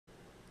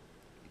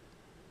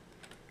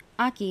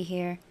Aki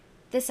here.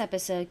 This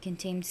episode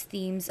contains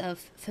themes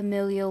of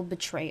familial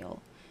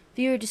betrayal.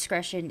 Viewer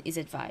discretion is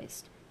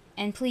advised.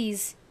 And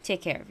please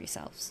take care of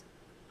yourselves.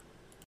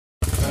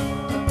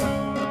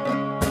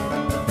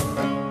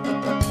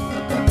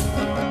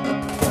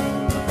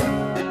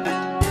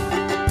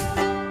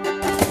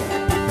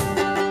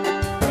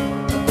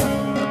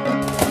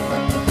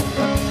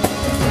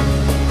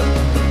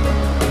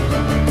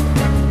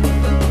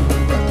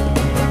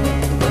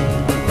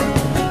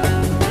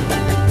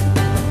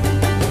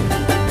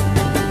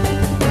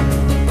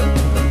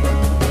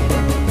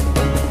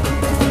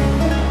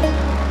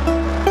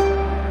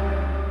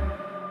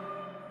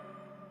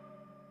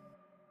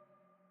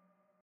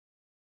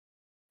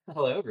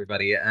 Hello,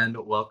 everybody, and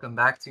welcome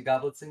back to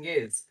Goblets and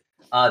Gays.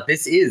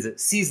 This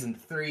is Season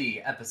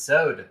 3,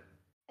 Episode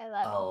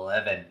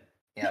 11.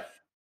 Yep.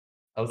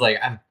 I was like,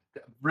 I'm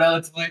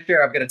relatively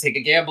sure I'm going to take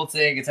a gamble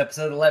saying it's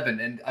Episode 11,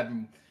 and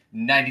I'm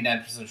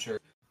 99% sure.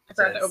 I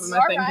forgot to open my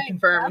thing to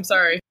confirm. I'm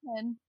sorry.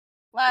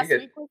 Last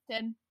week was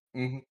 10.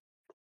 Mm-hmm.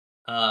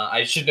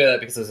 I should know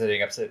that because I was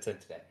editing Episode 10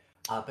 today.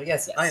 But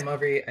yes, I am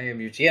Aubrey. I am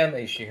your GM.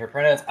 I she, her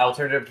pronouns. I'll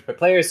turn it over to my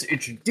players to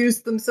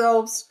introduce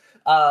themselves.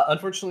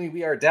 Unfortunately,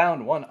 we are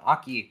down one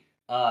Aki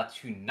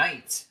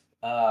tonight.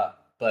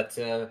 But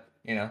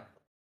you know,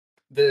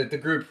 the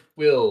group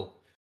will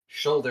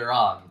shoulder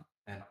on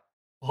and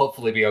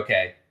hopefully be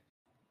okay.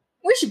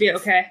 We should be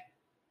okay.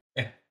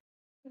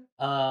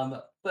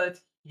 But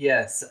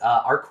yes,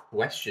 our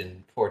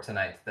question for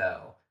tonight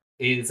though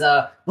is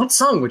what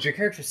song would your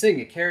character sing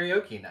at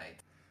karaoke night?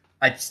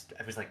 I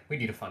was like, we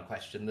need a fun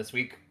question this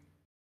week.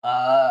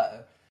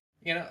 And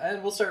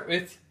we'll start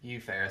with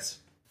you, Ferris.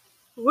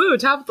 Woo,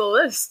 top of the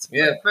list.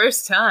 Yeah. For the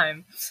first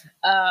time.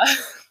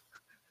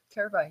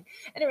 Terrifying.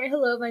 Anyway,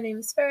 hello, my name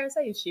is Ferris.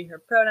 I use she, her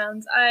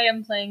pronouns. I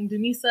am playing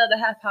Denisa, the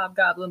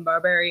half-hobgoblin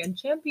barbarian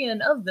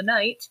champion of the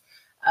night,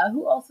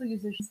 who also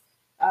uses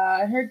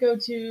her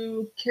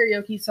go-to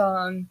karaoke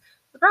song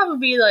would probably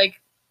be like,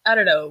 I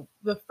don't know,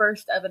 the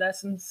first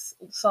Evanescence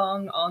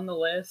song on the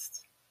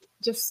list.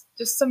 Just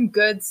some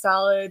good,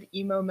 solid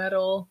emo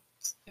metal.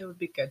 It would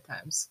be good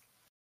times.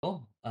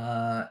 Cool.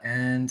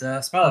 And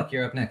Sparlock,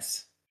 you're up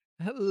next.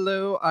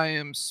 Hello, I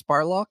am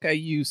Sparlock. I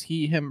use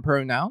he, him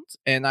pronouns,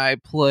 and I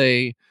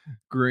play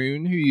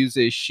Groon, who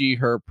uses she,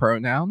 her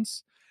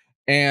pronouns.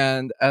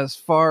 And as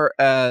far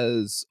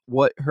as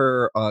what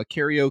her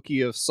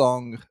karaoke of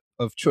song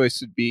of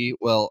choice would be,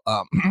 well,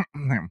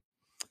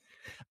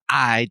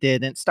 I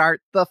didn't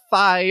start the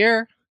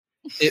fire.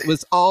 It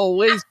was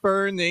always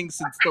burning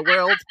since the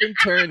world's been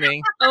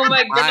turning. Oh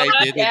my god,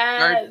 I didn't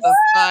start the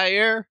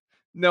fire.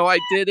 No, I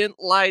didn't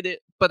light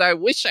it, but I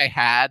wish I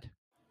had.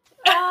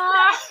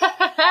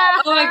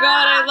 Oh my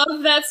god, I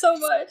love that so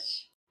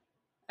much.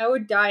 I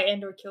would die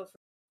and or kill for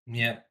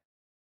Yeah.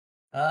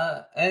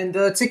 And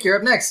Tick, you're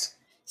up next.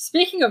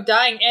 Speaking of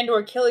dying and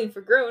or killing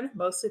for Groon,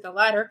 mostly the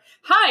latter.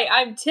 Hi,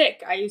 I'm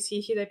Tick. I use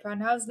he, she, they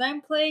pronouns, and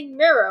I'm playing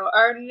Miro,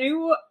 our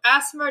new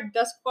Aasimar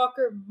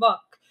Duskwalker monk,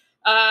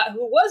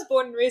 who was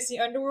born and raised in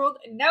the underworld,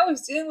 and now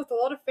is dealing with a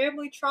lot of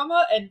family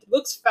trauma and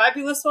looks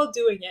fabulous while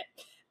doing it.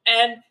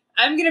 And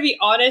I'm gonna be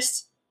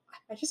honest,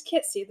 I just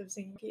can't see them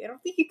singing. I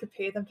don't think you could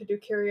pay them to do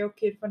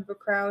karaoke in front of a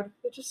crowd.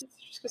 They're just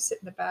gonna sit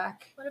in the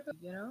back. What about,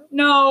 you know?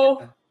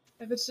 No.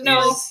 If it's just No.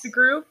 like the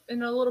group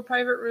in a little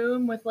private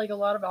room with like a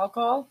lot of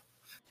alcohol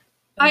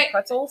and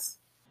pretzels.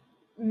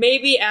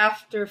 Maybe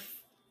after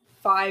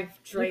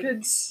 5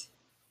 drinks.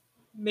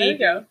 Maybe.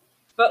 There you go.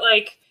 But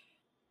like,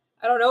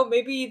 I don't know,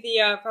 maybe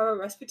the Papa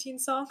Rasputin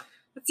song?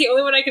 That's the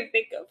only one I can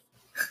think of.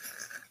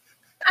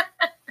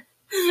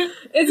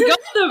 It's got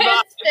the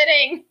vibe. It's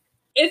fitting.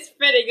 It's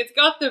fitting. It's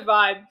got the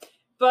vibe.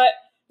 But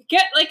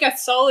get like a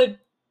solid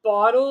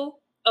bottle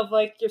of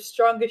like your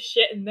strongest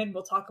shit, and then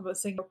we'll talk about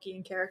singing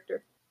in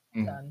character.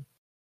 Done.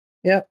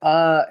 Yep.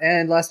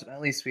 And last but not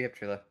least, we have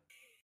Trilla.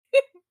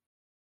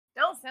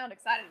 Don't sound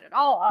excited at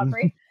all,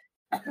 Aubrey.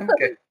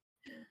 Okay.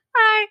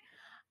 Hi,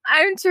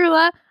 I'm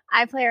Trula.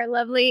 I play our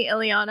lovely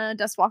Ileana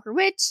Dustwalker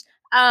Witch.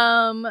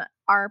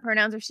 Our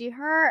pronouns are she,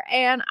 her,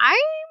 and I'm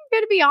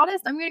gonna be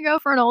honest, I'm gonna go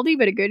for an oldie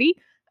but a goodie.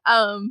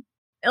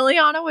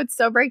 Ileana would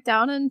so break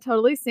down and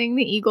totally sing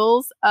the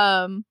Eagles'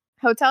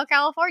 Hotel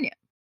California.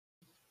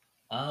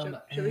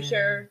 Should we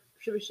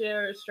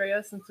share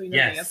Estrella since we know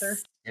the answer?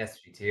 Yes,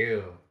 we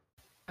do.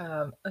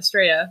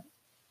 Estrella,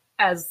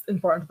 as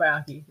informed by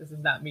Aki, this is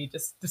not me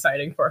just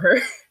deciding for her.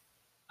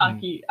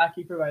 Aki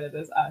provided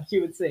this.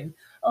 She would sing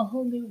 "A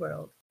Whole New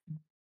World."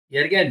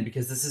 Yet again,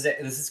 because this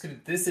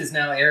is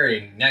now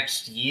airing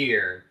next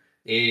year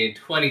in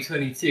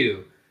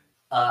 2022.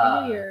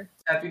 New Year.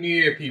 Happy New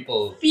Year,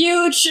 people!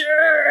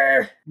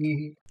 Future!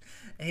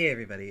 Hey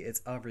everybody,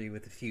 it's Aubrey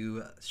with a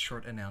few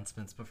short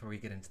announcements before we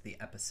get into the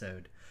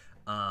episode.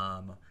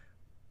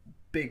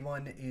 Big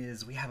one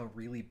is we have a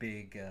really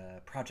big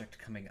project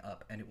coming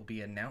up, and it will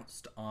be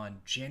announced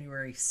on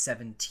January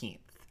 17th.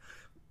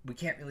 We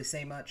can't really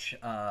say much.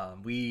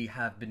 We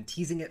have been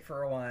teasing it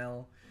for a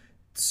while,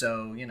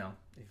 so, you know,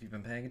 if you've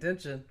been paying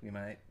attention, we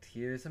might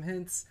hear some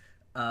hints.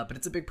 But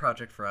it's a big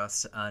project for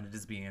us, and it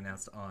is being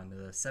announced on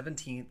the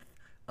 17th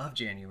of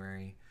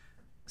January.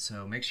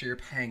 So make sure you're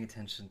paying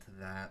attention to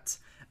that.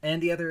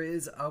 And the other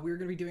is we're going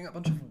to be doing a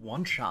bunch of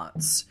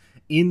one-shots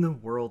in the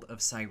world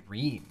of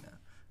Cyrene.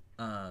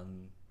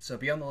 So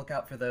be on the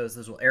lookout for those.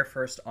 Those will air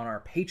first on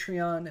our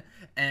Patreon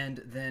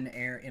and then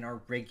air in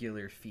our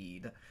regular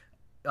feed.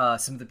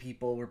 Some of the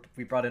people,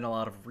 we brought in a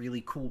lot of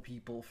really cool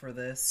people for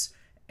this.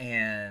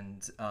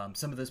 And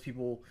some of those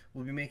people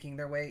will be making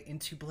their way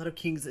into Blood of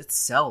Kings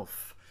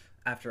itself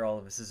after all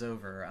of this is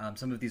over.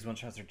 Some of these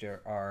one-shots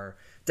are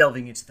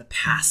delving into the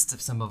past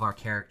of some of our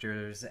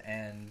characters,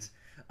 and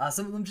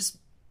some of them just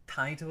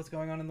tying to what's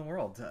going on in the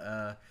world.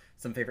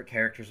 Some favorite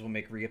characters will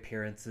make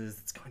reappearances.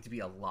 It's going to be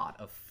a lot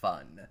of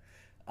fun.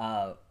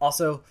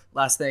 Also,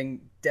 last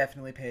thing,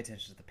 definitely pay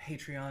attention to the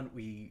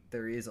Patreon.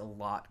 There is a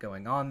lot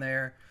going on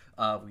there.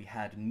 We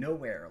had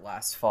Nowhere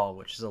last fall,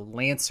 which is our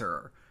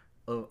Lancer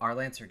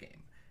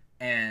game.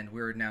 And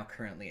we're now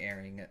currently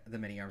airing The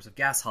Many Arms of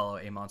Gas Hollow,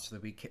 a Monster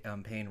of the Week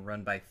campaign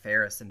run by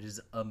Ferris, and it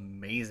is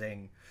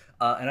amazing.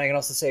 And I can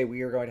also say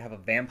we are going to have a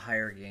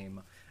vampire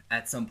game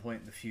at some point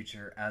in the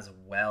future as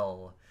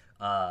well.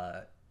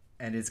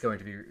 And it's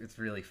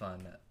really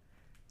fun.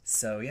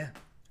 So yeah,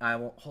 I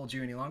won't hold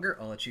you any longer.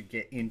 I'll let you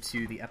get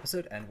into the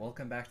episode, and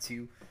welcome back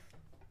to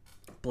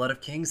Blood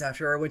of Kings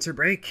after our winter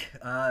break.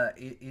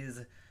 It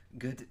is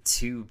good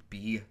to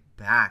be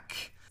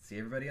back. See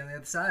everybody on the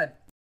other side.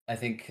 I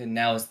think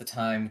now is the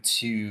time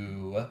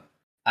to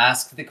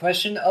ask the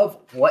question of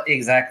what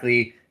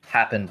exactly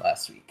happened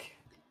last week.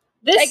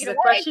 This is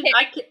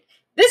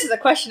a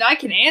question I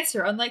can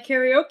answer, unlike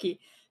karaoke.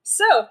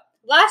 So,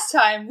 last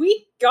time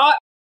we got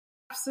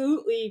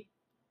absolutely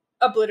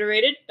not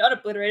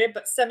obliterated,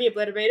 but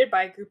semi-obliterated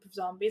by a group of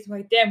zombies. I'm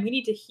like, damn, we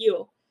need to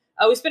heal.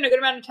 We spent a good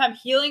amount of time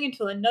healing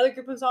until another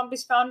group of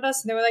zombies found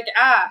us, and they were like,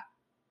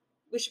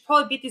 we should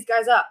probably beat these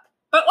guys up.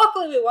 But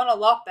luckily we won a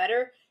lot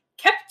better.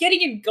 Kept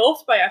getting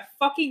engulfed by a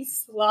fucking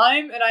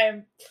slime, and I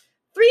am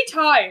three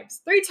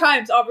times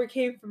Aubrey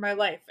came for my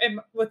life and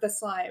with the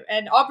slime.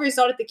 And Aubrey's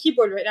not at the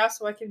keyboard right now,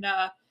 so I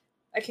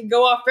can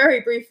go off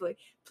very briefly.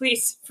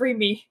 Please free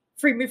me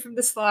from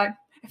the slime.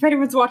 If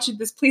anyone's watching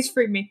this, please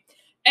free me.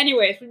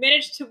 Anyways, we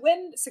managed to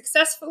win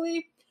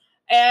successfully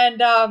and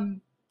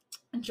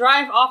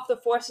drive off the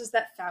forces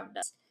that found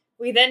us.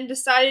 We then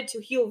decided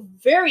to heal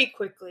very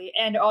quickly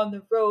and on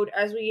the road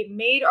as we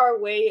made our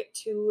way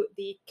to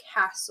the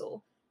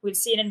castle. We'd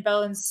seen in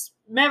Belen's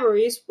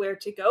memories where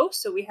to go,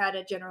 so we had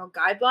a general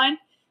guideline.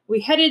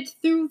 We headed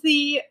through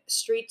the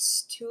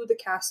streets to the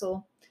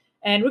castle,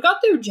 and we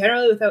got there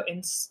generally without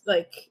instance.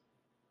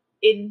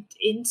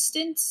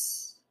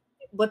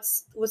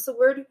 What's the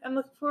word I'm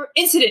looking for?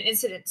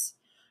 Incidents.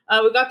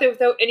 We got there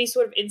without any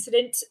sort of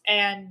incident,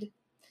 and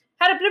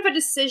had a bit of a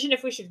decision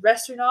if we should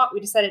rest or not. We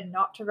decided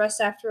not to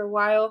rest after a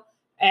while,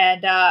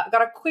 and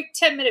got a quick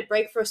 10-minute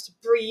break for us to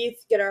breathe,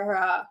 get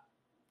our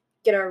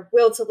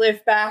will to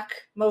live back,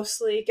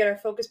 mostly, get our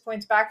focus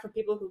points back for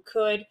people who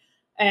could,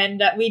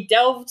 and we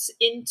delved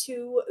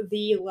into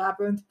the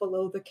labyrinth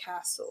below the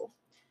castle.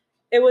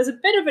 It was a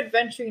bit of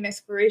adventuring and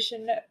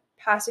exploration,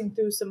 passing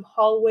through some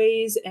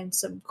hallways and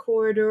some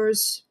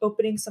corridors,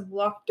 opening some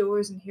locked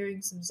doors and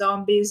hearing some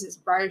zombies as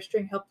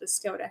Briarstring helped us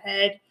scout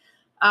ahead.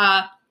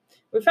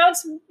 We found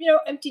some,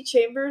 empty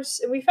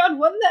chambers, and we found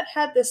one that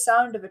had the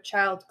sound of a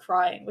child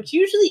crying, which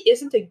usually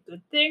isn't a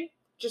good thing,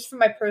 just from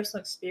my personal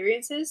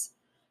experiences.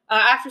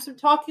 After some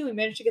talking, we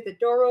managed to get the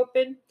door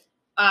open.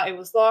 It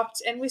was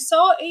locked, and we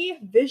saw a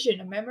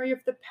vision, a memory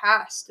of the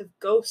past, of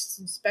ghosts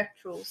and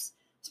spectrals,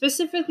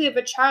 specifically of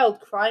a child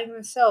crying in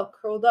the cell,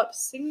 curled up,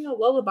 singing a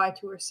lullaby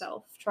to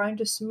herself, trying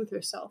to soothe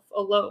herself,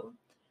 alone.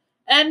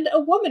 And a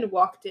woman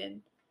walked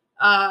in,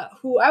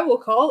 who I will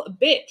call a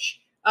bitch.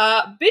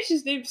 Bitch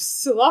is named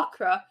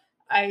Sulakra.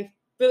 I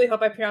really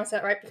hope I pronounced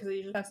that right, because I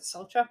usually pronounce it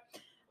Sultra.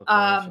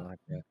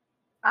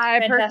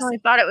 I personally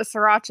thought it was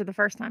Sriracha the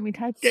first time you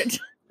typed it.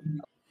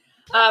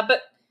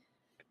 But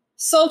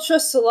Sultra,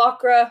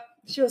 Sulakra,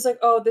 she was like,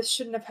 oh, this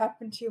shouldn't have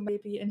happened to you,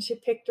 maybe. And she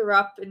picked her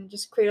up and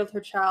just cradled her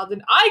child.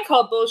 And I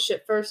called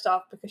bullshit first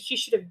off, because she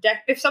should have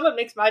if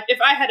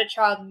I had a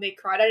child and they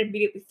cried, I'd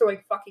immediately throwing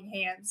fucking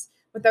hands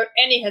without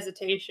any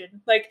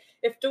hesitation. Like,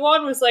 if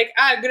Dewan was like,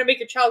 I'm gonna make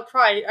your child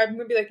cry, I'm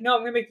gonna be like, no,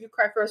 I'm gonna make you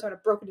cry first. I would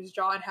have broken his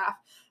jaw in half.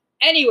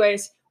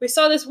 Anyways, we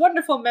saw this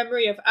wonderful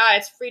memory of,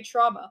 it's free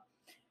trauma.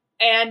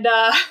 And,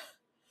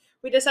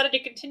 we decided to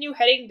continue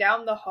heading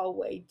down the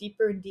hallway,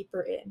 deeper and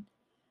deeper in.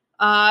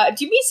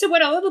 Jimisa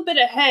went a little bit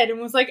ahead and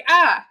was like,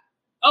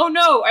 oh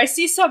no, I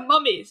see some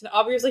mummies. And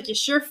Aubrey was like, you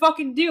sure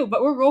fucking do,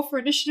 but we'll roll for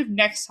initiative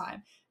next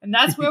time. And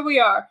that's where we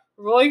are,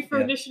 rolling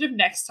for initiative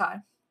next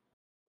time.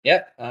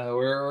 Yeah,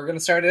 we're going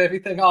to start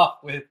everything off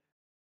with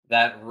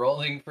that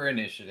rolling for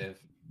initiative.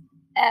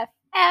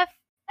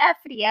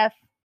 F-D-F.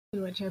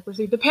 In which I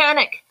proceed to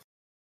panic.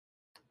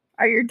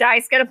 Are your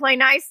dice gonna play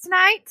nice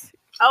tonight?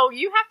 Oh,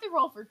 you have to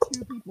roll for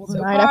 2 people So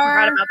tonight. I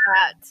forgot about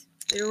that.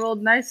 They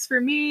rolled nice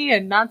for me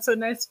and not so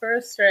nice for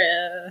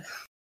Estrella.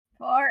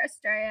 For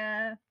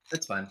Estrella.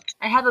 That's fine.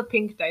 I have a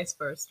pink dice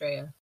for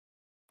Estrella.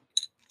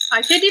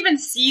 I can't even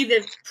see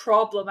the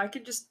problem.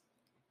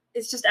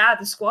 It's just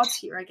the squad's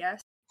here, I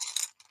guess.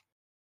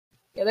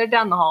 Yeah, they're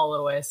down the hall a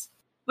little ways.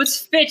 What's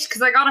Fitch?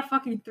 Because I got a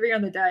fucking 3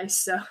 on the dice,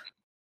 so.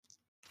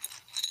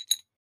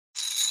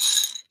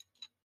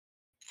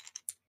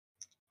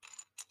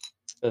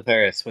 So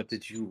Ferris, what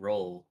did you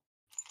roll?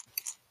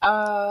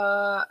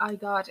 I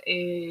got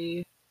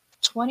a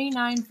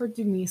 29 for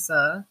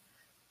Dumisa,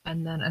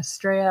 and then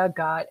Estrella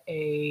got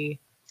a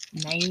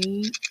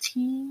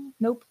 19.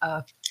 Nope.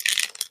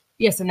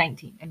 Yes, a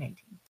 19. A 19.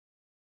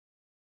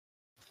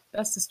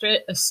 Best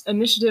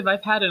initiative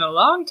I've had in a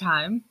long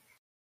time.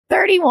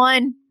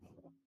 31.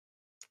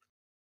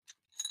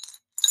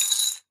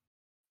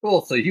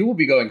 Cool. So you will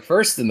be going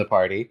first in the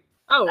party.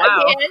 Oh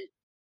wow, Again.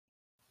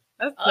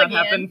 that's not Again.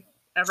 happened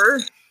ever.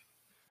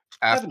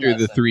 After the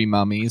lesson. 3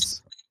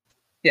 mummies.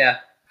 Yeah.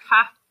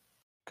 Ha!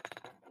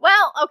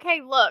 Well, okay,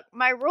 look,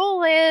 my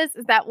rule is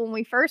that when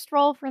we first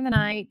roll for the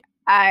night,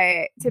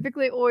 I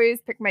typically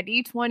always pick my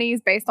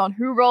d20s based on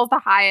who rolls the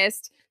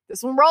highest.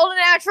 This one rolled a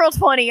natural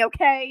 20,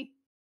 okay?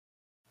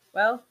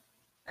 Well,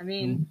 I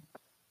mean,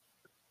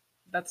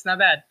 that's not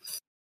bad.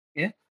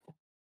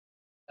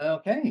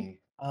 Okay.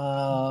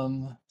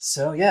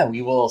 So yeah,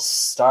 we will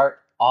start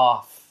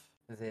off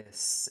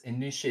this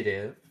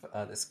initiative,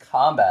 this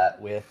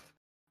combat with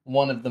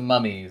one of the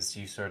mummies.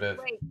 You sort of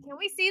Wait, can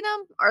we see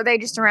them? Or are they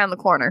just around the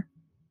corner?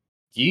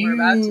 you We're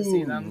about to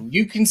see them.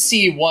 You can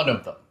see one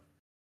of them.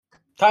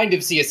 Kind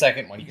of see a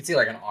second one. You can see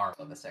like an arm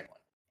of the second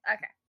one.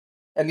 Okay.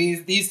 And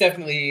these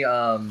definitely,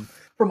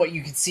 from what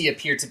you can see,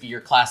 appear to be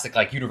your classic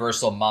like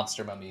universal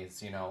monster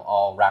mummies.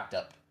 All wrapped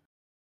up.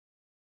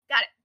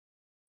 Got it.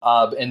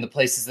 And the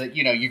places that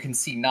you can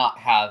see not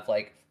have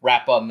like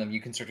wrap on them, you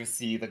can sort of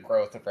see the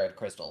growth of red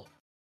crystal.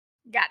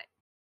 Got it.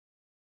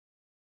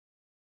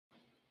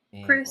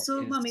 And Crystal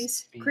what is mummies.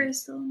 speed?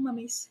 Crystal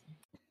mummies.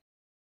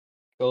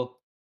 Cool.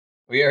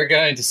 We are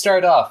going to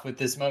start off with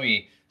this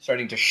mummy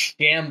starting to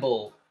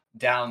shamble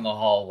down the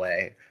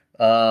hallway.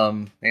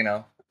 And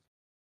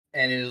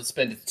it'll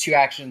spend its 2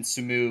 actions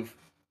to move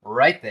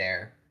right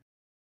there.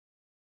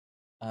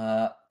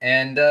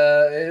 And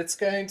it's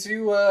going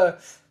to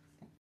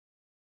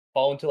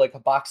fall into like a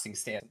boxing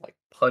stance, like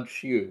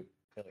punch you.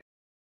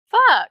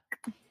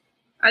 Fuck.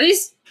 Are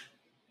these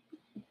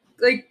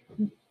like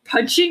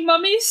punching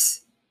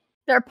mummies?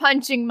 They're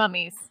punching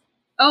mummies.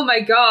 Oh my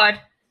god.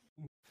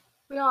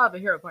 We all have a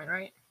hero point,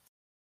 right?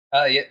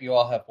 Yep, you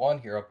all have 1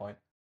 hero point.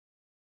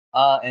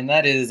 And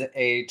that is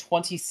a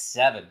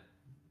 27.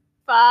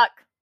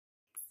 Fuck.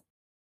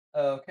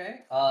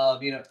 Okay.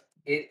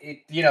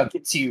 It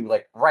gets you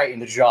like right in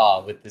the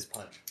jaw with this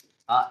punch.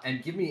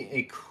 And give me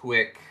a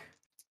quick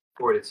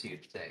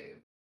fortitude save.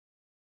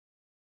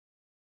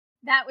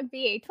 That would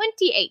be a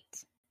 28.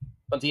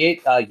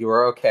 28. You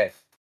are okay.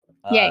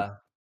 Yay.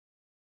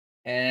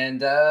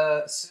 And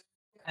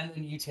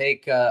then you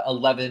take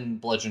 11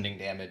 bludgeoning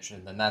damage,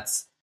 and then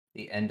that's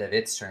the end of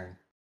its turn.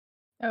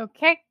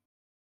 Okay.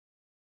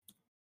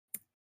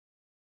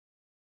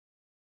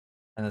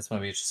 And this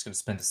one is just going to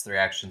spend its 3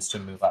 actions to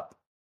move up.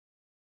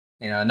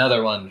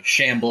 Another one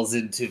shambles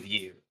into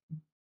view.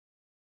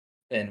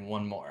 Then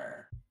one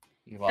more.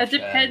 You watch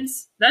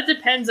That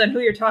depends on who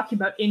you're talking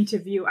about into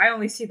view. I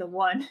only see the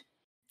one.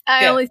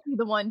 I Yeah. only see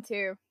the one,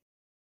 too.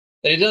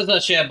 And it does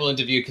not shamble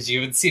into view because you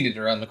haven't seen it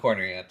around the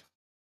corner yet.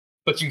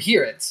 But you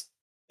hear it.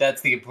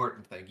 That's the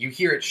important thing. You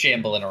hear it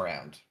shambling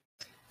around.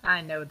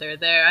 I know they're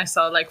there. I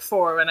saw like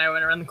 4 when I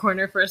went around the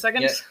corner for a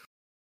second. Yeah.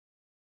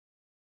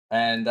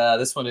 And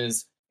this one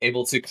is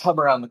able to come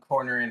around the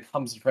corner and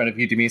comes in front of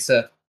you,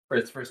 Dumisa, for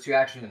its first 2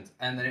 actions.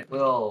 And then it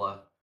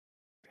will...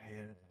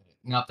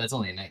 nope, that's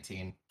only a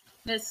 19.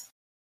 Miss.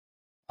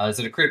 Is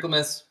it a critical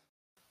miss?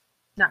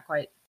 Not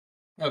quite.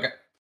 Okay.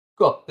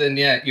 Cool. Then,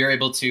 yeah, you're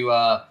able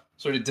to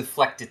sort of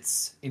deflect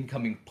its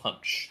incoming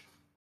punch.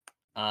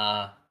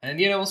 And,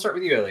 we'll start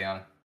with you,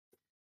 Eliana.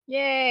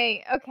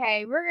 Yay.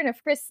 Okay, we're gonna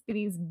frisk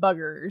these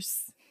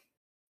buggers.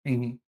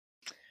 Mm-hmm.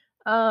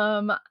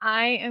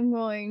 I am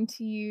going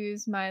to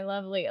use my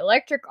lovely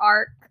electric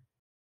arc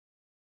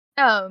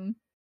on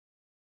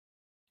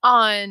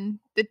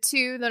the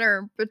 2 that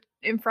are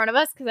in front of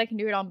us because I can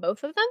do it on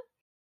both of them.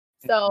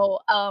 So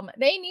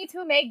they need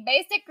to make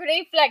basic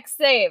reflex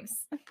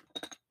saves.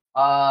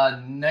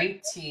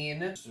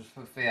 19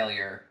 for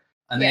failure,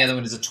 and the Yes. other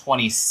one is a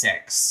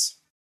 26.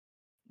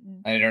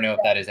 I don't know if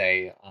that is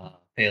a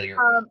failure.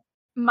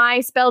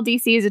 My spell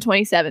DC is a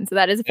 27, so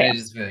that is a fail. It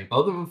is failure.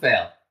 Both of them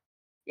fail.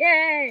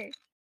 Yay!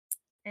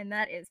 And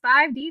that is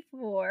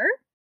 5d4.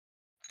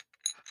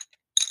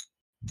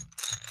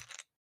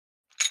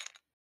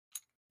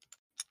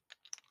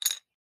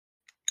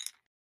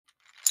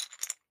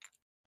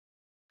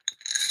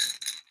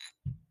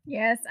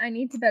 Yes, I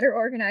need to better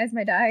organize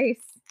my dice.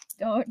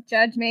 Don't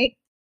judge me.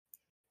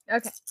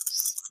 Okay.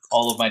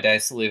 All of my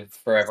dice live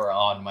forever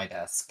on my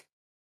desk.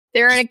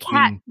 They're in a Just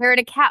cat. being- They're in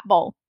a cat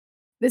bowl.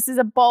 This is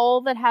a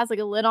bowl that has like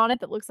a lid on it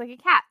that looks like a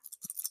cat.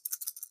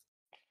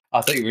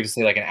 I thought you were going to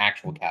say like an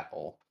actual cat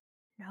bowl.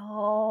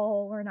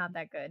 No, we're not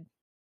that good.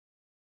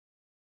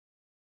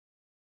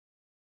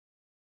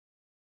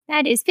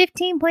 That is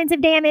 15 points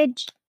of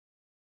damage.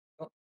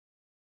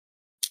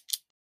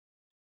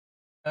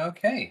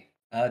 Okay.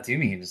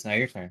 Doomy, it's now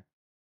your turn.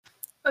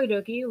 Okie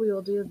dokie, we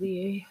will do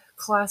the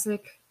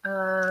classic.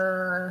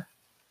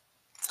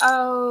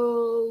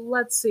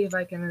 Let's see if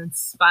I can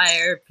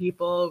inspire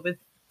people with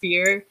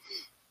fear.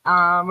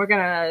 We're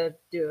gonna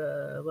do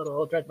a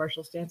little Dread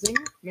Marshall stancing,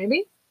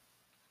 maybe?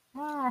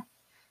 Not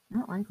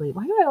likely.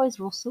 Why do I always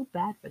roll so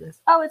bad for this?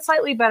 Oh, it's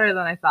slightly better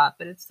than I thought,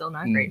 but it's still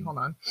not great. Hold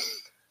on.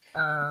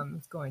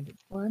 It's going to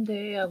one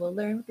day I will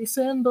learn what these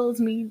symbols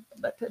mean,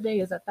 but today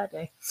is not that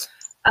day.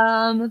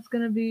 It's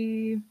gonna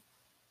be.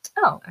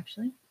 Oh,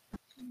 actually.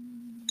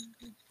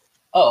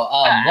 While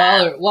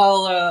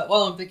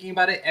I'm thinking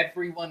about it,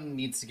 everyone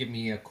needs to give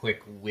me a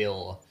quick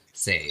will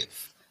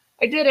save.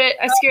 I did it.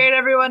 I scared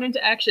everyone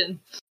into action.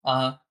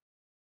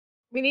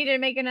 We need to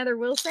make another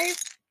will save.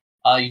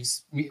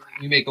 You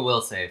make a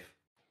will save.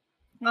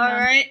 All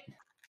right.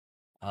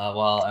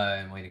 While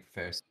I'm waiting for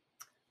Ferris.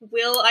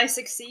 Will I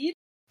succeed?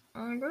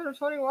 I got a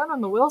 21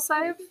 on the will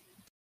save.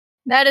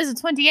 That is a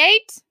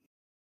 28.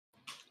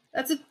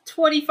 That's a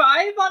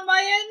 25 on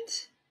my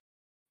end.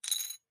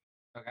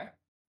 Okay.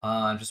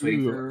 I'm just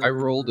waiting for. I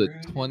rolled a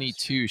Grune.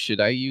 22. Should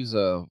I use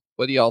a?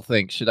 What do y'all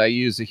think? Should I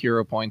use a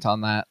hero point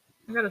on that?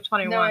 I got a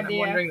 21. No I'm idea.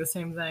 wondering the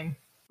same thing.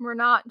 We're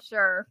not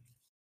sure.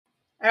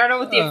 I don't know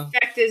what the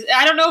effect is.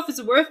 I don't know if it's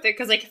worth it,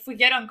 because like if we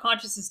get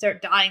unconscious and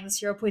start dying, the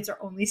 0 points are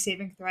only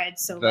saving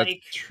threads. So That's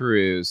like,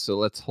 true. So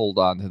let's hold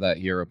on to that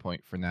hero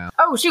point for now.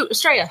 Oh shoot,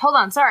 Estrella, hold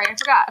on. Sorry, I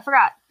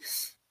forgot.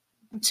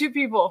 2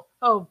 people.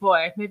 Oh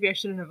boy, maybe I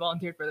shouldn't have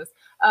volunteered for this.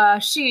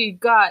 She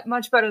got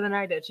much better than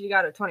I did. She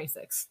got a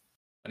 26.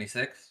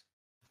 26.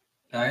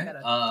 I Alright. got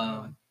a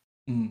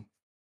 21.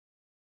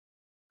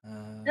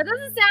 That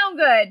doesn't sound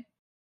good.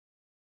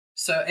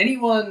 So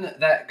anyone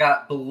that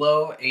got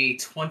below a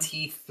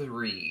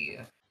 23,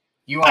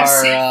 you I'm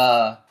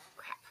are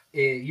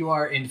you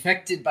are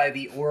infected by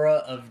the aura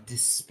of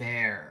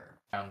despair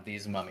around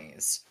these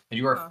mummies, and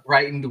you are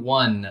frightened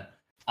 1.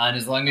 And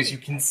as long as you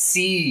can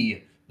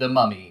see the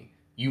mummy,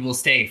 you will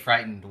stay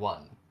frightened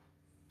 1.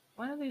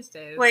 One of these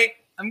days. wait,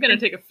 I'm gonna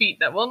take a feat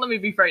that won't let me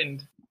be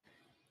frightened.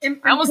 im-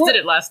 I almost did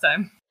it last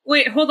time.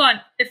 Wait, hold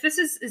on. If this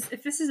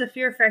is a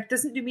fear effect,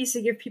 doesn't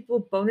Dumisa give people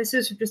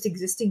bonuses for just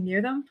existing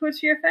near them towards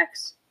fear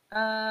effects?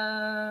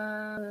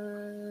 I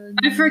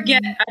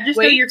forget. I just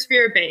know wait. you're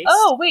fear based.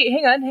 Oh wait,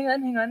 hang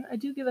on. I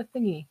do give a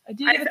thingy. Hang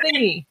on, I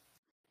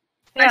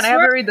have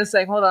swear- to read this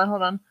thing. Hold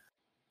on.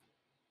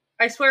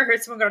 I swear I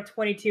heard someone got a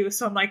 22,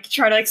 so I'm like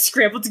trying to like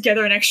scramble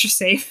together an extra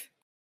save.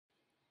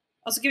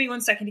 Also, give me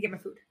 1 second to get my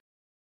food.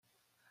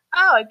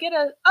 I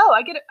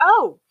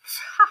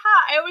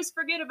always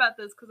forget about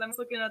this because I'm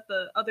looking at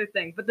the other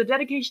thing. But the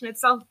dedication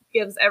itself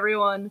gives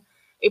everyone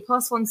a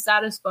 +1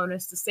 status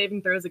bonus to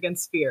saving throws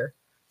against fear.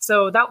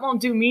 So that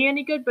won't do me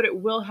any good, but it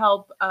will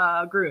help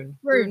Grune.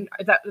 Grune,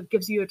 that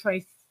gives you a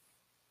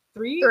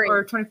 23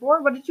 or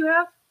 24. What did you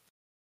have?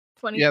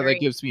 23. Yeah, that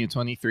gives me a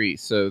 23.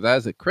 So that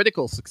is a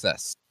critical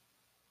success.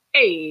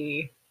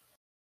 Hey.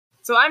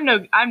 So I'm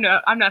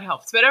not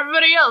helped, but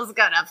everybody else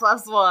got a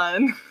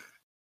 +1.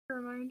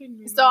 Reminding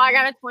me. So I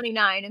got a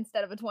 29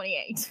 instead of a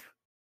 28.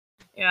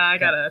 Yeah, I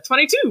got a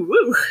 22.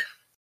 Woo!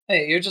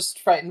 Hey, you're just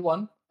frightened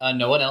 1.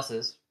 No one else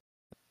is.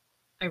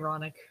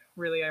 Ironic.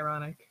 Really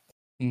ironic.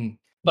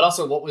 But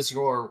also, what was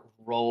your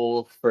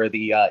roll for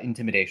the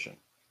intimidation?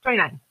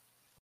 29.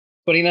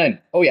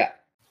 29. Oh yeah.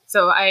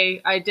 So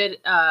I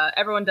did.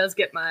 Everyone does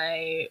get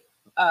my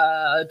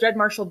Dread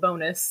Marshall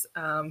bonus.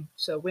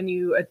 So when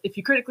if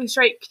you critically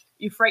strike,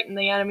 you frighten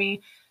the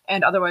enemy,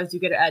 and otherwise you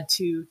get to add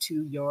 2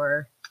 to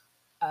your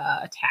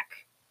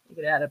attack. You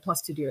get to add a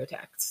 +2 to your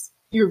attacks.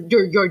 Your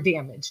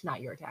damage,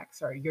 not your attack.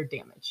 Sorry, your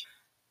damage.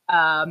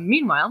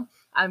 Meanwhile,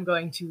 I'm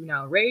going to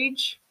now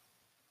rage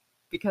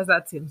because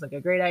that seems like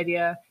a great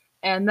idea,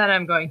 and then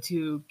I'm going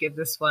to give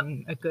this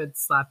one a good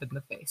slap in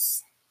the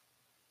face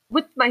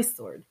with my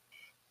sword.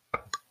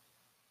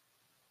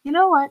 You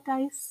know what,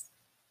 Dice?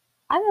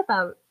 I'm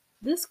about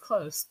this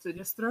close to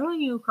just throwing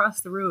you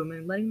across the room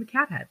and letting the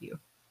cat have you.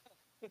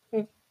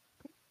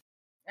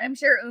 I'm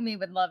sure Umi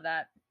would love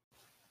that.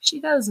 She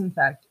does, in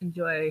fact,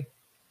 enjoy...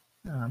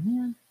 Oh,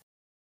 man.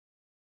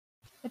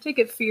 I take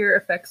it fear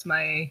affects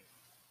my...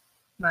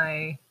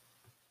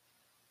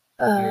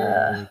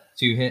 Your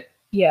 2 hit.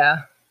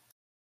 Yeah.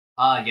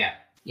 Yeah.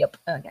 Yep.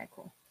 Okay,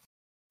 cool.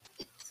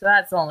 So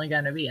that's only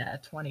going to be a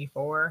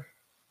 24.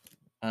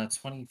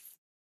 20.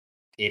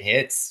 It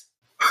hits.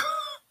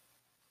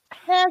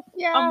 Heck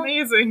yeah.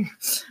 Amazing.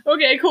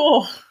 Okay,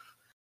 cool.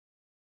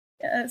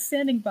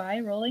 Standing by,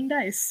 rolling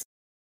dice.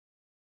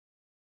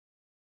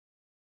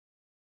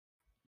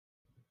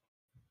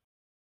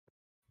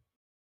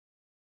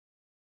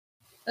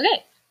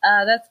 Okay,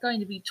 that's going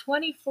to be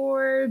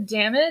 24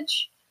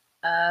 damage.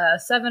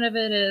 7 of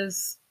it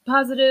is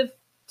positive.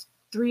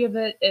 3 of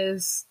it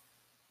is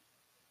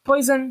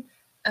poison.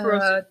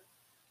 Corrosive.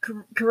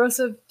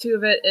 Corrosive. 2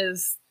 of it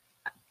is,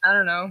 I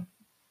don't know,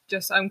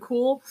 just I'm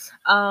cool.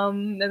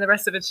 And the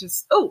rest of it's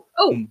just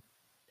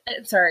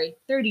sorry,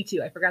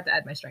 32. I forgot to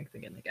add my strength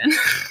again.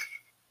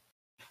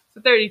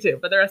 So 32,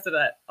 but the rest of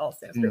that all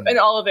stands true, and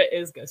all of it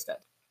is ghost dead.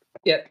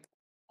 Yeah.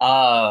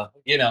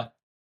 You know,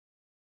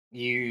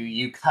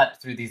 You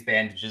cut through these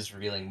bandages,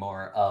 revealing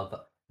more of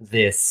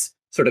this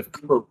sort of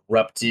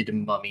corrupted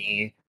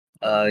mummy.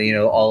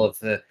 All of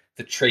the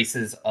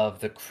traces of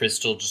the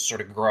crystal just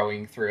sort of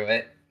growing through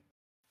it.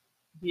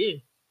 Yeah.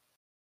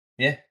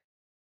 Yeah.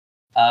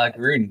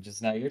 Groon,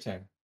 just now your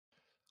turn.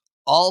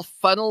 I'll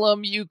funnel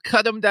them. You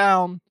cut them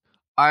down.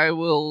 I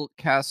will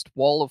cast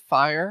Wall of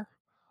Fire.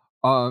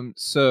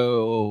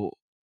 So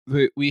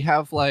we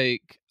have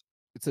like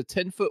it's a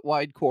 10-foot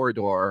wide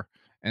corridor,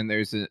 and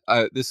there's a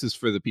this is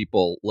for the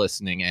people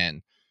listening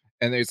in,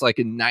 and there's like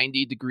a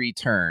 90-degree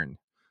turn.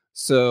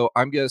 So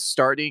I'm gonna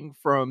starting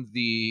from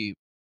the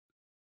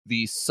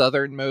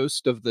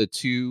southernmost of the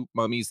two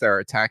mummies that are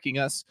attacking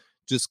us,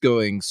 just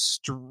going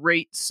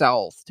straight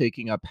south,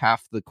 taking up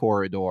half the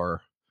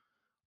corridor.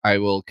 I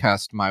will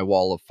cast my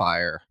Wall of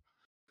Fire.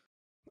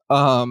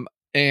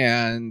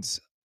 And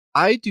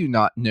I do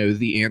not know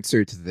the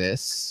answer to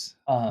this.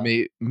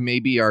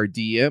 Maybe our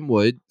DM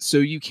would. So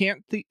you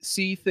can't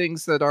see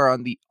things that are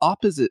on the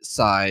opposite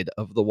side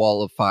of the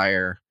Wall of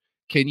Fire.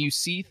 Can you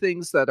see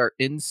things that are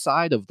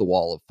inside of the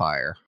Wall of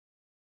Fire?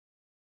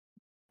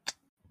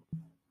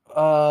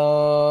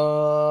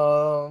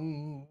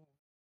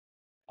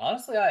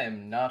 Honestly, I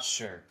am not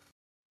sure.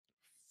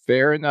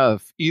 Fair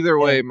enough. Either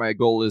way, my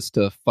goal is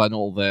to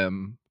funnel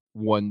them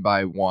one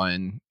by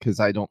one because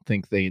I don't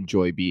think they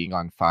enjoy being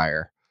on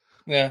fire.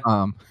 Yeah.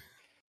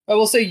 I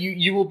will say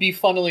you will be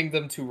funneling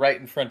them to right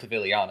in front of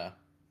Ileana.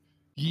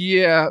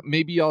 Yeah,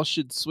 maybe y'all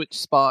should switch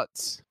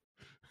spots.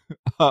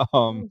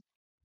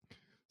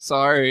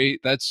 Sorry,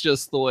 that's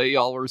just the way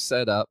y'all were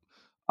set up.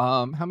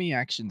 How many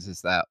actions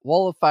is that?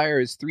 Wall of Fire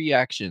is 3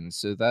 actions,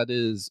 so that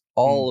is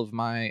all of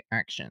my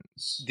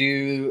actions.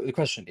 The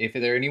question, if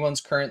there anyone's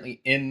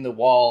currently in the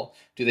wall,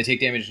 do they take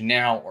damage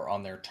now or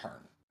on their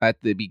turn?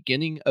 At the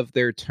beginning of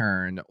their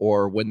turn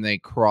or when they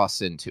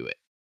cross into it.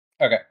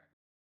 Okay.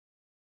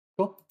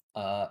 Cool.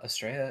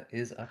 Estrella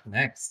is up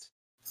next.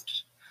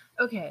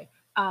 Okay.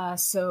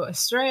 So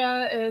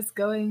Estrella is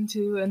going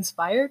to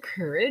inspire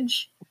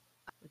courage,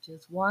 which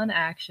is 1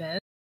 action.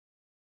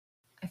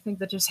 I think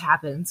that just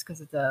happens because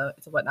it's a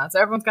whatnot.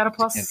 So everyone's got a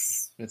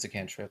plus. It's a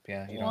cantrip,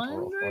 yeah. You don't have to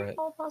roll for it.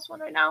 Plus 1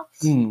 right now.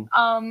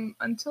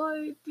 Until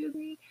I do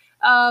the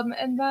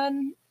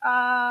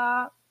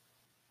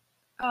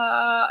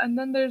and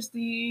then there's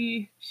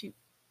the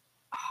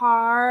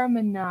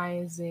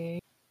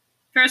harmonizing.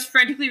 Farrah's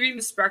frantically reading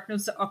the spark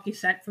notes that Oki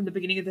sent from the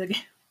beginning of the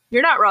game.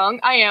 You're not wrong.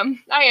 I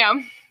am.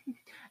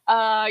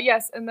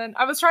 Yes, and then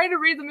I was trying to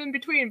read them in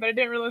between, but I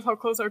didn't realize how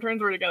close our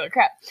turns were together.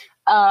 Crap.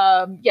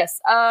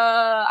 Yes.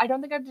 I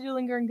don't think I have to do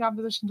lingering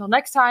composition until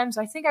next time, so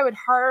I think I would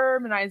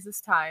harmonize this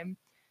time,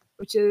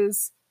 which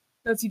is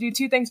lets you do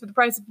 2 things for the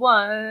price of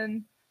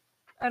 1.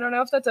 I don't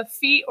know if that's a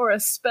feat or a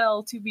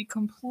spell, to be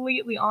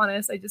completely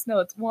honest. I just know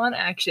it's 1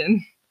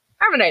 action.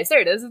 Harmonize. There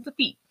it is. It's a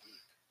feat.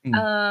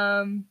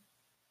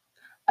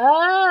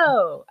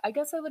 Oh, I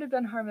guess I would have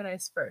done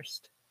harmonize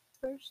first.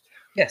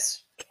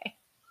 Yes.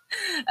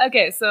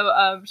 Okay,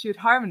 so she would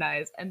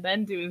harmonize and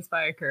then do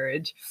inspire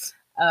courage.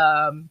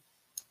 And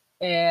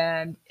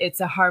it's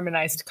a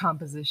harmonized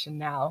composition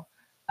now.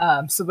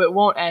 So it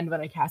won't end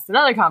when I cast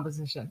another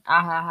composition.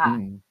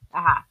 And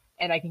I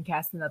can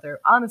cast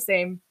another on the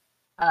same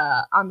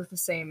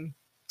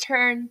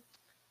turn.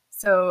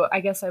 So I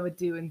guess I would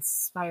do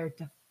inspire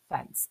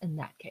defense in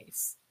that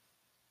case.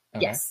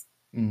 Okay. Yes.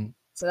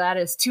 So that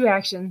is 2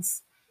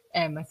 actions,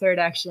 and my third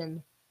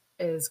action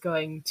is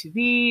going to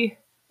be,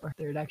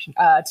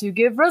 to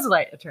give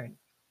Rosalite a turn.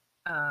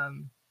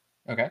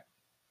 Okay.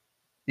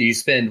 You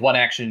spend 1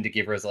 action to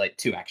give Rosalite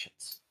 2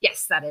 actions.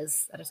 Yes, that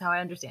is how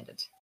I understand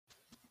it.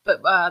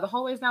 But the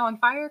hallway is now on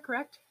fire,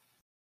 correct?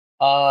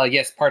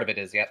 Yes, part of it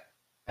is, yep.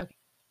 Okay.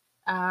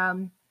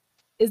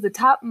 Is the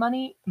top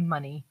mummy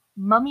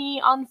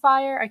on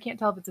fire? I can't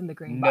tell if it's in the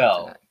green box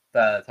or not.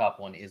 The top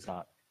one is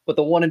not. But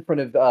the one in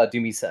front of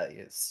Dumisa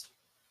is.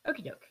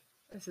 Okie doke.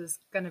 This is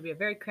going to be a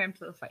very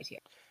cramped little fight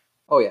here.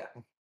 Oh, yeah.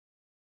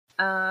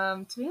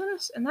 To be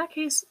honest, in that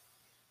case,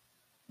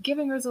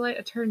 giving Rosalite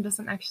a turn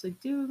doesn't actually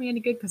do me any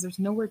good because there's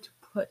nowhere to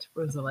put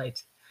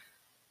Rosalite.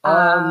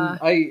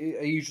 I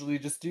usually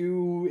just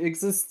do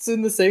exists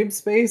in the same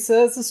space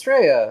as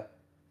Estrella.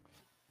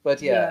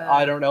 But yeah,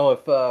 I don't know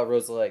if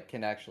Rosalite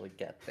can actually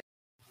get there.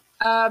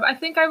 I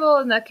think I will,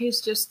 in that case,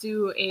 just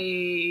do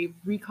a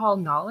recall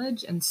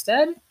knowledge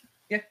instead.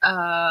 Yeah.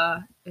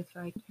 If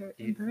I hear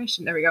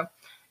information. There we go.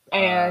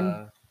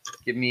 And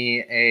give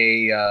me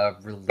a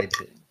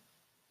religion.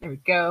 There we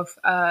go.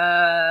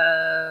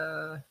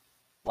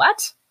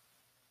 What?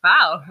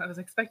 Wow, I was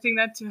expecting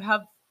that to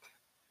have.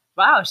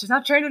 Wow, she's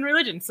not trained in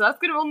religion, so that's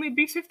gonna only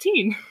be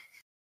 15.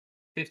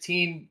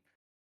 15.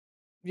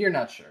 You're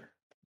not sure.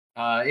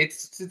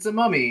 It's a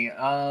mummy.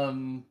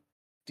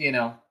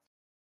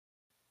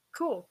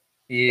 Cool.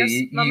 Guess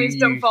mummies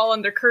don't fall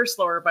under curse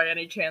lore by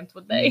any chance,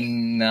 would they?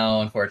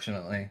 No,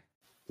 unfortunately.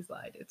 He's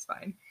lied. It's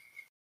fine.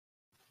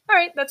 All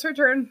right, that's her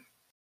turn.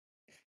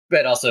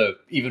 But also,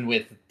 even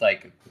with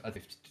like a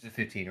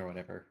 15 or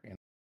whatever.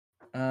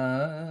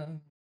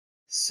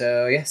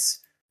 So yes,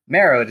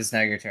 Marrow, it is now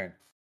your turn.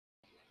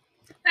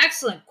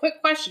 Excellent.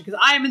 Quick question, because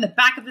I am in the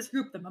back of this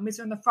group. The mummies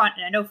are in the front,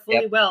 and I know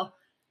fully Yep. well.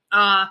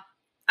 I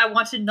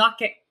want to not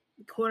get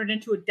cornered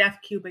into a death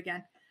cube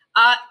again.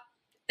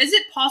 Is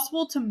it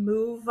possible to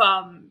move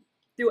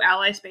through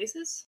ally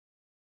spaces?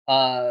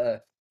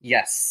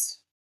 Yes.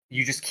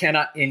 You just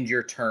cannot end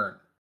your turn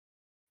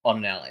on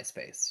an ally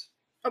space.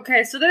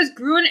 Okay, so there's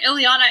Gru and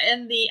Ileana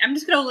in the... I'm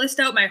just going to list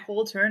out my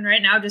whole turn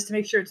right now just to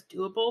make sure it's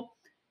doable.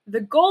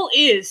 The goal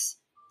is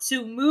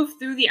to move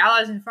through the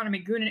allies in front of me,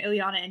 Gru and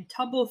Ileana, and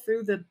tumble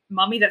through the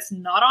mummy that's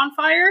not on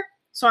fire,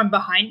 so I'm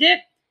behind it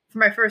for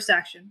my first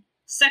action.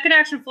 Second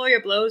action, flurry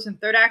of blows, and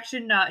third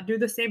action, do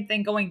the same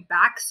thing going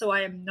back, so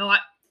I am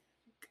not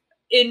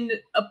in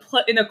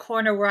a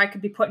corner where I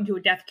could be put into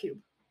a death cube.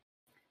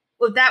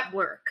 Would that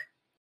work?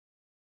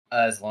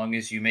 As long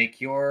as you make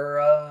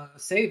your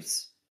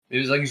saves.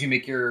 As long as you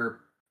make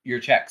your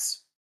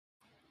checks.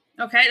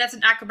 Okay, that's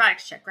an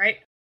acrobatics check, right?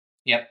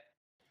 Yep.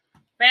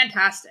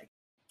 Fantastic.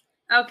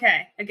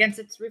 Okay, against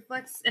its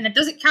reflex, and it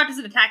doesn't count as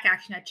an attack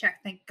action. I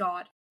checked, thank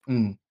God.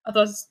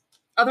 Otherwise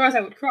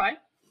I would cry.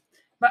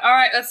 But all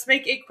right, let's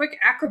make a quick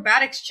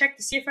acrobatics check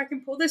to see if I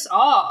can pull this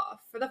off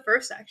for the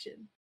first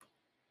action.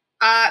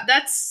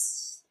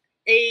 That's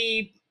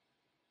a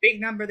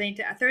big number. They need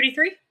to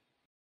 33.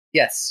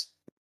 Yes.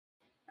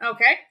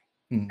 Okay.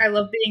 I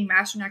love being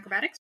master in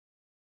acrobatics.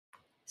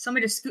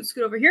 Somebody just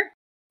scoot over here.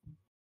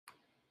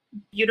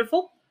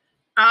 Beautiful.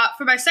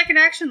 For my second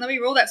action, let me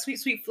roll that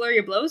sweet flurry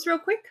of blows real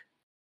quick.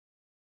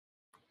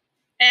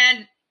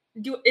 And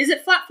is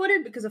it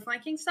flat-footed because of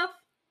flanking stuff?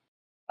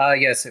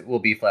 Yes, it will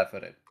be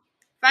flat-footed.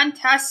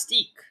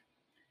 Fantastique.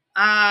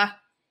 I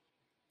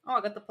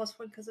got the +1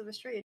 because of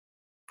Estrella.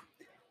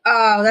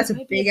 Oh, that's a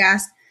big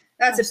ass.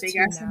 That's a big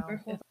ass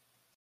number.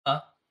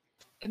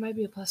 It might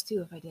be a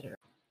 +2 if I did it.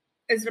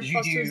 Is it a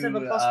 +2 instead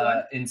of a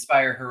 +1?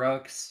 Inspire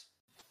Heroics?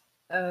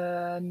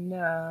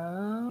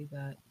 No.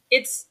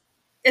 It's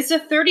a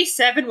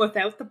 37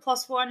 without the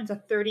 +1. It's a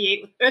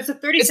 38 with. It's a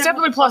 37. It's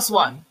definitely with the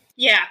 +1.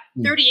 Yeah,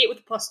 38 with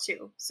the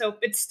 +2. So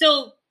it's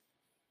still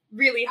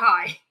really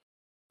high.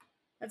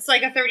 It's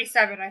like a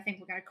 37. I think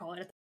we're gonna call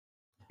it.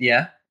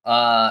 Yeah.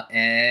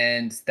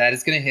 And that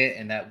is gonna hit,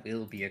 and that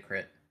will be a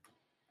crit.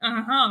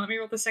 Let me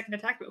roll the second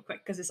attack real quick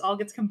because this all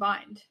gets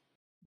combined.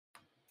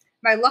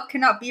 My luck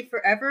cannot be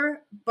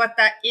forever, but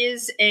that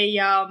is a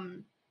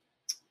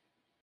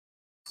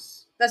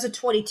that's a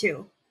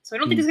 22. So I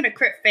don't think it's gonna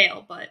crit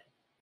fail, but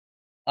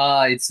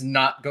it's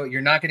not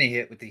you're not gonna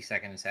hit with the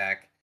second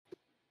attack.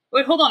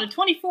 wait, hold on, a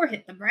 24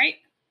 hit them, right?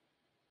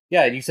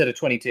 Yeah, and you said a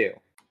 22.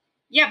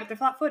 Yeah, but they're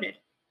flat-footed.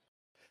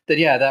 Then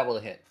yeah, that will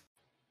hit.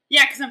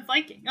 Yeah, because I'm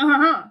flanking.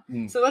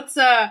 So let's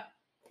I'm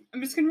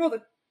just gonna roll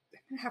I'm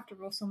gonna have to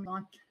roll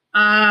someone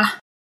on.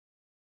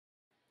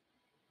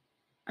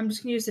 I'm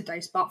just gonna use the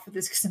dice bot for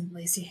this because I'm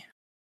lazy.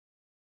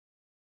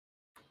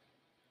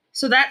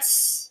 So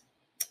that's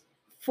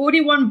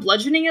 41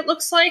 bludgeoning, it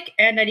looks like,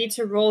 and I need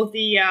to roll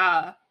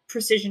the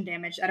precision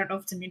damage. I don't know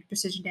if it's immune to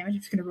precision damage. I'm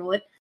just gonna roll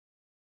it.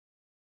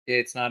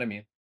 It's not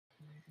immune.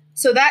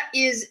 So that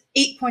is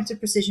 8 points of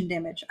precision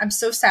damage. I'm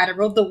so sad. I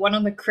rolled the 1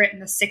 on the crit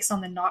and the 6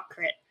 on the not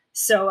crit.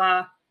 So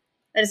that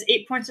is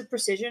 8 points of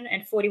precision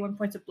and 41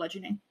 points of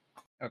bludgeoning.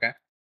 Okay.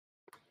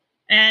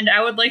 And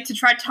I would like to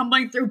try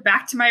tumbling through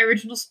back to my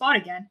original spot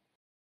again.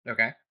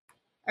 Okay.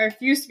 I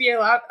refuse to be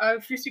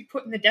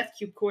put in the death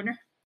cube corner.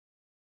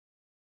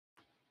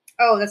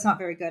 Oh, that's not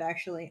very good,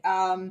 actually.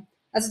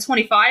 That's a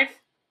 25.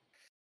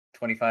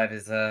 25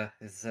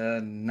 is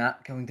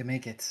not going to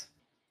make it.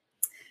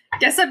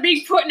 Guess I'm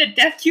being put in a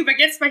death cube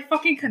against my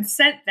fucking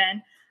consent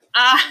then.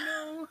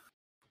 I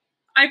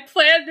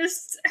planned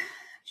this.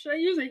 Should I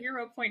use a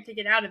hero point to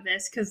get out of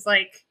this? Because,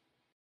 like,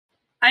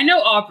 I know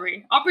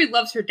Aubrey. Aubrey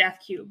loves her death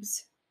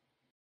cubes.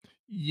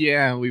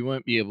 Yeah, we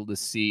won't be able to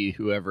see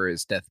whoever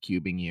is death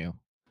cubing you.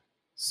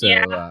 So,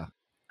 Yeah.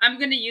 I'm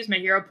going to use my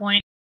hero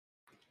point.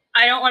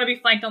 I don't want to be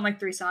flanked on, like,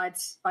 3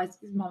 sides by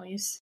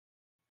mummies.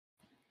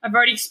 I've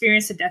already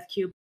experienced a death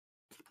cube.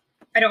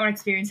 I don't want to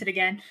experience it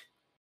again.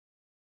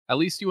 at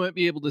least you won't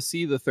be able to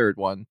see the third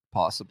one,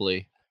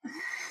 possibly.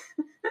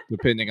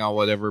 Depending on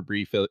whatever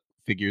Bree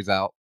figures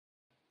out.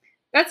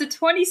 That's a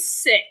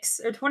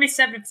 26, or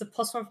 27 if it's a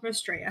 +1 from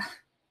Estrella.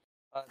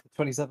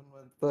 27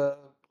 with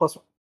plus.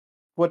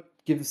 What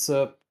gives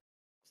a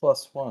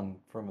 +1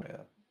 from it?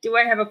 Do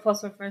I have a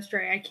 +1 from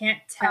Estrella? I can't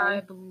tell.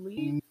 I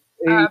believe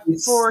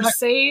It's for not-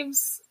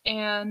 saves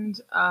and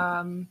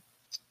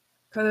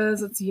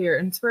because let's see here,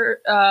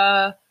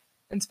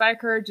 Inspire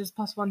Courage is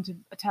 +1 to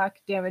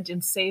attack, damage,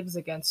 and saves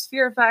against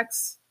fear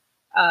effects.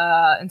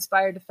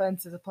 Inspire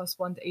Defense is a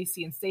 +1 to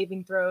AC and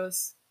saving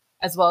throws,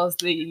 as well as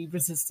the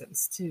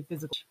resistance to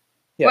physical.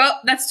 Yeah. Well,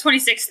 that's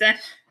 26 then.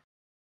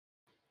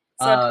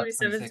 So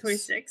 27 26.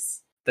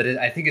 26. That is,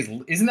 I think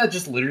isn't that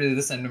just literally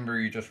the same number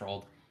you just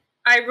rolled?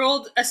 I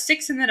rolled a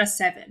 6 and then a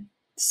 7.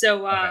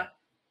 So Okay.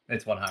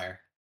 It's one higher.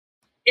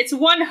 it's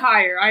 1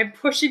 higher. I'm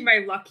pushing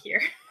my luck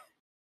here.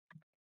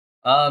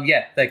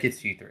 Yeah, that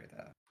gets you through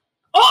that.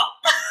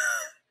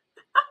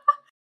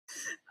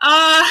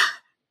 Oh!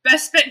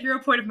 Best spent hero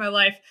point of my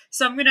life.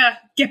 So I'm gonna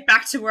get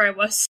back to where I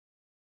was.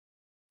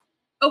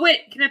 Oh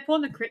wait, can I pull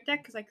in the crit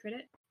deck because I crit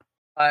it?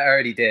 I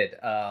already did.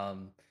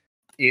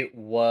 It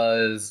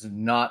was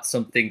not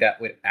something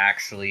that would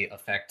actually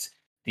affect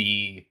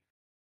the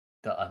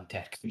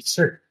undead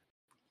creature.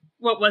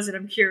 What was it?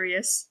 I'm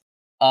curious.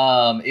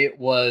 It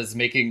was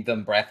making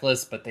them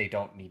breathless, but they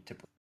don't need to.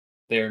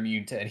 They're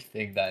immune to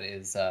anything that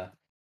is it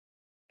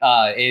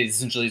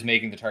essentially is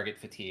making the target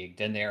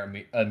fatigued, and they are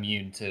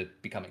immune to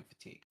becoming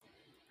fatigued.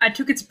 I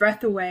took its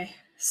breath away.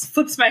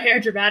 Flips my hair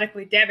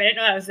dramatically. Damn it, I didn't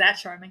know that was that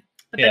charming.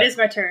 But Yeah. that is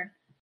my turn.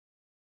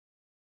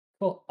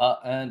 Cool.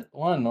 And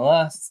one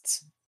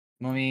last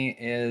mummy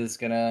is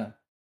gonna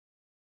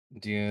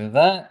do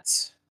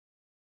that,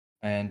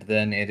 and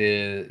then it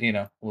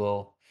is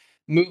we'll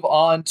move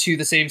on to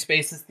the same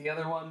space as the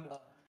other one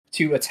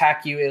to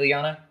attack you,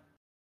 Ileana.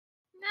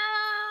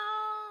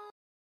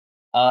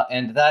 No.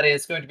 And that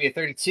is going to be a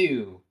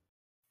 32.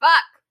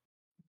 Fuck.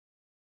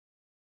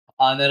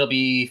 And that'll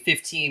be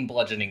 15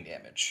 bludgeoning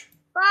damage.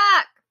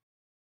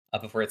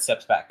 Fuck. Before it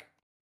steps back.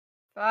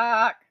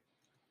 Fuck.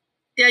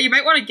 Yeah, you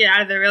might want to get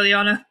out of there,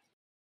 Ileana.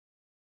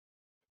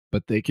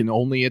 But they can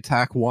only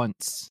attack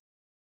once.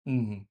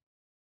 Mm-hmm.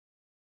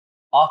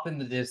 Off in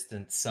the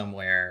distance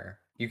somewhere,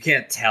 you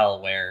can't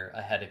tell where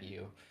ahead of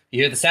you.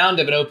 You hear the sound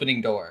of an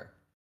opening door.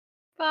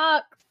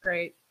 Fuck.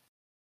 Great.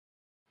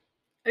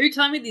 Are you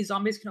telling me these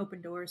zombies can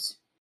open doors?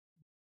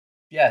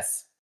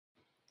 Yes.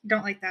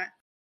 Don't like that.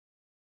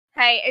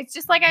 Hey, it's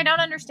just like I don't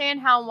understand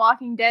how in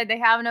Walking Dead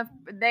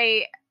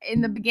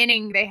in the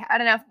beginning they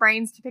had enough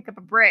brains to pick up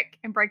a brick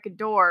and break a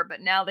door,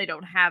 but now they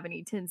don't have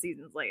any 10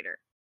 seasons later.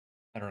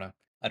 I don't know.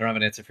 I don't have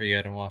an answer for you.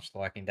 I didn't watch The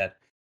Walking Dead.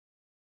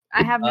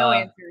 I have no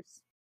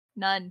answers.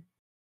 None.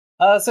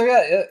 So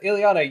yeah,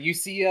 Ileana, you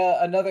see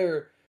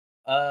another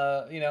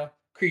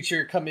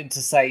creature come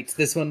into sight.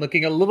 This one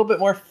looking a little bit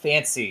more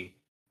fancy.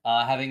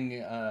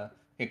 Having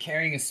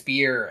carrying a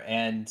spear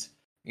and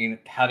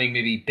having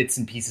maybe bits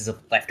and pieces of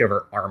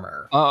leftover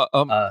armor.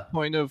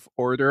 Point of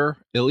order: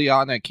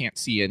 Ileana can't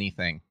see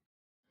anything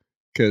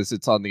because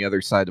it's on the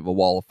other side of a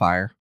wall of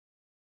fire.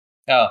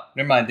 Oh,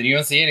 never mind. Then you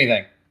don't see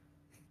anything.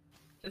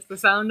 It's the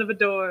sound of a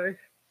door.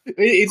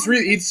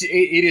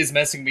 It is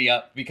messing me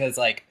up because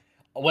like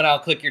when I'll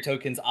click your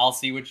tokens, I'll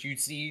see what you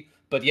see,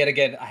 but yet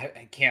again,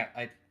 I can't.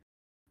 I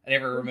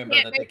never remember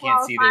that they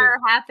can't see fire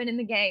happen in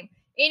the game.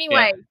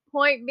 Anyway, Yeah.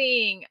 Point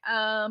being,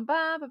 The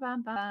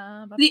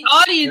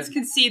audience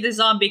can see the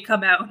zombie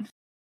come out.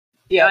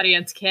 The Yeah,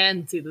 audience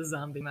can see the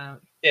zombie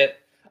mount. it.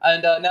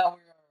 And now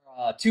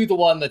we're to the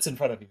one that's in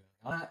front of you,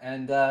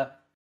 and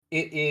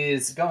it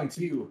is going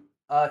to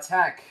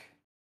attack,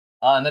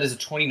 and that is a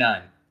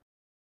 29.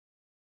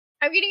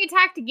 I'm getting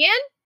attacked again.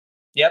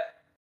 Yep,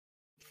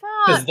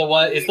 Fuck. it's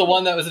the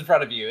one that was in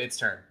front of you. Its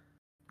turn.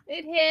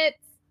 It hits.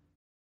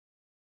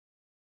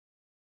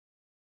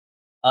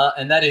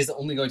 And that is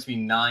only going to be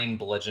 9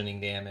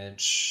 bludgeoning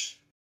damage.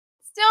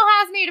 Still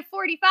has me to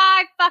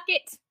 45. Fuck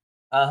it.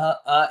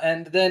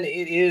 And then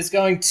it is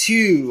going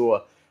to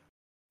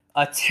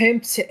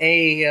attempt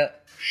a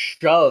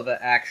shove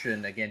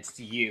action against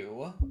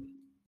you.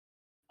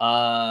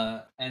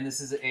 And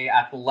this is a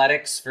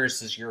athletics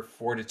versus your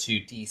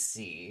fortitude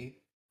DC.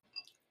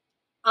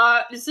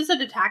 Is this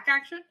an attack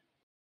action?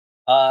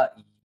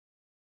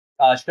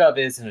 Shove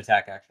is an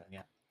attack action,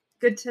 yeah.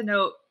 Good to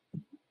know.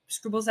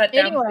 Scribbles that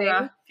down Anyway.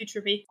 for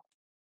future me.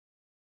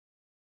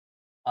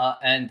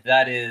 And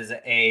that is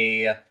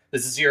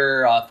this is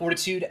your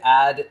fortitude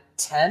add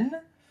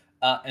 10,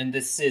 and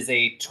this is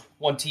a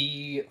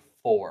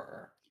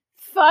 24.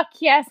 Fuck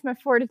yes, my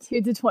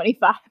fortitude's a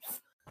 25.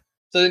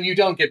 So then you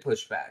don't get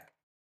pushed back.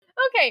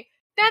 Okay,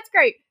 that's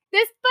great.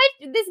 This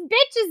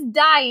bitch is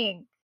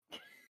dying.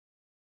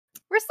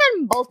 We're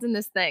setting bolt in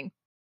this thing.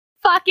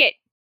 Fuck it.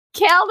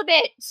 Kill the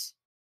bitch.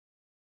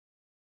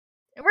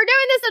 And we're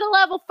doing this at a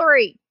level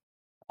 3.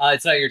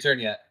 It's not your turn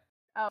yet.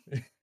 Oh,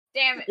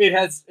 damn it. It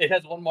has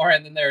one more,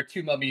 and then there are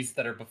 2 mummies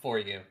that are before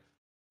you.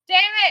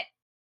 Damn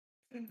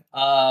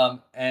it.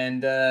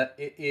 And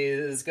it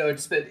is going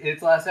to spend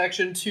its last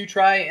action to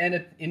try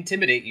and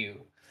intimidate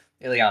you,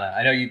 Ileana.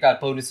 I know you've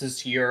got bonuses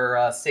to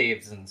your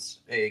saves and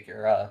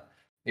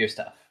your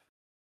stuff,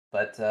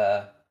 but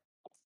I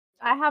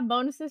have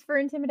bonuses for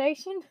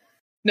intimidation.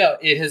 no,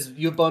 you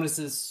have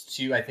bonuses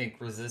to, I think,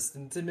 resist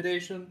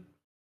intimidation.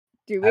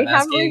 Do we I'm have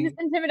asking- resist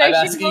intimidation?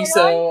 I'm asking going on?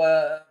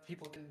 so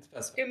people can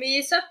specify.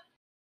 Dumisa?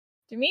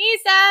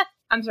 Jamisa.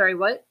 I'm sorry,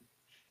 what?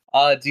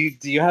 Do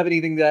you have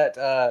anything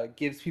that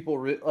gives people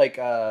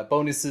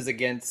bonuses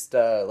against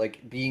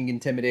being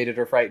intimidated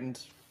or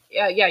frightened?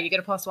 Yeah, you get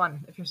a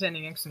 +1 if you're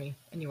standing next to me,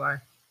 and you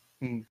are.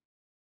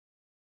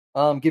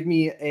 Give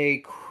me a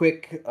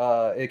quick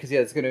because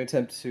it's going to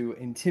attempt to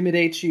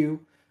intimidate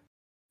you.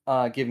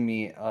 Give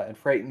me and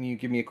frighten you.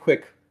 Give me a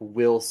quick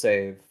will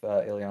save,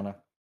 Ileana.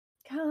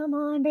 Come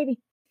on, baby.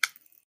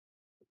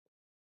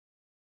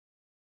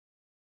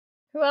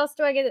 Who else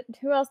do I get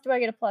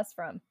a plus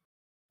from?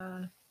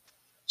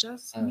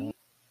 Just me.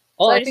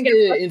 Well, So I I just think get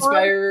a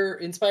 +1?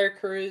 inspire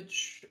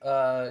courage.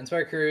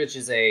 Inspire courage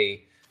is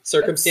a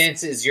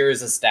circumstance. Is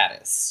yours a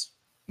status?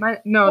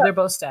 No, they're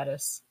both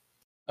status.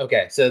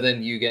 Okay, so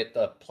then you get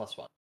the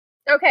 +1.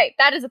 Okay,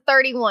 that is a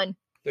 31.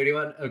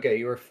 31? Okay,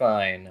 you are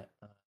fine.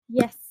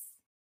 Yes.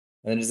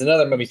 And then there's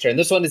another mummy's turn.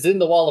 This one is in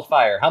the wall of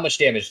fire. How much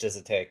damage does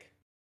it take?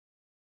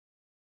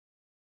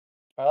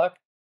 Sparlock?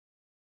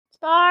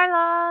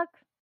 Starlock.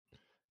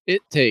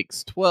 It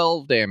takes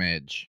 12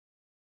 damage.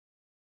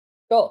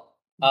 Cool.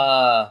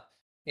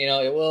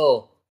 It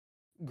will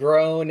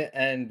groan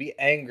and be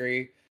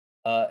angry,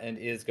 and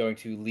is going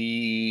to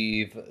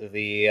leave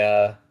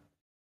the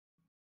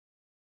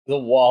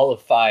wall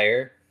of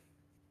fire.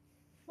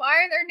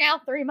 Why are there now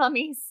 3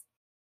 mummies?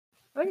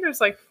 I think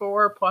there's like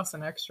 4 plus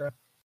an extra.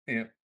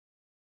 Yeah.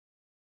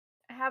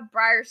 I have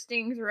Briar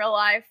Sting's real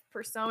life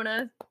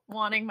persona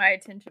wanting my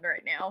attention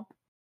right now.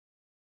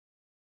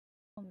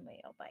 Oh,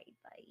 bye.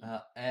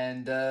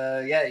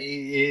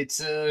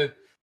 It's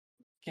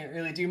can't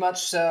really do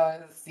much. So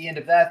it's the end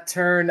of that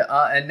turn.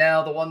 And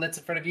now the one that's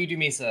in front of you,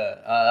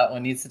 Dumisa. That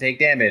one needs to take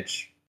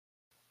damage.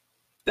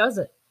 Does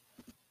it?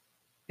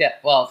 Yeah,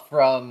 well,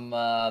 from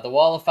the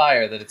wall of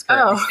fire that it's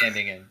currently Oh.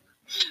 standing in.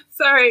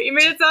 Sorry, you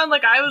made it sound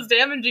like I was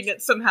damaging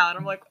it somehow, and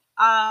I'm like,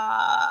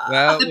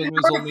 That The one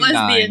was power of only 9.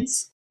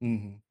 lesbians.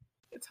 Mm-hmm.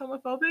 it's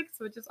homophobic,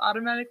 so it just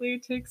automatically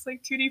takes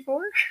like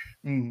 2d4.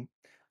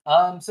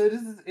 Mm-hmm. So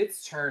this is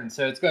its turn.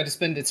 So it's going to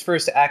spend its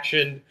first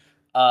action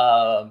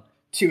to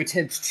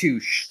attempt to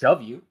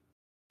shove you.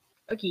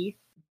 Okay,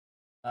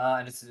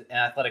 And it's an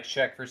athletics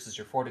check versus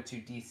your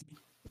fortitude DC.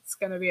 it's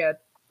gonna be a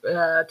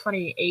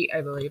 28,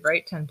 I believe,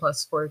 right? 10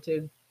 plus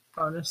fortitude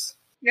bonus.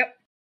 Yep.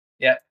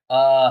 Yeah.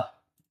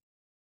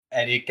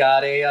 And it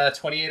got a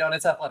 28 on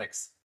its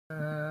athletics.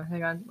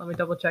 Hang on, let me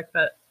double check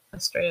that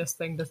Astraeus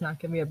thing does not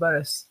give me a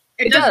bonus.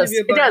 It does. give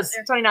you a It bonus does.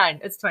 there. 29.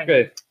 It's 29.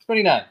 Good.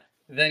 29.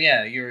 Then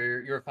yeah,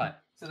 you're fine.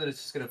 So then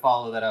it's just going to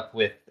follow that up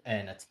with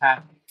an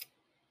attack.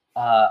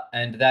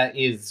 And that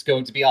is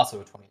going to be also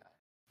a 29.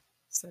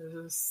 So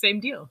same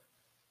deal.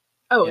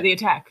 Oh, Yeah. the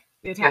attack.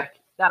 The attack.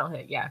 That'll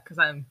hit. Yeah, because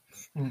I have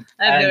no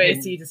And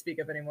AC to speak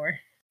of anymore.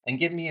 And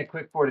give me a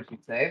quick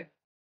fortitude save.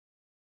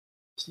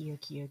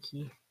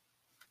 Okay.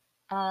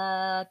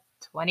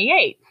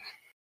 28.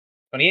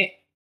 28.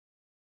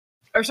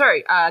 Or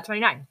sorry,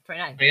 29.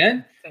 29.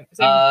 29?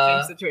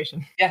 Same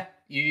situation. Yeah,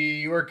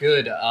 you are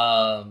good.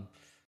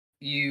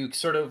 You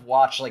sort of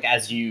watch like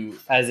as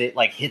it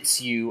like hits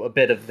you, a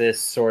bit of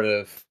this sort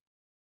of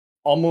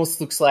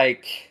almost looks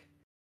like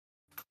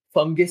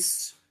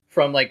fungus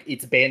from like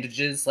its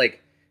bandages,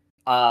 like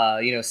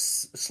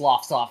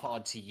sloughs off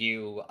onto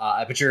you,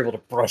 but you're able to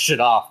brush it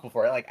off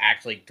before it like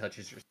actually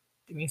touches your.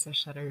 Demisa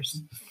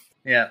shudders.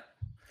 Yeah,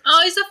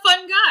 Oh, he's a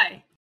fun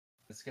guy.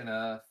 it's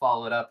gonna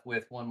follow it up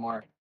with one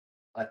more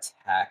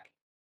attack,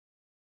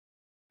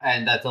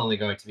 and that's only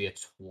going to be a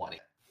 20.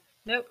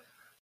 Nope.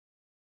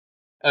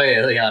 Oh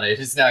yeah, Liana, it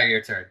is now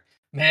your turn.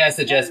 May I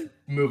suggest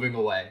moving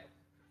away?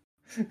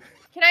 Can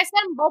I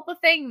send bolt the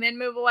thing, then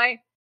move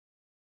away?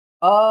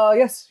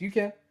 Yes, you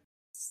can.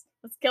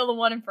 Let's kill the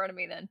one in front of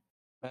me then.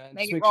 And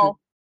Make just it roll.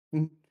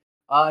 And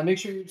make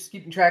sure you're just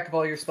keeping track of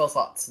all your spell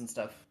slots and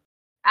stuff.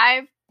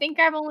 I think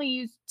I've only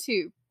used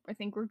 2. I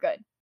think we're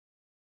good.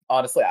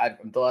 Honestly, I'm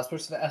the last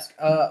person to ask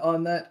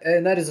on that,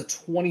 and that is a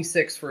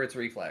 26 for its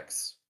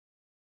reflex.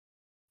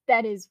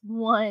 That is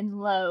 1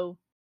 low.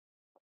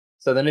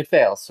 So then it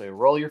fails. So you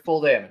roll your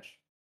full damage.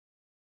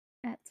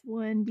 That's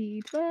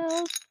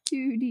 1d12,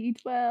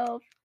 2d12,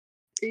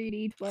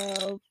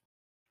 3d12,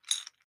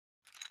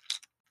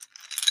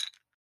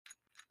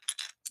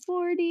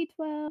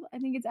 4d12. I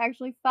think it's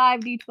actually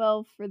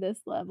 5d12 for this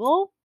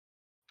level.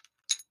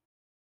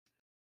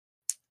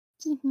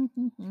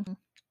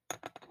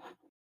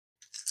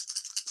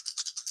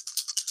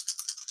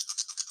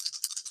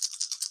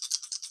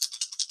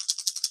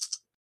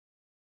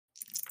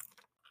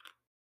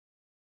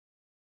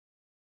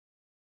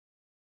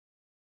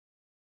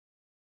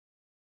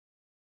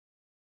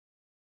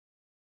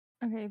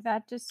 Okay,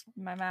 that just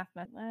my math.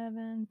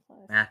 11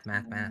 plus Math.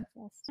 9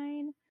 plus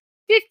 9.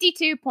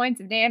 52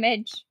 points of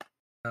damage.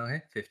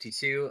 Okay,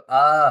 52.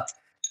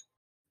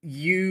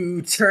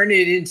 You turn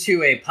it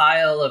into a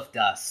pile of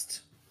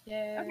dust.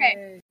 Yay.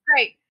 Okay.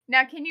 Great.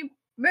 Now, can you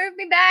move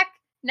me back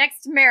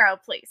next to Marrow,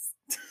 please?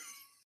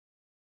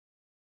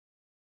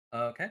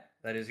 Okay,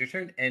 that is your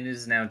turn, and it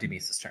is now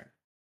Demisa's turn.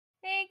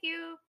 Thank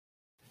you.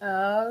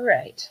 All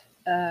right.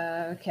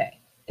 Okay.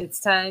 It's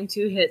time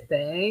to hit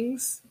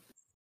things.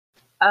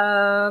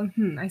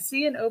 I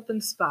see an open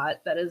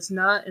spot that is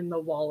not in the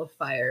wall of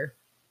fire.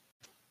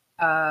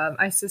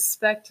 I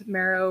suspect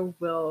Marrow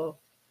will.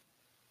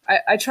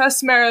 I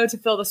trust Marrow to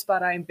fill the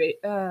spot I'm. Wait,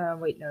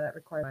 no, that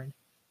requires mine.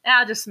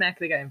 I'll just smack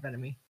the guy in front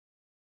of me.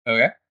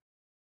 Okay.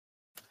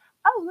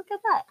 Oh, look at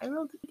that! I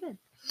rolled good.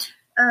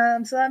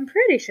 So I'm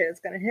pretty sure it's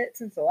gonna hit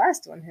since the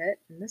last one hit,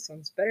 and this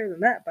one's better than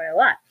that by a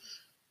lot.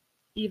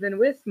 Even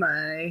with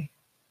my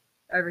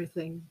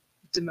everything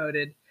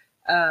demoted.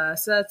 So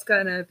that's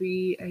gonna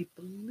be, I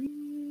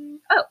believe.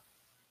 Oh,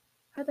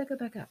 how'd that go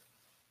back up?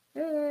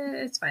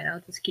 It's fine. I'll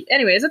just keep.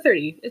 Anyway, it's a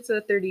 30. It's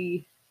a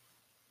 30.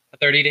 A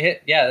 30 to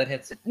hit? Yeah, that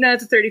hits. No,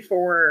 it's a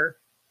 34.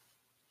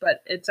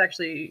 But it's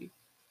actually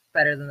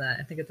better than that.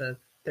 I think it's a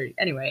 30.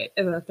 Anyway,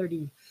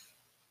 30.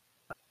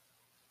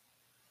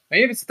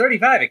 Maybe if it's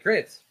 35, it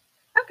crits.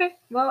 Okay.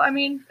 Well, I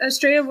mean,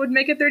 Estrella would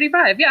make it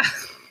 35. Yeah.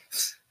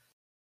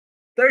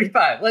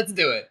 35. Let's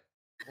do it.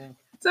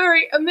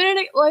 Sorry, a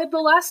minute. Like the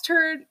last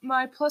turn,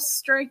 my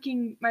plus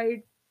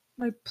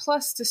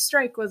plus to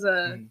strike was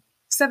a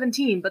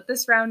 17, but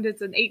this round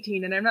it's an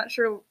 18, and I'm not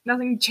sure.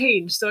 Nothing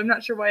changed, so I'm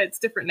not sure why it's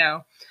different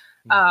now.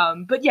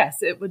 But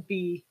yes, it would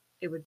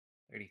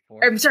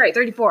 34. I'm sorry,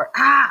 34.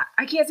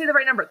 I can't say the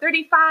right number.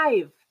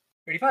 35.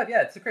 35,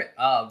 yeah, it's a crit.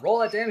 Roll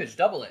that damage,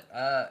 double it.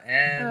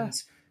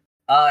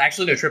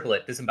 Actually, no, triple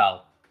it.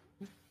 Disembowel.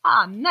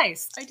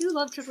 Nice. I do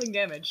love tripling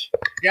damage.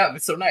 Yeah,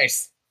 it's so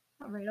nice.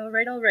 All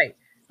right.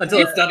 Until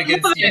it's done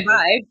against you.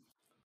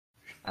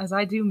 As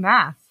I do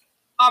math.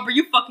 Aubrey,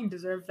 you fucking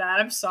deserve that.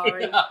 I'm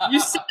sorry. You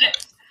said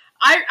it.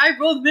 I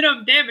rolled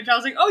minimum damage. I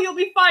was like, oh, you'll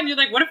be fine. You're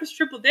like, what if it's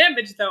triple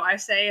damage, though? I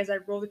say as I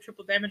roll the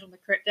triple damage on the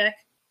crit deck.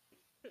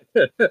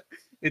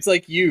 It's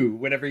like you,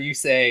 whenever you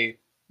say,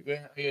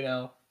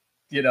 come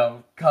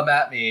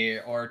at me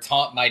or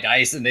taunt my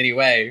dice in any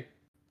way.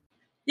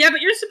 Yeah,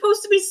 but you're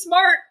supposed to be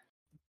smart.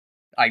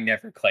 I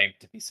never claimed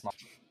to be smart.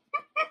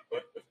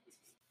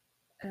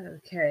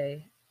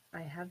 Okay.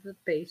 I have the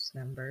base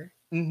number.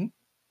 Mm-hmm.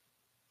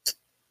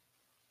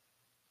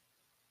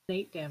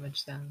 8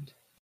 damage sound.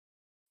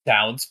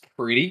 Sounds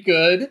pretty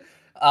good.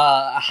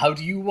 How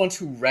do you want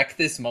to wreck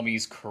this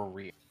mummy's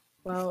career?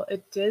 Well,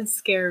 it did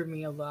scare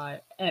me a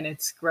lot, and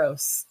it's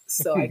gross.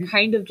 So I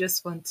kind of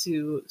just want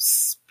to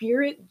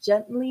spear it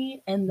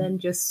gently and then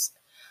just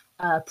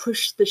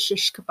push the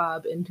shish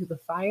kebab into the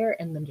fire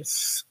and then just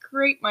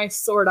scrape my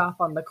sword off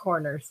on the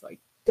corner so I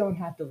don't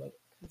have to look.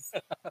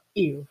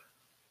 Ew.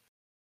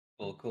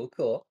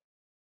 Cool.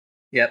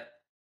 Yep.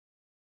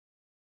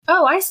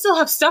 Oh, I still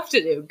have stuff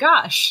to do.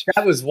 Gosh.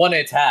 That was one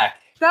attack.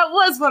 That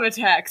was one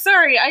attack.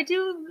 Sorry, I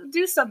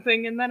do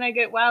something and then I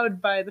get wowed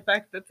by the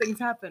fact that things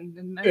happen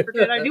and I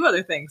forget I do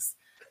other things.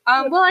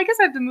 Well, I guess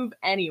I have to move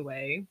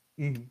anyway.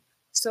 Mm-hmm.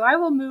 So I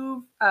will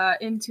move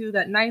into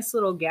that nice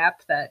little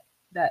gap that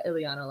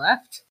Ileana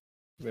left.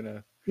 I'm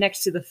gonna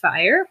next to the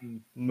fire.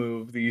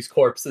 Move these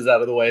corpses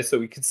out of the way so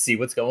we can see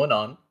what's going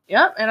on.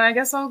 Yep, and I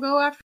guess I'll go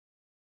after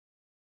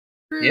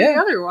the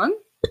other one.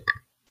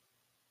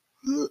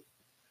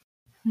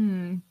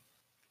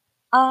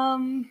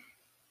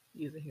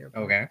 Use a hero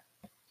point. Okay.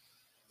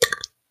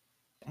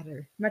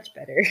 Better. Much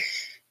better.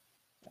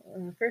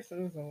 First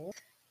one was a 1,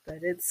 but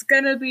it's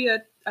gonna be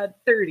a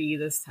 30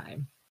 this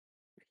time.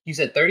 You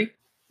said 30?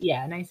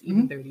 Yeah, nice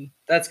even 30.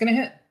 That's gonna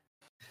hit.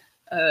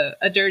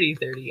 A dirty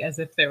 30, as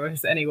if there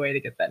was any way to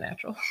get that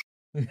natural.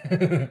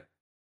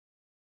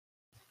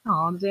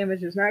 Oh, the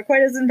damage is not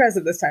quite as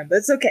impressive this time, but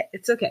it's okay.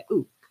 It's okay.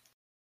 Ooh.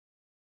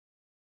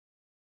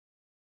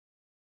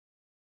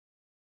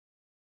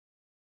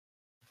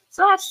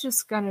 So that's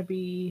just gonna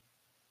be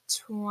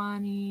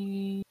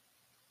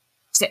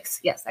 26.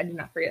 Yes, I did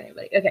not forget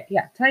anybody. Okay,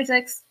 yeah,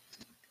 26.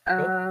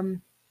 Cool.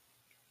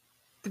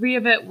 3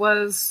 of it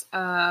was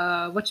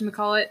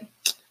whatchamacallit?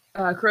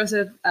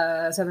 Corrosive.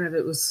 7 of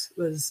it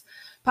was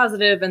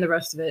positive, and the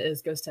rest of it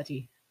is ghost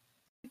touchy.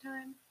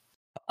 Time.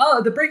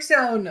 The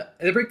breakdown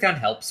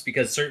helps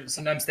because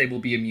sometimes they will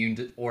be immune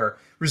to or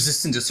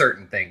resistant to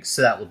certain things,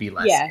 so that will be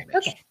less damage.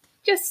 Okay.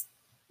 Just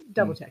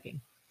double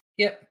checking.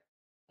 Yep.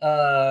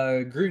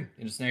 Groon,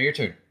 it is now your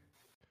turn.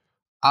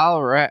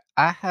 All right,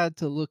 I had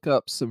to look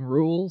up some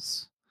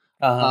rules.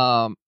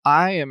 I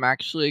am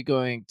actually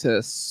going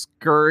to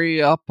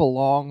scurry up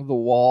along the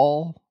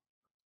wall,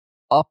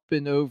 up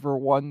and over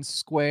one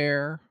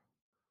square,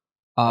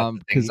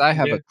 because I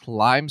have a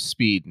climb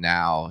speed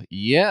now.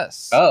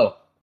 Yes. Oh.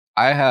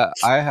 I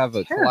have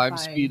a climb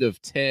speed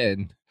of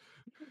 10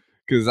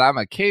 because I'm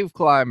a cave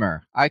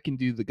climber. I can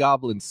do the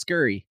goblin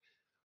scurry.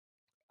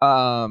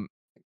 Yeah,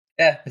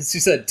 as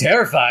you said,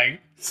 terrifying.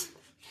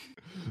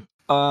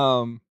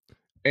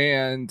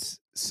 And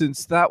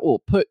since that will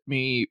put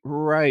me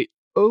right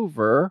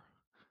over,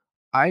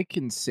 I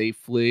can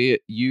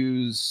safely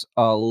use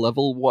a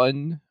level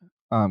 1,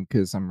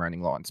 because I'm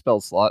running low on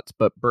spell slots,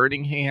 but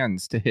Burning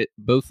Hands to hit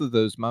both of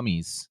those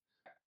mummies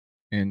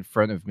in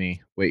front of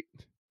me. Wait,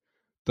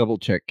 double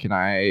check. Can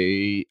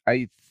I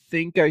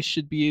think I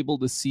should be able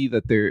to see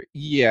that they're...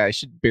 Yeah, I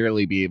should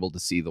barely be able to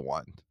see the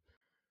one.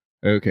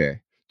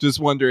 Okay. Just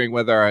wondering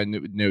whether I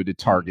know to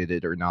target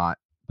it or not.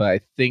 But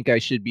I think I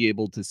should be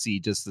able to see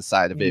just the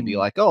side of it and be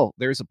like, oh,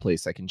 there's a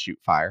place I can shoot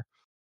fire.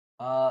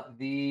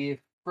 The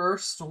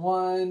first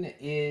one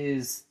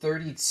is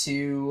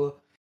 32,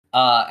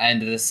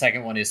 and the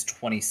second one is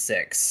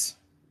 26.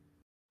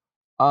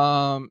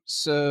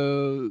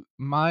 So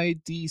my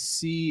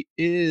DC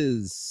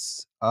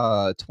is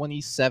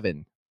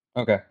 27.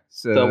 Okay.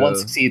 So one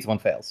succeeds, one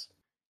fails.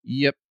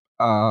 Yep.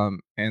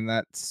 And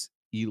that's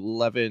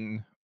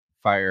 11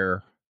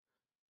 fire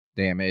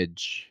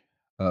damage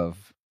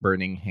of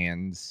Burning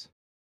Hands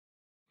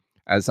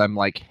as I'm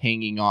like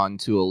hanging on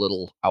to a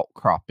little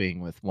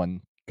outcropping with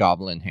one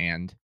goblin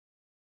hand.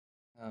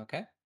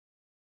 Okay.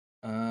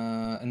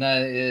 And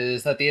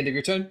is that the end of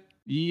your turn?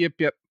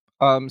 Yep.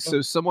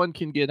 So someone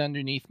can get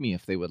underneath me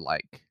if they would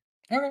like.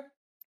 Okay.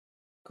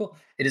 Cool.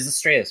 It is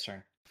Estrella's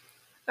turn.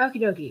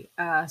 Okie dokie.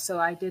 So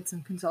I did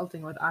some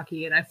consulting with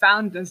Aki, and I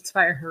found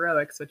Inspire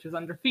Heroics, which is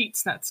under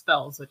feats, not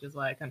spells, which is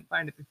why I couldn't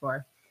find it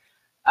before.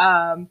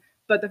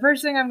 But the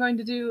first thing I'm going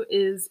to do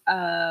is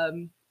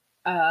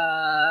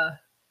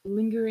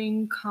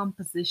lingering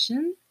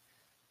composition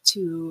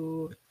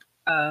to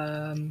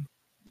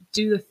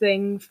do the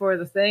thing for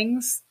the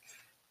things.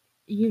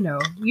 You know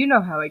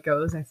how it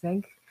goes, I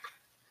think.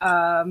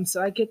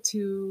 So I get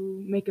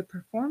to make a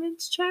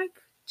performance check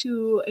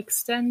to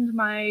extend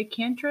my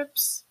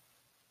cantrips.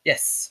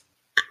 Yes.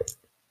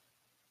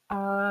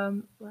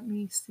 Let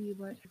me see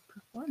what your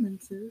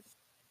performance is.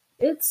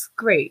 It's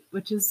great,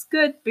 which is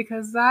good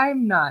because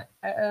I'm not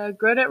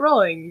good at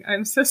rolling.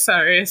 I'm so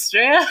sorry,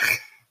 Estrella.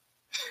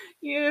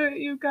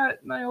 you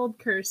got my old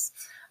curse.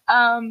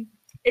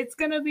 It's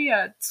gonna be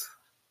a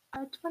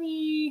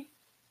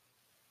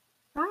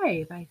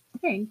 25, I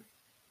think,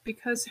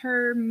 because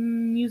her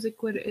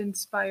music would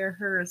inspire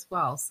her as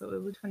well. So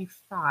it would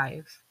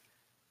 25.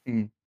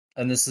 And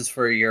this is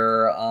for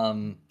your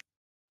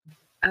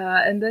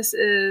and this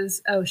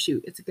is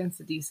it's against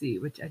the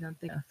DC, which I don't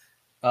think.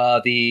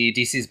 the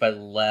DC is by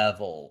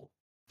level.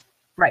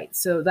 Right,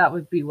 so that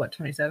would be what,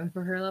 27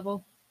 for her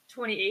level?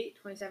 28,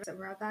 27,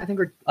 something around that. I think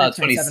we're at 27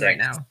 26 right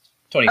now.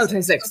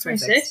 26.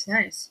 26.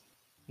 Nice.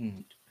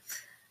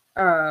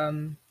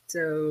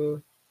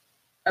 So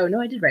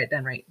no, I did write it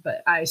down right,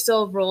 but I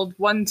still rolled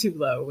one too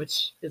low,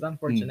 which is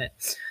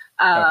unfortunate.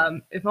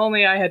 If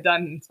only I had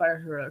done Inspire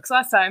Heroics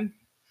last time,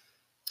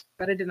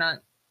 but I did not.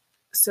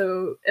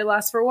 So it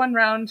lasts for one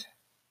round,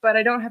 but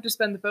I don't have to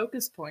spend the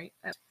focus point.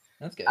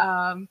 That's good.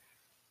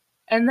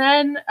 And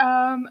then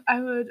I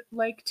would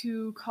like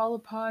to call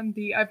upon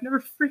I've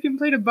never freaking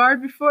played a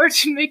bard before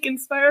to make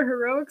Inspire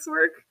Heroics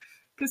work.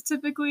 Because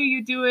typically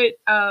you do it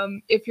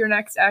if your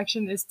next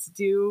action is to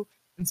do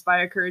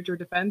Inspire Courage or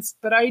Defense.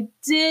 But I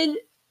did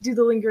do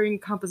the Lingering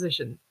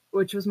Composition,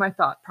 which was my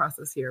thought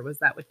process here, was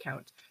that would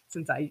count,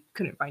 since I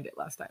couldn't find it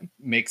last time.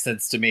 Makes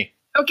sense to me.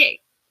 Okay,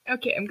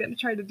 I'm going to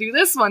try to do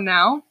this one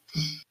now.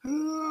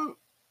 Oh,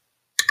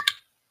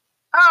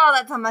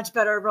 that's a much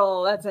better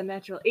roll. That's a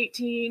natural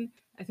 18.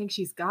 I think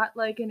she's got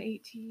like an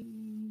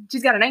 18.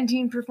 She's got a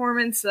 19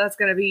 performance, so that's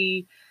going to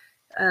be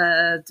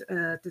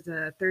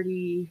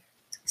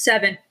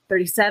 37,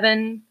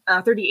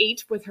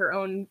 38 with her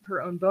own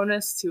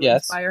bonus to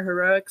Inspire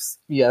Heroics.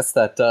 Yes,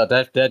 that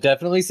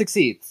definitely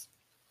succeeds.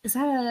 Is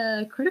that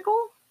a critical?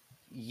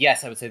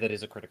 Yes, I would say that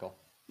is a critical.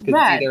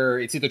 Because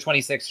it's either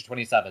 26 or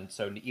 27,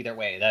 so either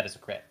way, that is a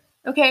crit.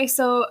 Okay,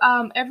 so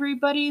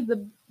everybody,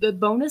 the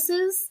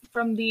bonuses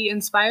from the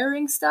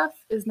inspiring stuff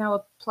is now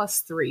a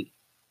 +3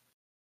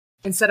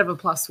 instead of a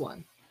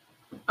 +1.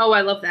 Oh,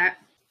 I love that.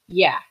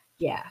 Yeah.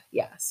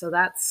 So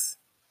that's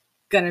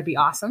gonna be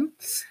awesome.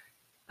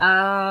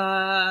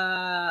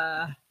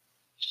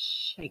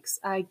 Shakes.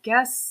 I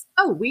guess.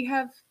 Oh, we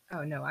have.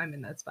 Oh no, I'm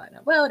in that spot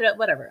now. Well,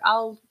 whatever.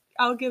 I'll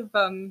give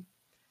the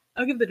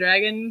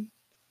dragon.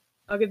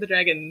 I'll give the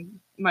dragon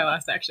my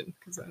last action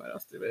because I don't know what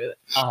else to do with it.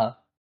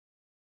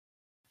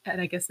 And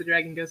I guess the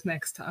dragon goes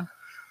next, huh?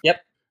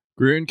 Yep.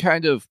 Grun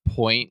kind of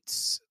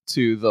points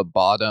to the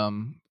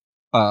bottom,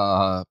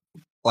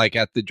 like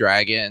at the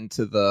dragon,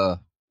 to the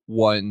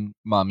one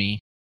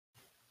mummy.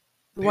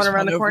 The one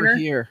around the corner? Over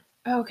here.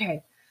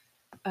 Okay.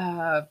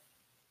 Yeah.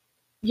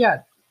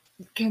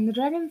 Can the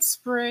dragon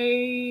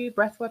spray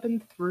breath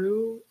weapon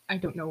through? I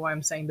don't know why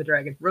I'm saying the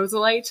dragon.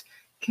 Rosalite?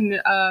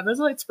 Can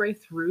Rosalite spray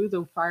through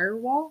the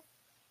firewall?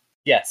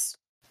 Yes.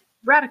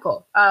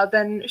 Radical.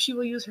 Then she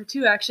will use her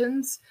 2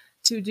 actions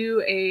to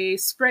do a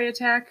spray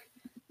attack,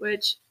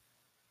 which,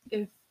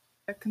 if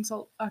I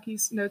consult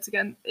Aki's notes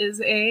again,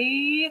 is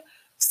a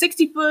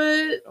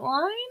 60-foot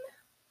line?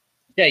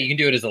 Yeah, you can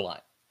do it as a line.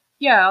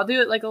 Yeah, I'll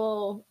do it like a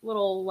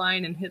little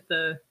line and hit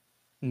the...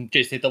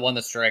 Just hit the one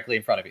that's directly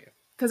in front of you.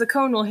 Because a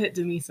cone will hit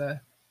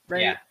Dumisa,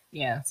 right?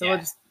 Yeah, so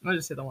Yeah. We'll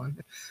just hit the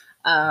one.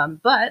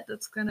 But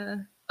that's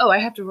gonna... Oh, I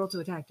have to roll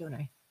to attack, don't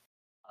I?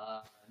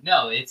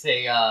 No, it's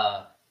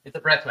a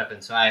breath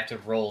weapon, so I have to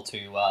roll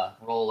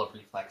a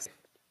reflex.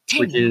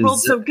 Dang, you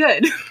rolled so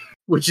good.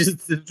 Which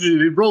is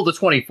rolled a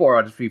 24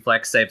 on its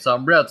reflex save, so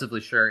I'm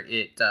relatively sure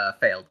it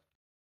failed.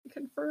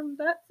 Confirm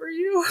that for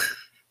you.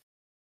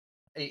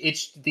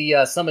 It's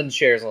the summon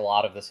shares a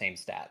lot of the same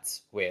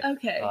stats with.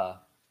 Okay.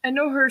 I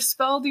know her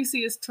spell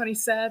DC is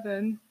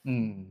 27.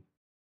 She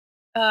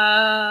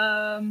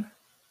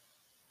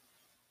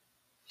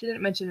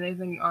didn't mention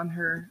anything on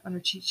her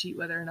cheat sheet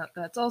whether or not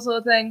that's also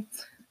a thing.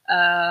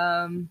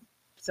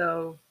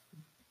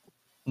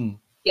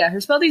 Yeah,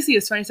 her spell DC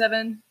is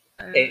 27.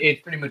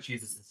 It pretty much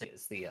uses the same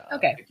as the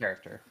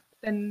character.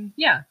 Then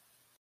yeah.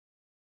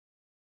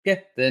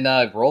 Yeah, then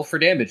roll for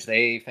damage.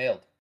 They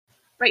failed.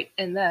 Right,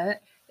 and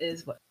that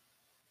is what?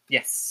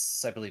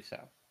 Yes, I believe so.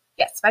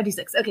 Yes,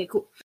 5d6. Okay,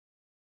 cool.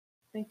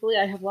 Thankfully,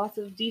 I have lots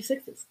of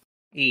d6s.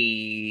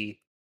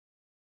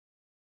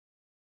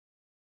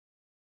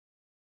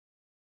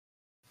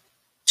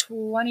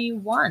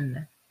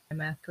 21. I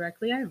math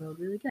correctly. I rolled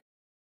really good.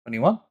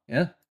 21?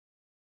 Yeah.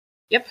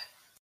 Yep.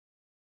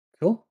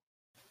 Cool.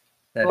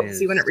 We'll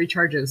see when it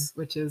recharges,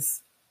 which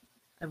is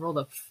I rolled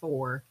a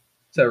 4.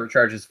 So it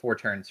recharges 4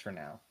 turns for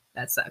now.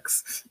 That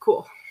sucks.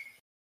 Cool.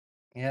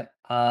 Yep.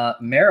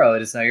 Marrow,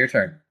 it is now your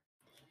turn.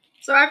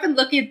 So I've been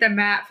looking at the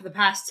map for the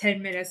past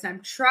 10 minutes, and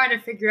I'm trying to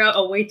figure out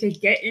a way to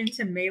get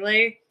into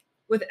melee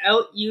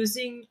without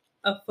using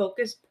a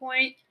focus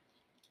point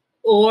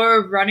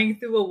or running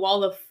through a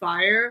wall of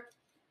fire.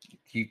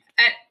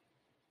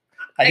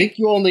 I think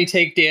you only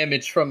take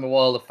damage from the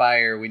wall of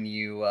fire when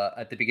you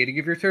at the beginning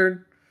of your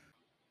turn.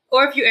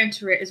 Or if you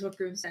enter it, is what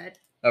Grun said.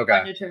 On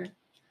Okay. your turn.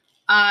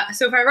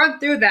 So if I run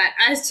through that,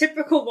 as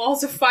typical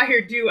walls of fire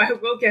do, I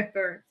will get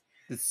burned.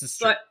 This is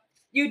true. But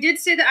you did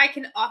say that I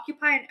can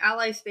occupy an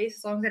ally space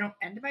as long as I don't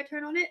end my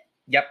turn on it?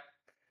 Yep.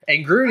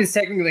 And Grun is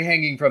technically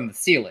hanging from the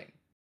ceiling.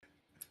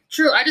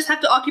 True, I just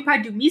have to occupy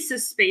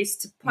Dumisa's space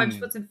to punch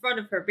what's in front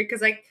of her,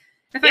 because if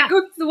I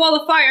go through the wall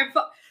of fire,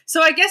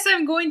 so I guess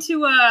I'm going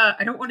to,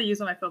 I don't want to use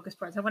all my focus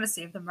points, I want to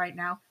save them right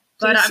now.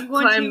 But Just I'm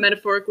going climb to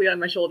metaphorically on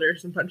my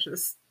shoulders and punch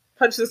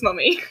this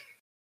mummy.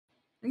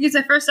 use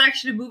my first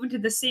action to move into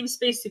the same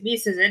space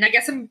Dumisa's in. I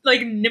guess I'm like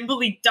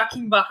nimbly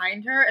ducking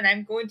behind her, and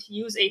I'm going to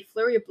use a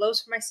flurry of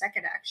blows for my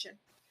second action.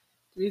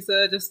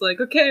 Lisa just like,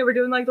 okay, we're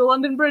doing like the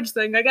London Bridge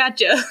thing. I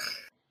gotcha.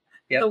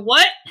 Yep. The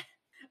what?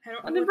 I don't know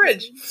London what this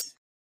Bridge. means.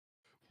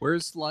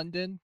 Where's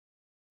London?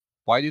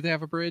 Why do they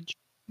have a bridge?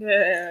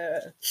 Yeah.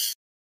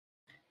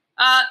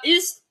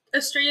 Is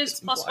Estrella's It's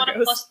plus 1 or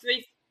Blagos. plus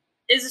 3?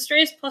 Is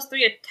Estrella's plus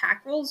 3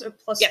 attack rolls or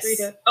plus Yes. 3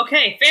 to?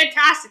 Okay,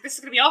 fantastic. This is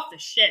gonna be off the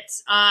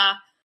shits.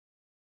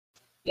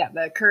 Yeah,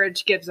 the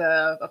courage gives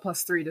a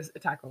 +3 to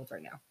attack rolls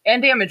right now.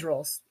 And damage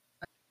rolls.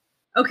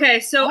 Okay,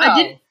 so Oh, I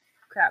didn't.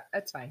 Crap,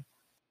 that's fine.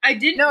 I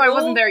didn't. No, I roll-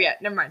 wasn't there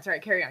yet. Never mind. Sorry,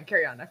 carry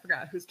on. I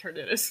forgot whose turn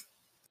it is.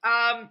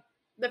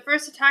 The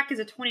first attack is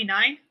a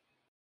 29.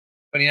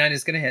 29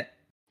 is going to hit.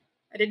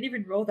 I didn't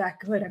even roll that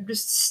good. I'm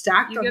just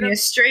stacked You on get the a-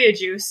 Estrella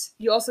juice.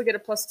 You also get a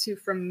 +2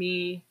 from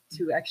me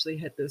to actually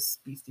hit this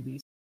beastie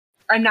beast.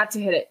 Or not to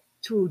hit it,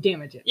 to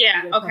damage it. Yeah,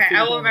 You get a okay, +3 to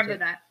I will damage remember it.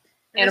 that.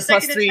 And the a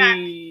second attack,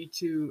 +3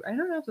 to... I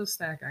don't know if those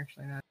stack,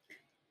 actually. Not.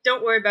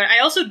 don't worry about it. I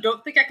also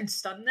don't think I can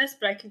stun this,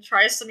 but I can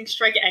try a stunning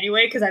strike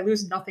anyway because I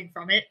lose nothing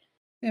from it.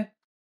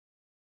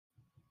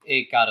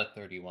 It got a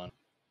 31.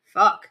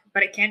 Fuck,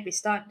 but it can be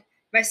stunned.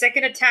 My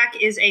second attack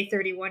is a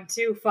 31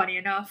 too, funny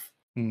enough.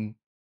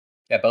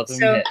 Yeah, both of them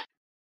So, hit.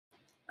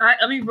 alright,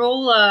 let me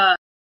roll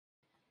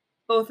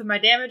both of my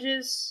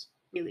damages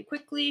really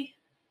quickly.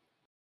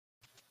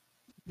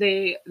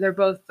 They're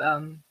both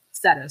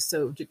status,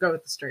 so go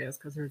with the Estrellas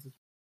because hers is...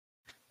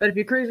 But if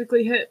you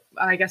critically hit,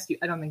 I guess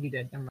I don't think you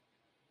did. Never mind.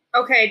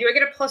 Okay, do I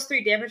get a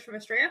 +3 damage from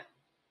Estrella?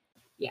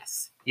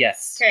 Yes.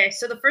 Yes. Okay,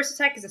 so the first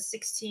attack is a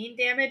 16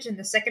 damage, and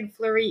the second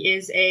flurry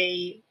is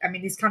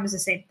these count as the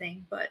same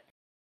thing, but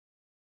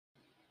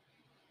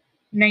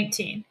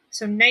 19.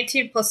 So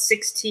 19 plus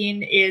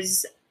 16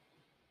 is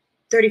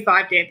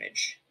 35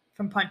 damage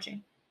from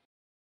punching.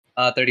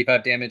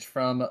 35 damage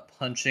from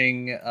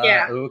punching.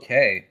 Yeah.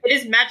 Okay. It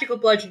is magical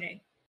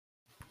bludgeoning.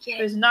 It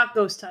is not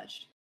ghost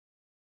touched.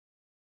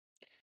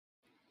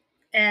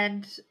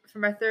 And for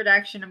my third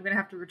action, I'm gonna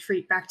have to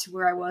retreat back to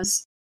where I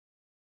was.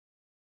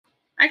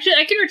 Actually,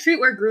 I can retreat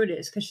where Grun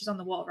is, because she's on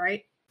the wall,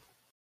 right?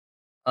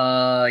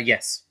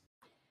 Yes.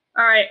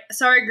 Alright,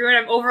 sorry Grun,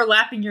 I'm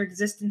overlapping your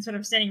existence when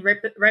I'm standing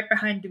right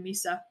behind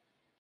Dumisa.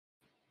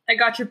 I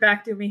got your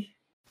back, Dumi.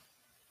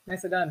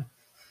 Nicely done.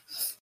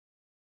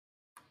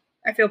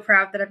 I feel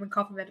proud that I've been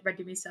complimented by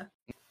Dumisa.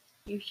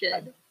 You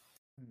should.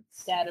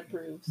 Dad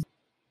approves.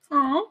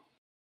 Aww.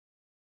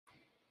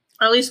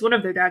 At least one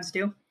of their dads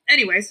do.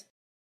 Anyways,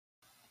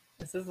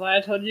 This is why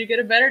I told you to get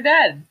a better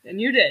dad, and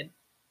you did.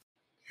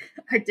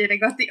 I did. I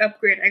got the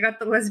upgrade. I got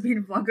the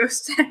lesbian Vlagos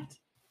set.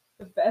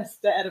 The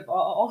best dad of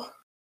all.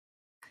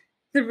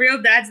 The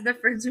real dads and the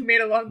friends we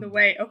made along the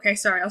way. Okay,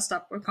 sorry, I'll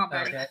stop. We're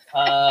combating. Okay.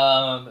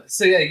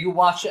 So yeah, you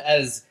watch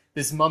as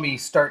this mummy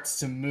starts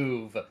to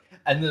move,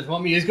 and the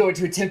mummy is going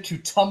to attempt to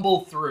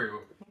tumble through.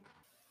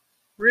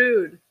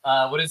 Rude.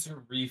 What is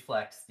your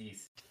reflex,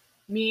 DC?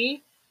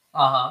 Me?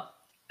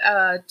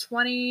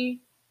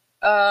 20.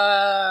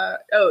 Oh,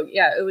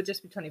 yeah, it would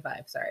just be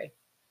 25, sorry.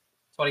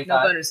 25.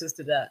 No bonuses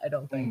to that, I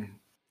don't think.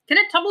 Can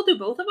it tumble through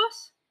both of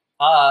us?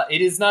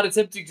 It is not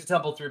attempting to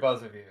tumble through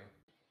both of you.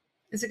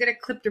 Is it going to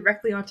clip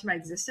directly onto my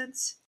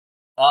existence?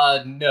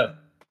 No.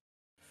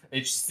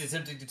 It's just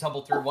attempting to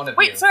tumble through one of you.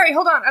 Wait, sorry,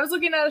 hold on. I was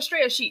looking at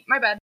Estrella's sheet. My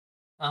bad.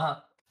 Uh-huh.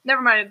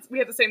 Never mind, we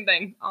have the same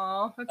thing.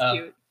 Aw, that's Oh.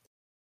 cute.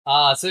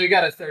 So you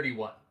got a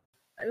 31.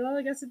 Well,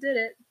 I guess it did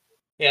it.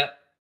 Yeah.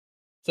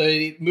 So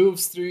it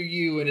moves through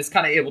you and is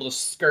kind of able to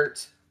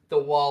skirt the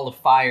wall of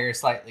fire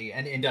slightly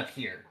and end up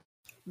here.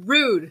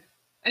 Rude.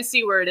 I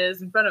see where it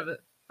is, in front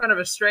of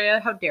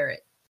Estrella. How dare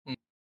it?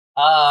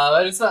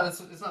 But it's not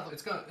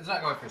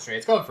going for straight.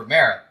 It's going for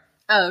Mara.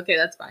 Oh, okay,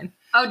 that's fine.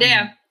 Oh,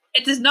 damn.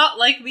 It does not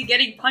like me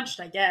getting punched,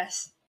 I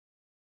guess.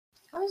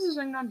 How is this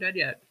thing not dead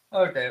yet?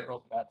 Okay, it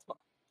rolled a bad spot.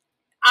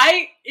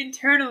 I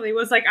internally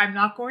was like, I'm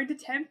not going to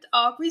tempt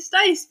Aubrey's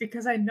dice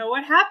because I know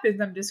what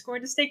happens. I'm just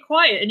going to stay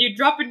quiet. And you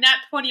drop a nat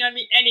 20 on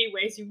me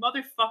anyways, you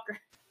motherfucker.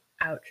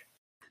 Ouch.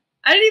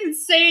 I didn't even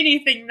say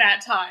anything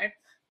that time.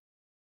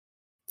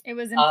 It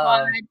was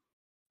implied.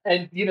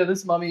 And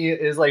this mummy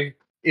is like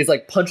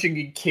punching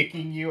and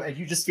kicking you, and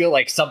you just feel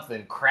like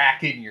something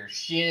crack in your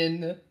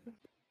shin.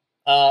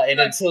 And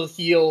until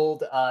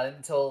healed,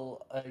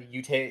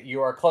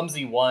 you are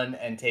clumsy 1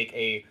 and take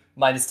a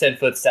minus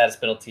 10-foot status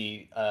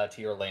penalty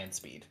to your land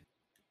speed.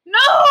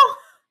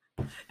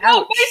 No,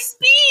 my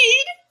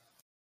speed.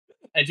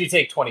 And you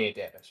take 28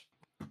 damage.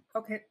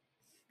 Okay,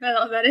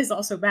 that is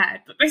also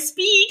bad, but my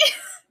speed.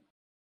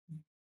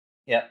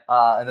 Yeah,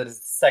 and that is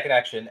the second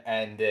action.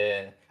 And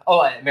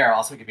Mara,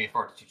 also give me a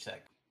fortitude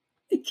check.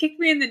 They kicked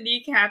me in the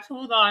kneecaps.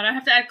 Hold on, I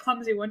have to add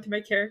clumsy 1 to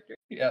my character.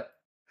 Yep.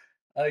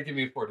 Give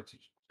me a fortitude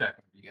check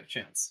when you get a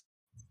chance.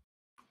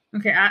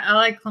 Okay, I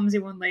like clumsy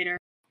 1 later.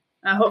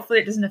 Hopefully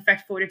it doesn't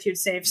affect fortitude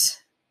saves.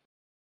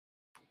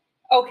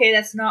 Okay,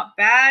 that's not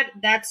bad.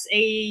 That's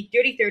a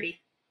dirty 30.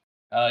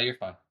 You're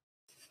fine.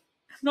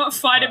 Not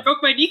fine. I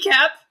broke my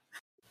kneecap.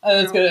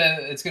 It's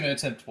gonna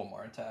attempt one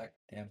more attack.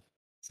 Damn.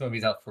 So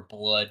he's out for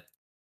blood.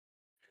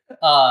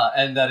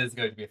 And that is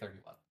going to be a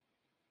 31.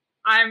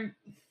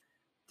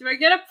 Do I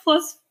get a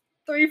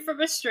 +3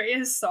 from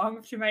Estrella's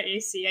song to my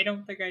AC? I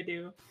don't think I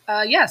do.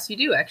 Yes, you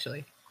do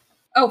actually.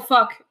 Oh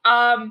fuck.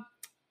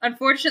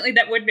 Unfortunately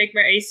that would make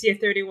my AC a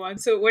 31,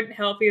 so it wouldn't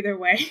help either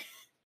way.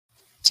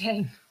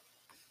 Dang.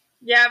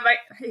 Yeah, my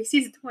AC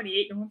is a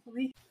 28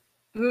 normally.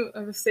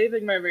 I was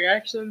saving my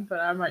reaction, but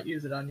I might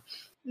use it on you.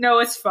 No,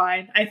 it's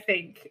fine. I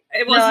think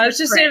it No, I was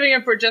just saving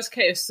it for just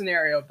case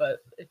scenario,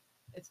 but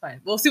it's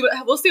fine. We'll see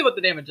what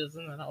the damage is,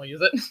 and then I'll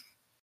use it.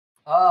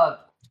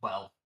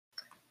 12.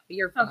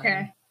 You're fine.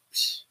 Okay.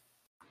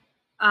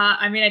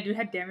 I mean, I do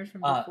have damage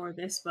from before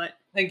this, but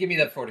Then give me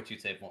that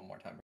fortitude save one more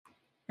time.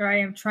 here I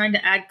am trying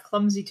to add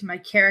clumsy to my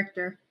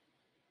character,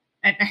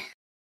 and I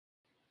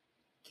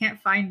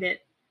can't find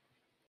it.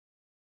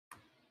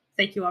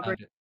 Thank you, Aubrey.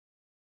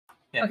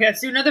 Yeah. Okay, let's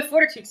do another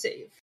fortitude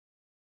save.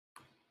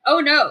 Oh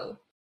no!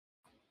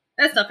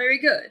 That's not very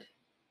good.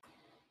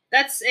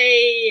 That's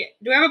a...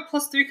 Do I have a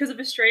 +3 because of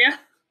Estrella?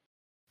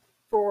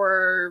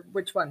 For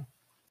which one?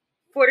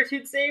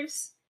 Fortitude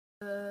saves?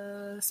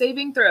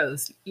 Saving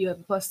throws. You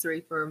have a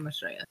 +3 for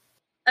Mastraya.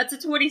 That's a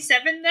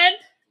 27 then?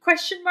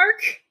 Question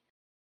mark?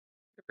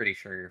 I'm pretty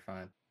sure you're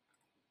fine.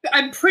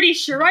 I'm pretty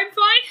sure I'm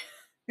fine?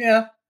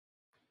 Yeah.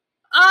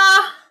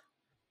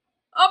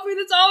 Aubrey,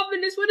 that's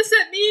ominous. What does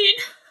that mean?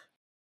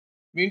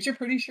 Means you're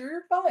pretty sure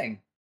you're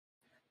fine.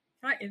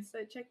 Can I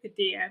insight check the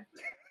DM?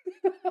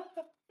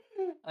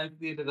 At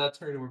the end of that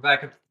turn, we're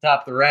back up to the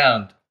top of the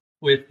round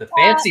with the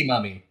fancy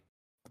mummy.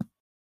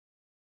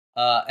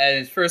 And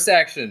his first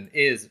action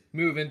is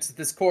move into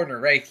this corner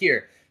right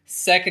here.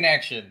 Second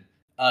action,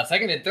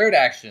 second and third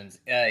actions,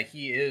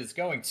 he is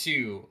going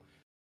to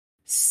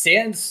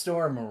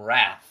Sandstorm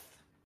Wrath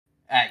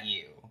at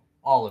you,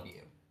 all of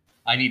you.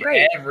 I need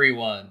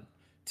everyone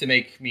to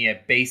make me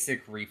a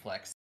basic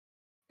reflex.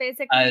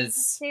 Basic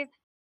save.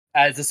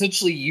 As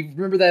essentially, you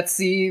remember that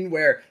scene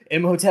where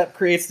Imhotep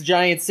creates the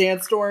giant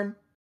sandstorm?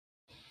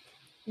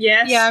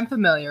 Yes. Yeah, I'm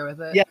familiar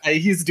with it. Yeah,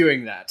 he's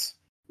doing that.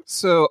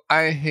 So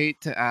I hate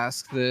to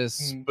ask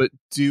this, but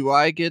do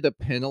I get a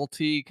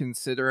penalty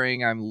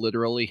considering I'm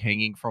literally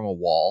hanging from a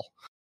wall?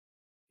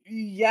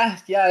 Yeah,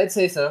 I'd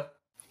say so.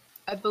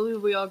 I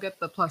believe we all get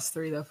the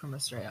 +3 though from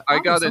Estrella. I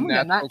got a someone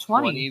got natural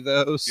 20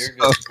 though. You're So.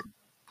 good.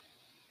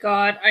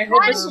 God, I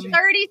hope it's...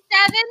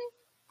 137?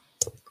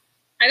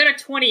 I got a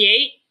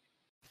 28.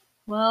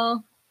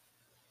 Well,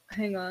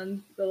 hang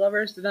on. The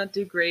lovers did not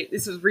do great.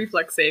 This is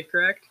reflex save,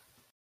 correct?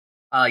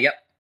 Yep.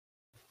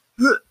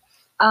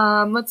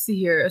 Let's see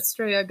here.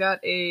 Estrella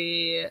got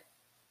a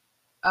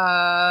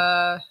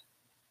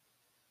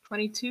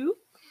 22.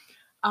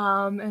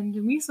 And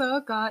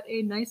Misa got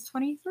a nice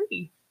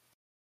 23.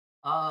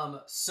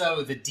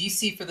 So the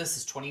DC for this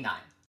is 29.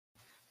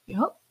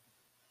 Yep.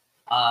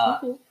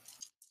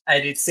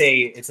 And it's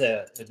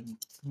a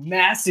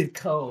massive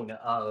cone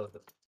of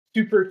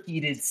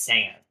superheated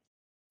sand.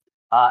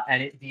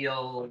 And it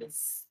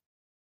deals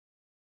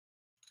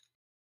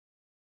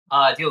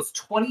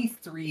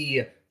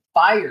 23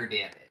 fire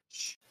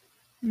damage.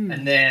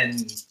 And then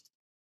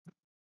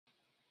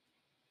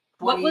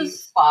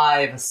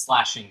 25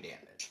 slashing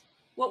damage.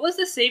 What was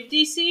the save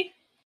DC?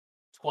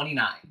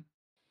 29.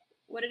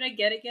 What did I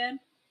get again?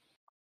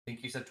 I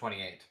think you said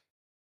 28.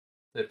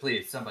 But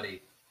please,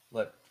 somebody,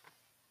 look.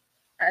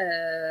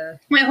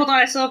 Wait, hold on.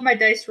 I still have my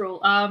dice roll.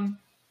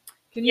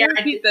 Can you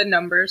repeat the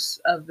numbers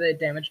of the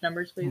damage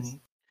numbers, please?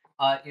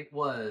 It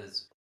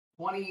was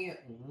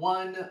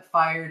 21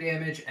 fire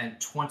damage and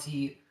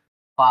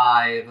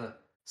 25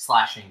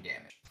 slashing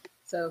damage.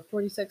 So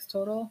 46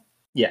 total?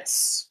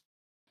 Yes.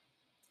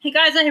 Hey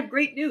guys, I have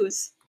great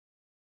news.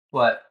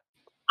 What?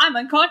 I'm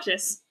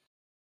unconscious.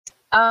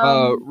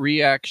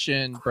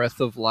 Reaction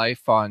Breath of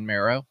Life on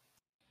Marrow.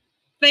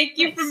 Thank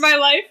you for my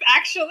life,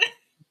 actually.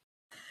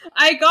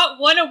 I got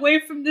one away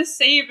from the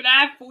save and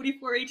I have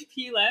 44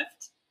 HP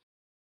left.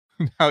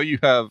 Now you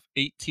have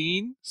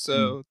 18,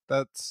 so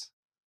that's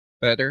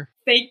better.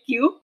 Thank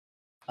you.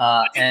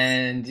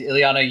 And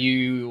Ileana,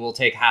 you will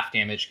take half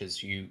damage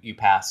because you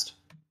passed.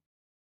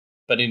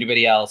 But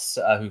anybody else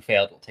who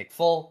failed will take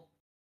full.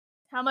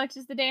 How much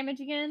is the damage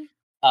again?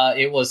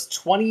 It was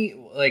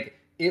 20, like,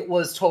 it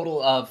was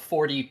total of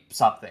 40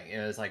 something.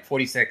 It was like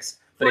 46.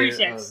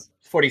 46.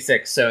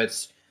 46, so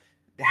it's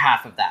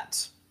half of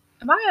that.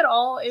 Am I at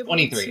all able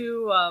 23.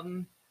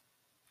 to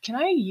can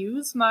I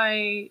use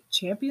my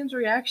champion's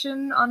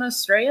reaction on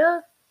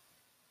Estrella?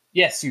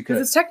 Yes, you Because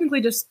could. it's technically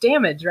just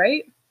damage,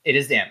 right? It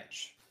is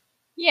damage.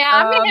 Yeah,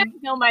 I'm gonna have to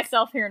heal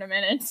myself here in a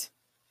minute.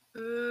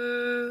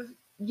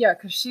 Yeah,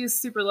 because she's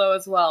super low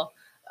as well.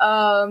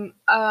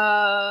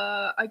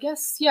 I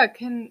guess yeah.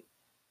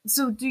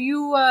 So do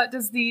you?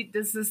 Does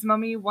this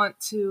mummy want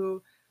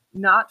to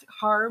not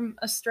harm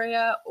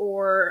Estrella,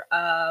 or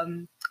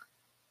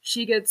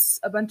she gets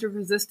a bunch of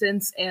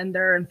resistance and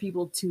they're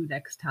enfeebled too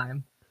next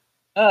time?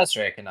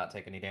 Estrella cannot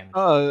take any damage.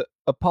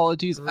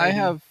 Apologies. I Alrighty.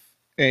 have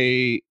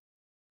a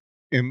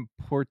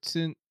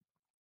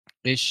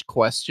important-ish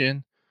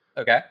question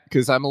Okay.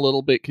 because I'm a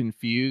little bit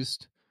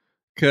confused.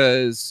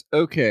 Because,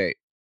 okay,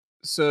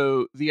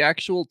 so the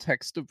actual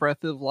text of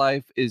Breath of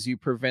Life is you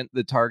prevent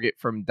the target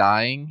from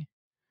dying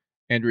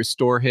and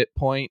restore hit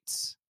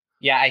points.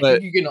 Yeah, I But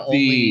think you can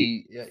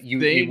only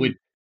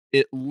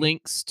it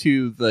links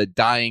to the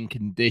dying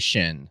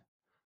condition,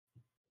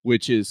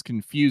 which is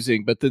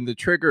confusing, but then the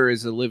trigger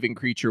is a living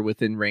creature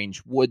within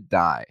range would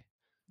die.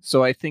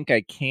 So I think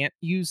I can't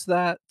use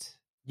that.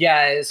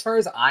 Yeah, as far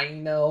as I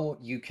know,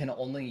 you can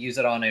only use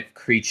it on a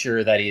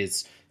creature that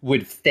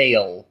would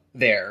fail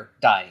their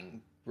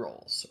dying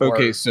rolls.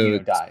 Okay, so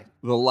it's die.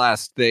 the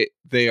last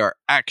they are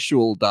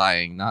actual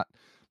dying, not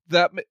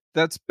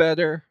that's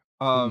better.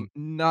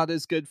 Not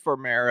as good for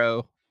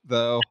Marrow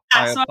though.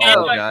 I So I am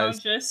apologize.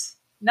 unconscious.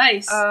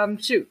 Nice.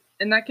 Shoot.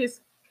 In that case,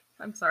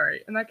 I'm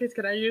sorry. In that case,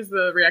 could I use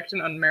the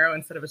reaction on Marrow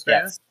instead of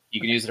Estrella? Yes, you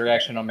can use the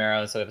reaction on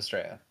Marrow instead of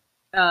Estrella.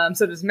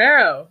 So does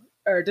Marrow,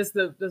 or does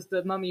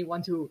the mummy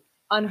want to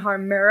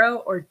unharm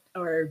Marrow,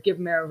 or give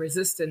Marrow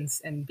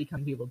resistance and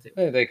become evil too?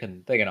 They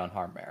can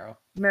unharm Marrow.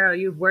 Marrow,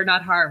 you were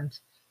not harmed.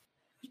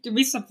 Do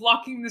we stop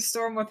blocking the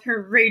storm with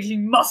her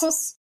raging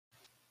muscles?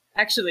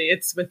 Actually,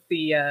 it's with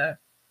the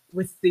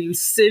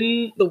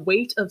sin. The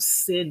weight of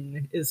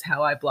sin is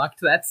how I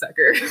blocked that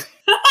sucker.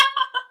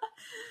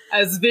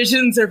 As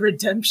visions of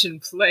redemption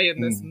play in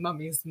this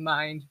mummy's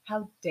mind.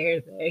 How dare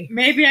they?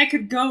 Maybe I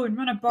could go and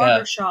run a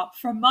barber shop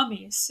for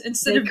mummies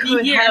instead They of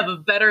could being here. have a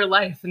better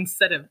life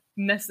instead of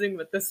messing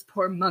with this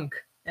poor monk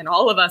and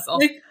all of us.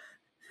 Also.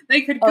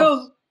 They could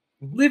go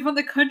live on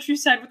the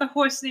countryside with a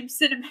horse named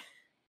Cinnamon.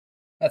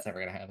 That's never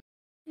gonna happen.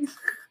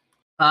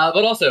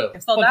 But also,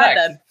 Guess I'll die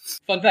then.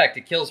 Fun fact: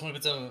 it kills one of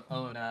its own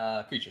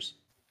creatures.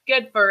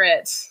 Good for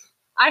it.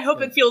 I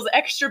hope it feels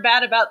extra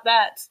bad about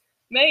that.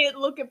 May it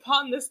look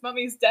upon this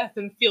mummy's death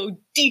and feel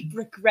deep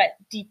regret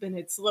deep in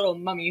its little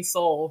mummy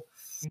soul.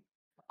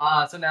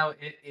 So now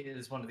it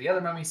is one of the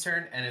other mummies'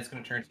 turn, and it's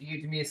going to turn to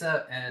you,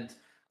 Demisa, and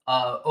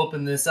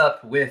open this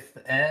up with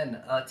an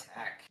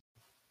attack.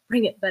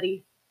 Bring it,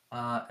 buddy.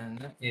 And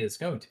that is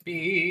going to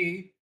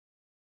be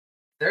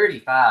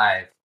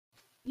 35.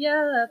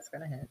 Yeah, that's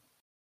gonna hit.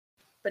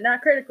 But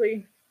not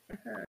critically.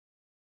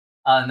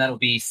 And that'll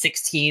be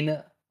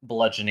 16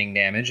 bludgeoning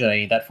damage, and I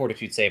need that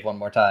fortitude save one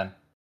more time.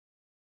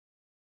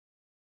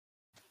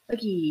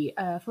 Okay,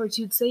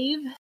 fortitude save.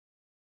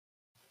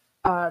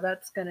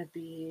 That's gonna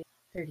be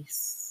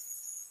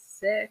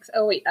 36.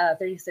 Oh wait,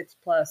 36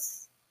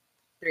 plus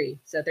 3,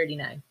 so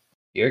 39.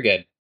 You're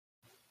good.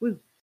 Woo.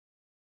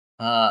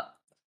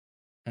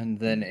 And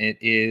then it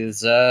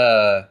is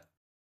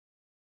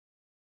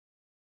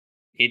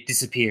it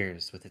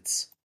disappears with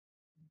its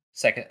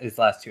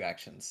last two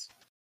actions.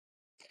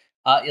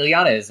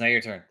 Ileana, is now your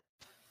turn.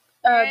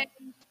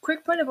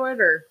 Quick point of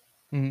order.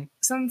 Mhm.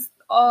 Since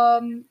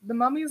the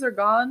mummies are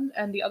gone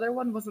and the other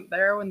one wasn't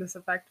there when this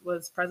effect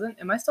was present,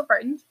 am I still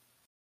frightened?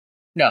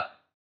 No.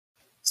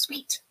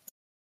 Sweet.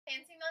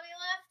 Fancy mummy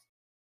left?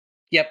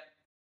 Yep.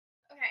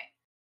 Okay.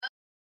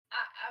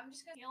 I'm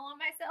just gonna heal on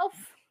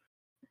myself.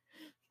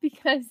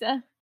 Because,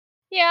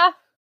 yeah.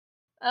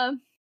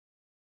 I'm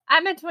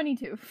at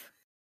 22.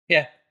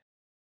 Yeah.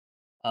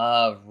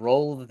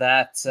 Roll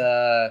that.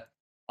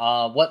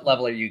 What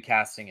level are you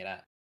casting it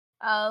at?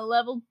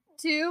 Level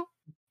 2.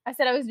 I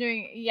said I was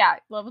doing,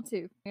 level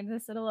 2. I'm gonna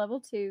set a level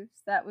 2,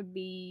 so that would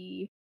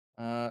be...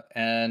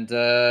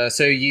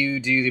 So you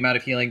do the amount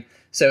of healing.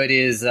 So it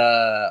is,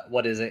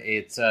 what is it?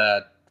 It's,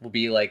 will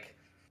be like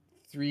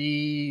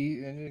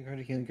 3,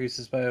 critical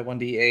increases by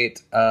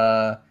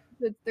 1d8.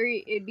 So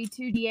 3, it'd be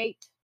 2d8.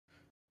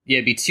 Yeah,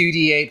 it'd be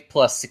 2d8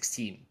 plus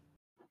 16.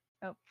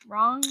 Oh,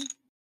 wrong.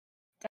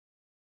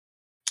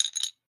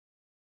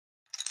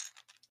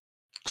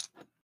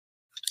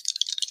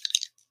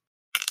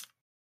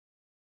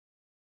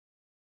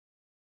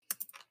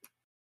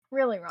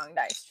 Really wrong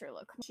dice,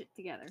 Trilla. Shit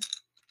together.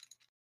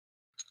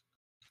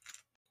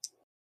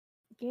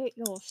 Get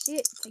your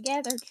shit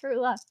together,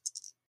 Trilla.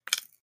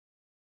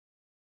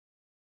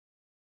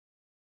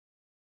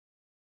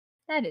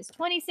 That is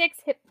 26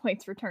 hit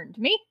points returned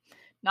to me.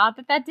 Not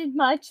that that did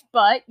much,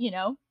 but,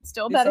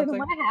 still Did better than something.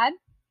 what I had.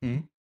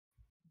 Mhm.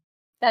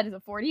 That is a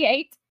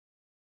 48.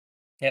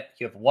 Yep,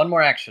 you have one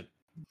more action.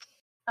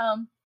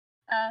 I'm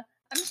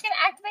just gonna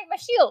activate my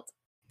shield.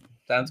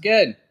 Sounds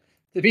good.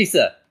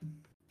 Tabisa.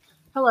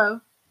 Hello.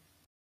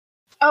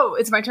 Oh,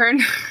 it's my turn.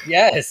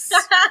 Yes.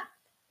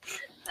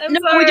 I'm No,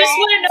 sorry. we just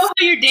want to know how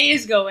your day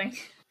is going.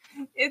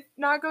 It's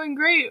not going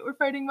great. We're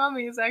fighting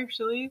mummies,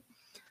 actually.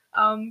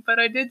 But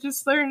I did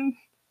just learn,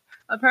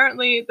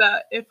 apparently,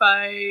 that if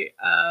I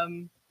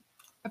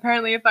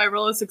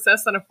roll a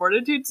success on a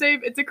fortitude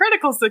save, it's a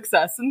critical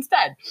success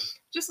instead.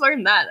 Just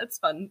learned that. That's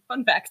fun.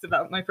 Fun facts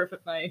about my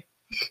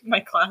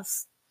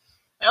class.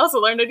 I also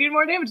learned I do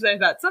more damage than I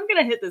thought, so I'm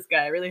gonna hit this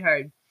guy really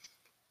hard.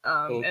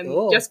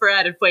 And just for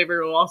added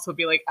flavor, we'll also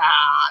be like,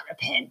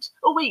 repent.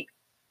 Oh wait,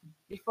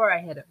 before I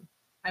hit him,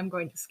 I'm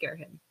going to scare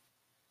him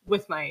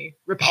with my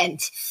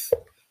repent,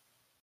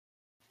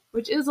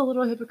 which is a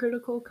little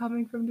hypocritical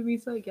coming from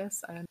Demisa, I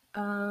guess.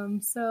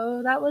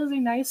 So that was a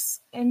nice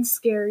and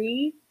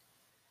scary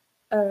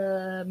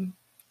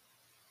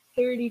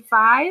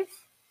 35.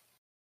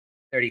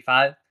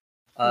 35.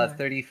 Yeah.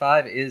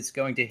 35 is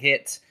going to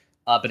hit,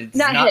 but it's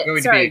Not not hit,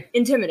 going sorry. to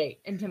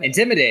Intimidate. be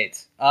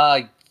intimidate.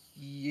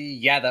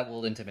 Yeah, that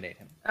will intimidate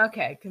him.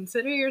 Okay,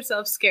 consider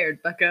yourself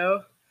scared,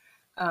 bucko.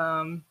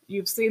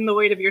 You've seen the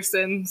weight of your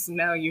sins,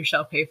 now you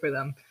shall pay for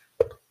them.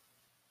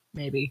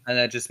 Maybe. And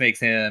that just makes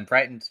him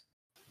frightened.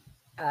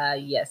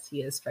 Yes,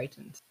 he is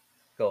frightened.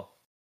 Cool.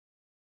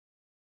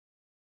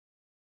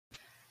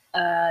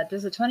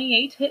 Does a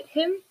 28 hit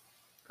him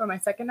for my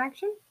second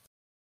action?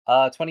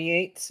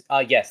 28.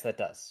 Yes, that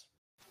does.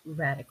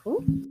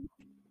 Radical.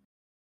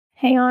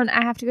 Hang on,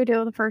 I have to go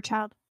deal with the fur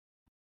child.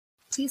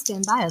 Please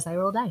stand by as I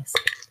roll dice.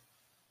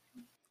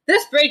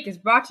 This break is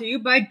brought to you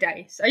by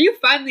Dice. Are you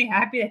finally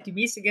happy that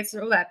Demisa gets to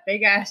roll that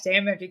big ass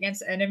damage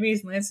against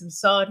enemies and land some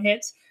solid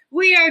hits?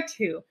 We are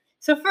too.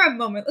 So for a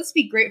moment, let's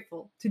be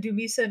grateful to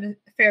Demisa and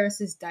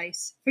Ferris's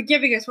Dice for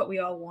giving us what we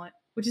all want,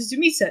 which is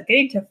Demisa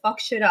getting to fuck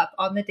shit up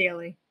on the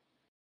daily.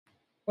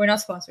 We're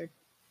not sponsored.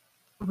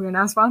 We're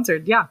now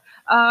sponsored, yeah.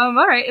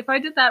 Alright, if I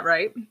did that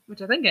right,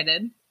 which I think I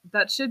did,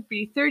 that should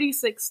be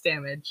 36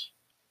 damage.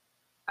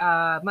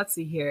 Let's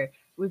see here.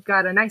 We've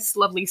got a nice,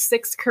 lovely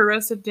 6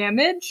 corrosive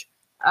damage.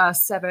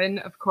 7,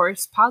 of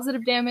course,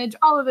 positive damage.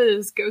 All of it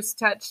is ghost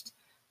touched.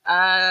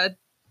 Yeah,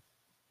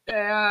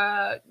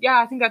 I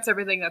think that's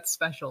everything that's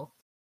special.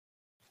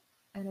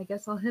 And I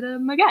guess I'll hit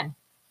him again,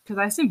 because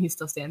I assume he's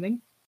still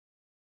standing.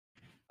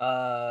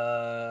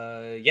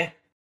 Yeah.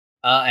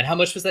 And how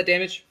much was that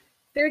damage?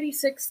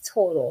 36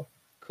 total.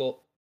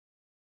 Cool.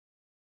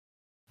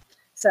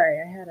 Sorry,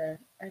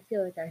 I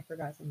feel like I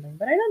forgot something,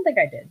 but I don't think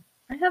I did.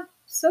 I have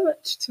so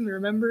much to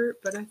remember,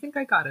 but I think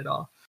I got it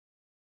all.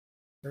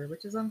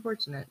 Which is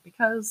unfortunate,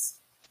 because,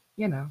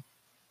 I'm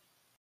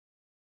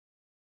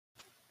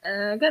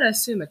gonna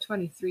assume a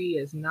 23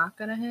 is not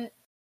gonna hit.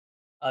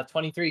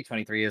 23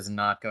 is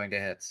not going to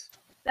hit.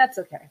 That's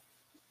okay.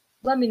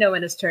 Let me know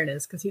when his turn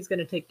is, because he's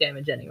gonna take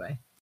damage anyway.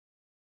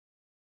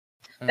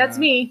 That's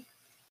me.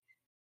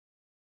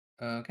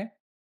 Okay.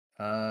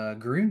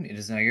 Groon, it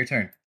is now your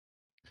turn.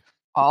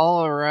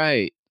 All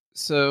right.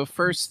 So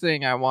first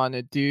thing I want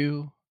to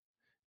do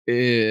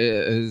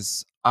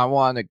is I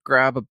want to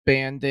grab a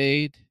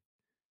Band-Aid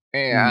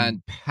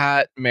and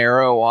pat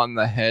Marrow on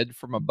the head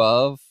from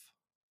above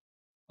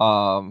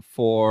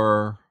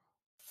for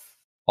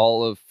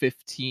all of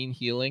 15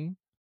 healing.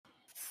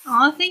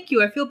 Aw, thank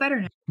you. I feel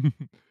better now.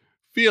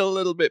 Feel a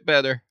little bit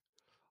better.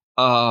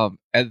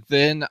 And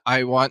then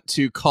I want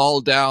to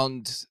call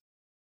down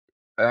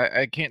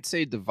I can't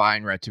say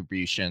divine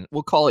retribution.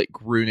 We'll call it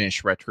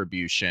Groonish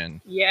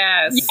retribution.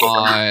 Yes.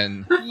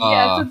 On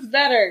Yes, it's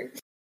better.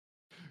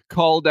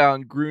 call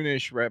down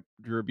Groonish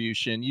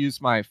retribution.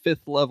 Use my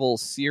 5th level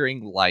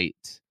searing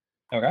light.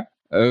 Okay.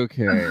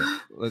 Okay.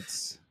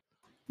 Let's.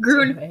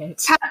 Groon, Do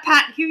it.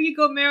 pat, here you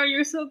go, Meryl.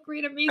 You're so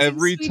great, amazing.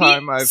 Every sweetie.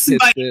 time I've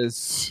hit Smite.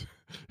 this,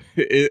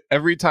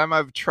 every time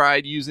I've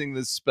tried using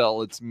this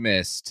spell, it's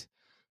missed.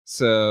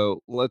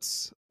 So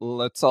let's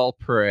all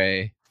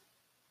pray.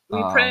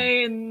 We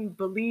pray and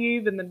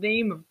believe in the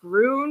name of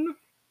Groon,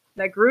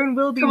 that Groon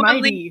will be Come on,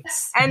 mighty.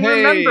 Lynx. And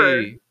Hey.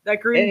 remember that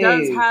Groon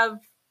does Hey. have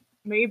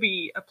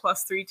maybe a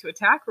 +3 to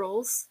attack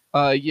rolls.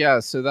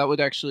 Yeah, so that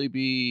would actually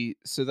be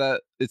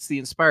that it's the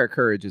Inspire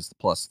Courage is the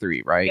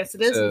 +3, right? Yes,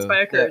 it is. So,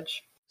 Inspire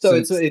Courage. So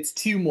Since- it's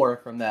 2 more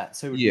from that,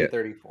 so it would Yeah. be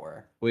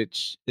 34.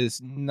 which is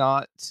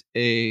not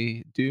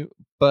a do,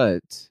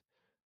 but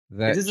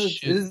that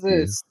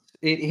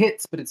It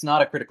hits, but it's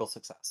not a critical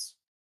success.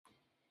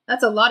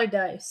 That's a lot of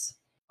dice.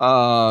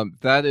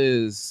 that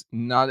is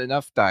not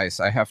enough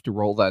dice. I have to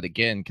roll that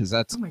again because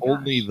that's Oh my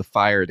only gosh. the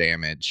fire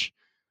damage.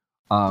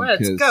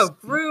 Let's 'Cause, go,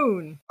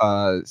 Groon.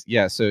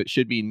 yeah, so it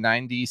should be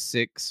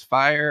 96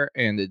 fire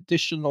and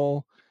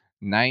additional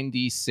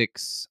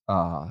 96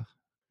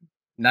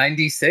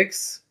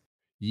 96?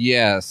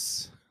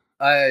 yes.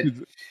 Uh,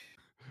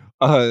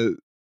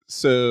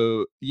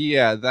 So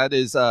yeah, that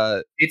is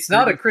it's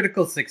not a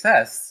critical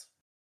success.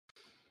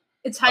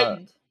 It's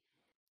heightened.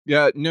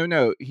 Yeah,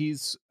 no,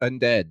 he's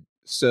undead.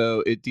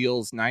 So it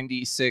deals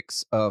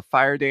 96 of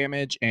fire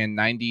damage and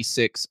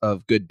 96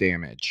 of good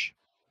damage.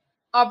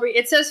 Aubrey,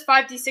 it says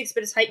 5d6,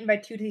 but it's heightened by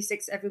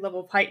 2d6 every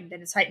level of heightened,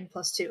 and it's heightened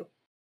 +2.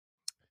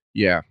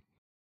 Yeah.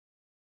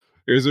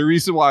 There's a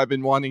reason why I've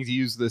been wanting to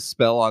use this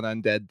spell on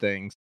undead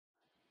things.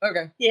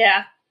 Okay.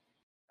 Yeah.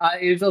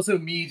 It's also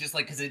me just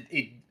like, because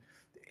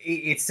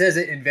it says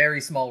it in very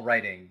small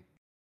writing.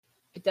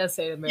 It does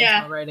say the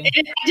Yeah. writing.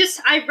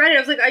 I read it, I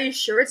was like, are you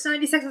sure it's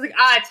 96? I was like,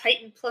 it's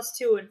heightened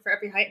 +2, and for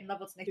every heightened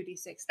level, it's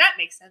 2d6. That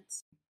makes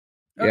sense.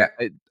 Yeah,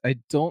 I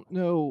don't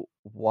know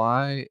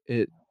why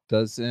it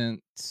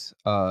doesn't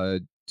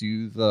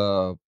do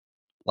the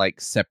like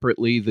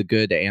separately the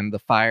good and the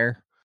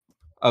fire.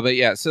 But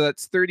yeah, so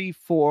that's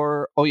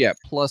 34. Oh yeah,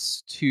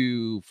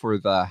 +2 for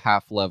the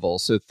half level.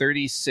 So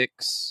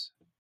 36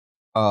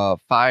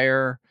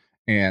 fire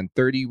and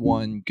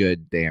 31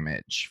 good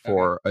damage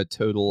for a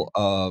total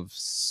of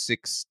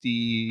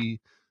 66.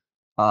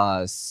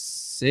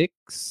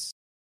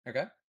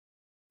 Okay.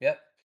 Yep.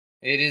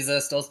 It is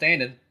still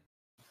standing.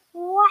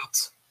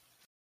 What?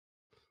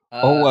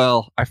 Oh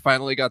well, I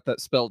finally got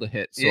that spell to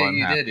hit, so yeah, I'm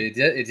you happy. did.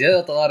 It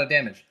dealt a lot of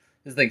damage.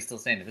 This thing's still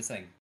standing. This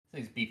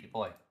thing's beefy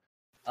boy.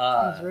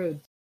 That's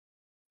rude.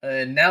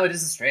 Now it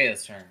is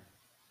Estrella's turn.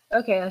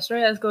 Okay,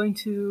 Estrella is going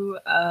to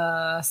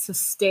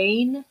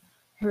sustain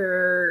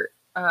her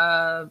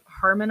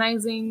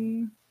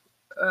harmonizing,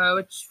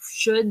 which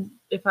should,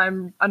 if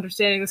I'm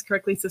understanding this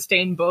correctly,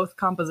 sustain both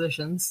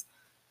compositions.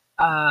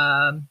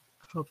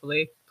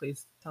 Hopefully,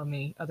 please tell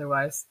me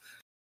otherwise.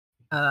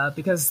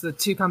 Because the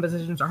two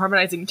compositions are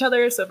harmonizing each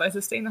other, so if I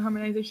sustain the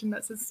harmonization,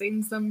 that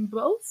sustains them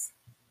both?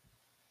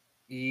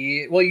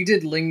 Yeah, well, you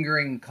did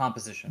lingering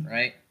composition,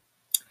 right?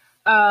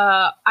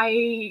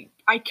 I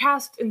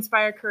cast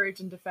Inspire Courage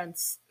and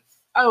Defense.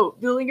 Oh,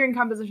 the lingering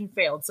composition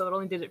failed, so it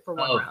only did it for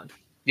one round.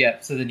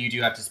 Yeah, so then you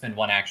do have to spend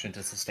one action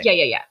to sustain.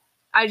 Yeah.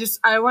 I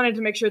wanted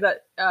to make sure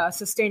that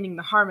sustaining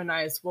the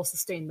harmonize will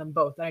sustain them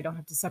both, and I don't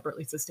have to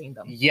separately sustain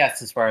them.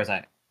 Yes, as far as I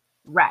know.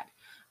 Rad.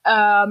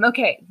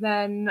 Okay,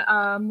 then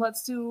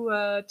let's do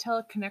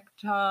telekinetic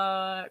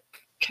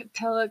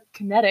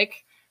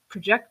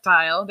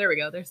projectile. There we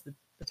go. There's the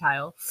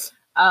tile.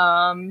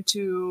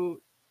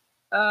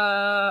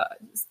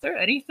 Is there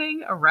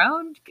anything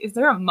around? Is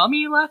there a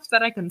mummy left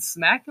that I can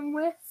smack him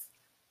with?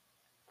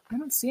 I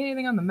don't see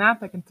anything on the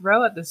map I can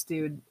throw at this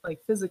dude,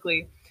 like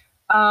physically.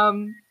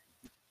 Can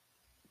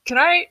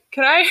I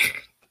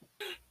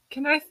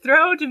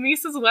throw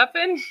Demisa's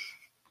weapon?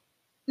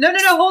 No,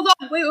 hold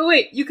on.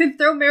 Wait. You can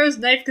throw Mara's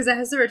knife because it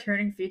has the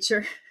returning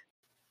feature.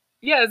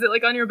 Yeah, is it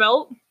like on your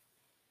belt?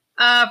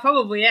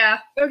 Probably, yeah.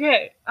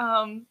 Okay.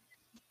 Then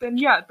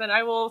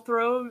I will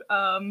throw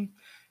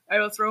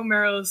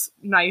Mero's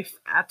knife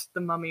at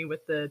the mummy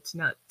with the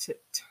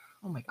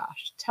oh my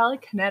gosh,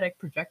 telekinetic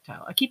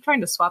projectile. I keep trying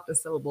to swap the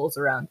syllables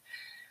around.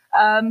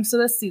 So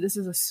let's see. This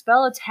is a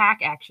spell attack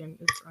action.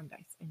 Oops, wrong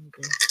dice. I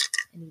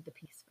need the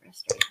piece for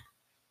Estrella.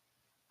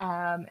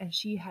 And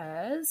she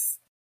has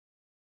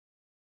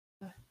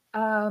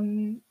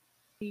 3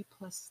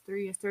 +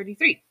 3 is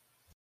 33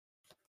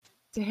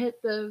 to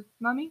hit the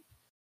mummy.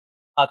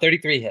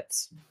 33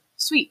 hits.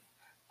 Sweet.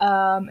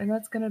 And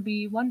that's gonna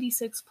be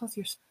 1d6 plus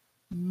your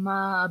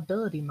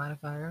ability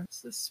modifier.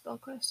 It's the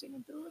spellcasting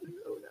ability.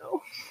 Oh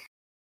no.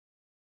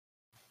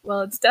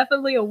 Well, it's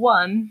definitely a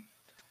 1.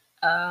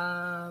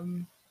 I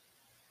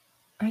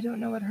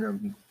don't know what her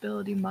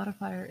ability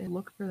modifier is.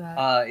 Look for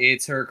that.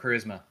 It's her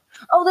charisma.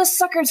 Oh, this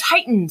sucker's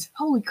heightened.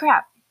 Holy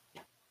crap.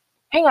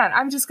 Hang on,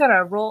 I'm just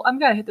gonna roll. I'm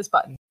gonna hit this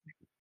button.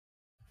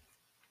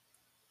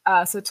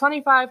 So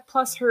 25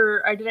 plus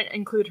her. I didn't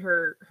include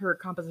her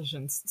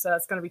compositions, so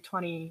that's gonna be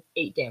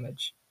 28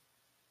 damage.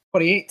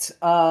 28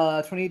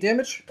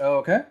 damage.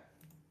 Okay.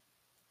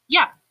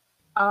 Yeah.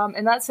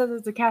 And that says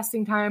it's a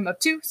casting time of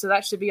 2, so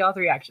that should be all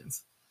 3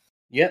 actions.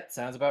 Yep,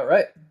 sounds about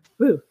right.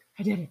 Woo,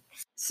 I did it.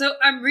 So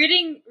I'm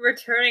reading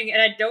returning,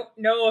 and I don't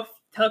know if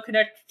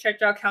telekinetic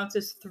projectile counts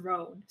as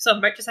thrown. So I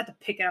might just have to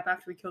pick it up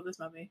after we kill this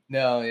mummy.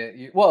 No,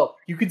 yeah. Well,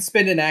 you can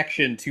spend an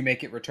action to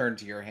make it return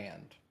to your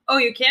hand. Oh,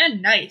 you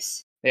can?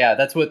 Nice. Yeah,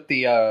 that's what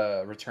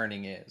the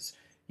returning is.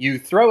 You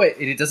throw it,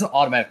 and it doesn't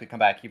automatically come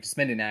back. You have to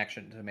spend an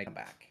action to make it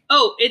back.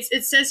 Oh,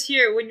 it says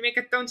here, when you make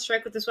a thrown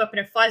strike with this weapon,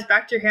 it flies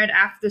back to your hand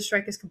after the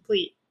strike is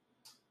complete.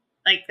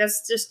 Like,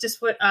 that's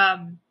just what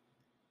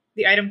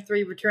the item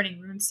 3 returning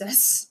rune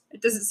says.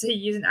 It doesn't say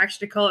use an action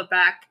to call it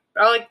back.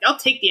 But I'll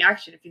take the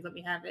action if you let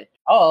me have it.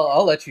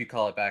 I'll let you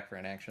call it back for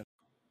an action.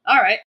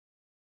 Alright.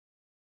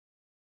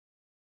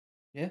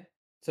 Yeah,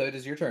 so it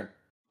is your turn.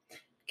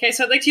 Okay,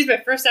 so I'd like to use my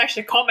first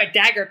action to call my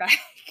dagger back.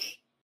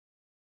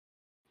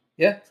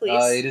 Yeah,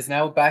 Please. It is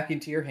now back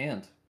into your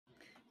hand.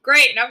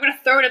 Great, now I'm gonna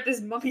throw it at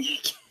this mummy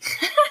again.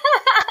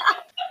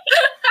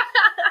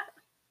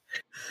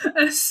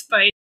 A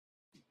spite.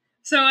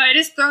 So it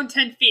is thrown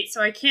 10 feet,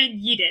 so I can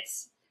yeet it.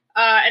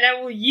 And I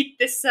will yeet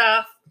this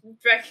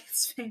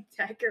Dragon's Fang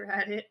dagger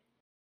at it.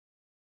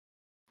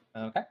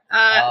 Okay.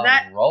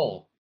 That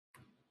roll.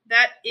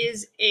 That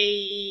is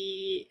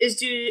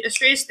Is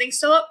Estrella's thing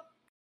still up?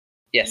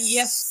 Yes.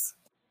 Yes.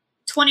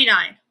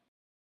 29.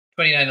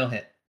 29 will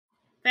hit.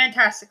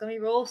 Fantastic. Let me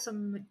roll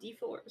some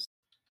d4s.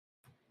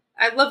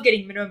 I love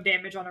getting minimum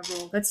damage on a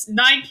roll. That's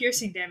 9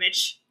 piercing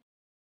damage.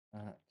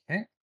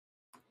 Okay.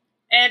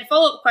 And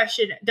follow-up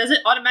question, does it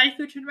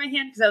automatically return to my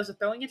hand because that was a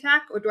throwing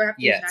attack, or do I have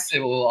to use an Yes,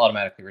 action? it will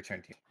automatically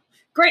return to you.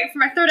 Great, for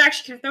my third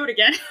action, can I throw it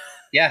again?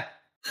 Yeah.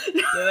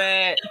 Do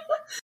it.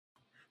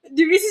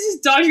 Dubious is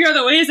just dodging out of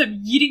the way as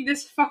I'm yeeting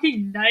this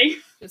fucking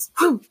knife. Just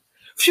phew,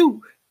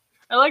 phew.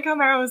 I like how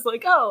Mara was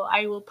like, "Oh,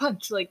 I will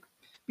punch like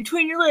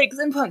between your legs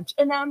and punch,"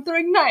 and now I'm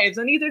throwing knives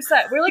on either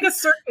side. We're like a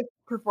circus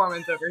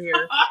performance over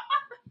here.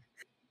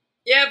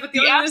 Yeah, but the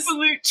The only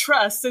absolute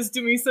trust as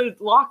Dumisa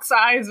locks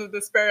eyes with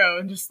the sparrow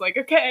and just like,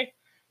 "Okay,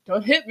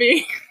 don't hit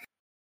me."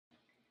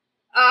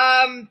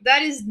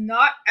 that is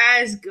not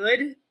as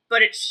good,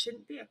 but it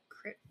shouldn't be a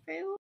crit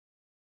fail.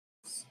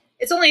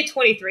 It's only a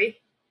 23.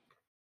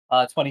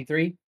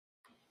 23.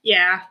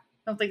 Yeah,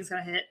 don't think it's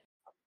gonna hit.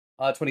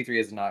 23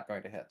 is not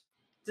going to hit.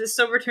 Does it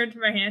still return to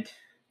my hand?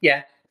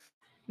 Yeah.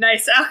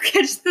 Nice, I'll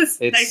catch this.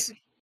 It's Nice.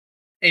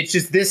 it's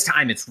just this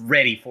time it's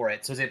ready for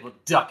it, so it's able to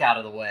duck out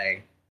of the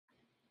way.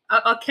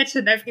 I'll catch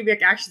the knife and be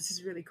like, actually, this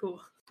is really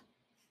cool.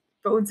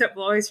 Bones that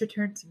will always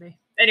return to me.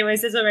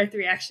 Anyways, those are my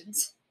 3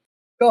 actions.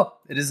 Cool.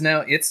 It is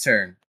now its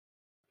turn.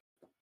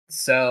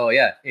 So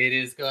yeah, it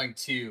is going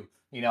to,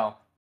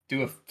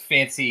 do a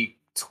fancy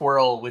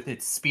twirl with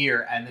its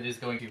spear, and it is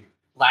going to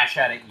lash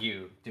out at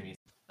you, Demise.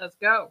 Let's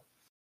go.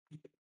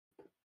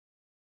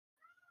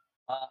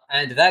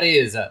 And that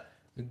is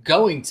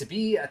going to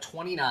be a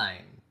 29.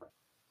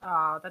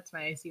 Oh, that's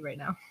my AC right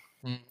now.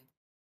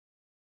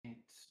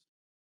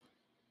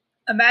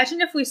 Imagine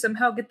if we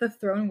somehow get the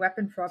thrown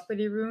weapon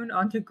property rune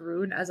onto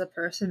Groon as a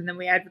person, and then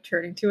we add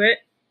returning to it.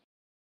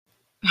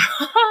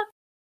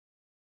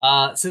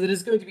 So that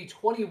is going to be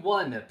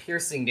 21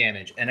 piercing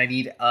damage, and I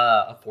need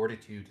a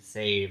fortitude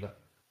save.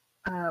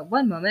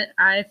 1 moment.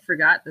 I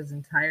forgot this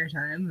entire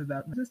time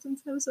about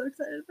resistance I was so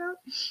excited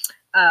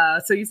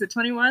about. So you said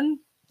 21?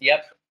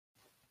 Yep.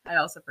 I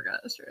also forgot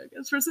Astray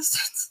against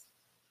resistance.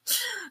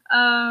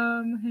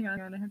 Hang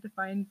on, I have to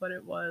find what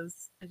it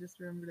was. I just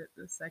remembered it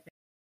this second.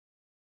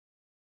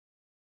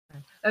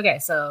 Okay,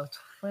 so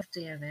 12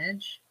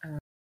 damage.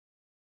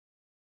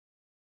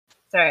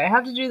 Sorry, I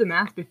have to do the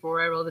math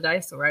before I roll the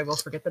dice, or I will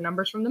forget the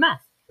numbers from the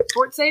math.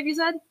 Fort save, you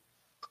said?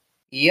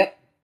 Yep.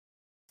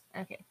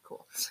 Okay,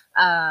 cool.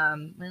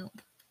 Well,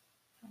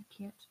 I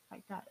can't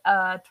fight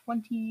that.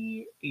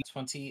 28.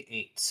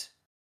 28.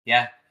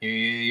 Yeah,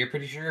 you're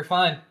pretty sure you're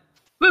fine.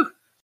 Woo!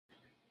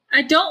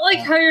 I don't like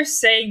how you're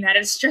saying that.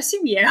 It's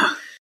stressing me out.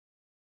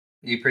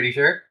 You pretty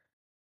sure?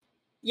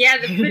 Yeah,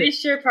 the pretty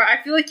sure part.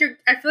 I feel like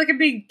I'm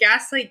being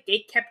gaslight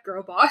gatekept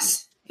girl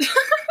boss.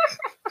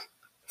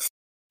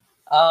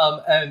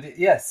 And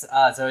yes,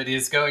 so it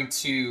is going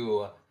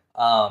to,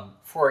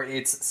 for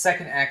its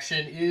second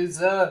action is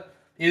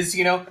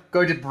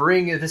going to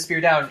bring the spear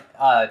down,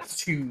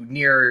 to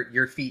near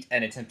your feet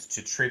and attempt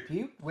to trip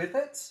you with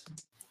it.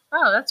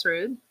 Oh, that's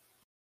rude.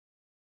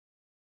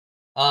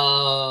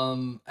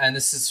 And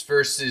this is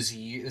versus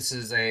you. This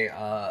is a,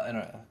 I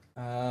don't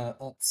know.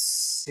 Let's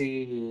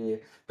see.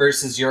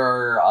 Versus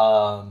your,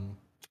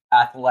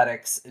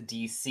 athletics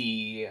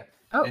DC.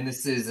 Oh. And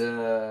this is,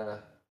 no,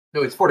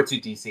 it's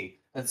fortitude DC.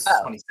 That's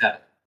 27.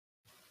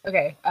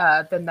 Okay,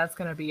 then that's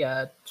gonna be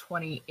a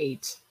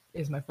 28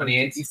 is my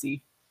 28?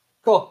 DC.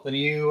 Cool. Then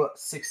you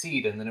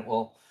succeed, and then it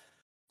will.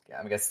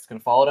 Yeah, I guess it's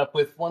gonna follow it up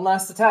with one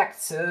last attack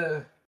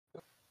to.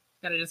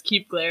 Gotta just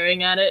keep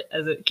glaring at it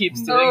as it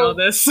keeps doing all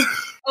this.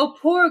 Oh,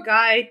 poor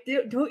guy.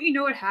 Don't you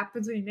know what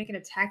happens when you make an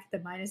attack at the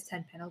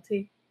 -10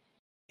 penalty?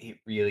 It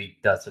really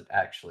doesn't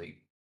actually.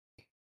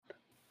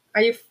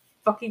 Are you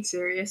fucking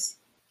serious?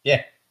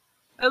 Yeah.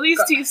 At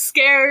least he's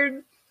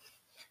scared.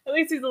 At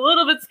least he's a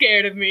little bit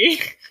scared of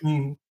me.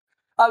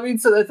 I mean,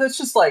 so that's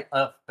just like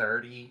a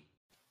 30,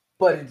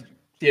 but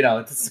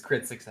it's a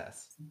crit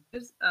success.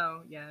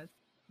 Oh yeah.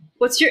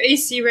 What's your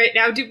AC right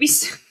now? Do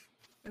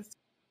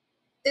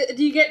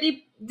you get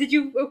any? Did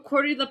you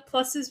accord any of the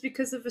pluses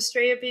because of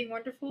Estrella being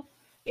wonderful?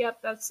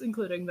 Yep, that's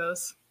including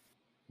those.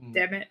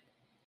 Damn it.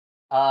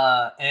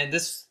 And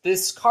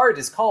this card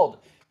is called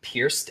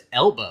Pierced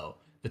Elbow.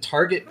 The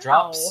target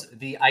drops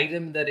the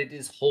item that it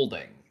is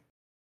holding.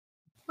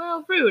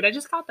 Well, rude. I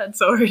just got that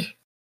sword.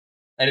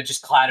 And it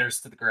just clatters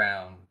to the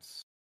ground.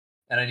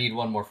 And I need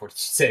one more fortitude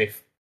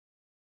save.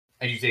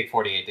 And you take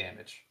 48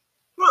 damage.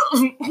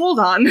 Hold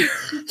on.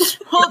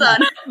 Hold on.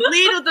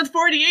 Lead with the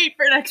 48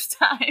 for next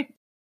time.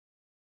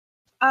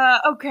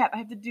 Oh crap, I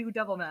have to do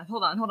double math.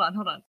 Hold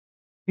on.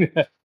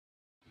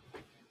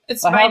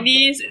 It's my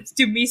knees, it's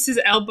Dumisa's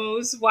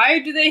elbows. Why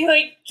do they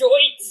like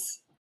joints?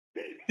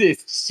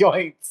 It's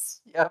joints.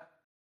 Yep.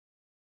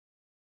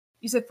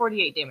 You said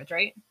 48 damage,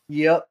 right?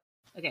 Yep.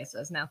 Okay, so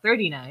it's now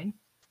 39.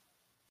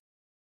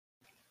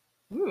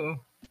 Ooh,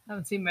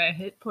 haven't seen my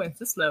hit points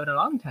this low in a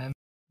long time.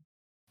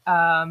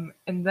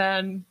 And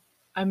then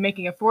I'm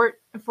making a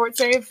fort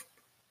save.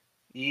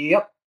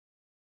 Yep.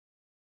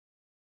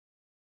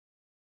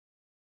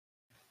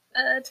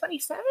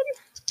 27?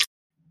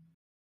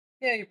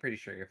 Yeah, you're pretty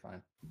sure you're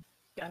fine.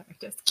 Gotta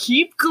just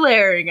keep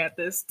glaring at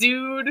this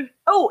dude.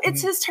 Oh,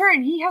 it's his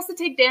turn. He has to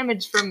take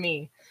damage from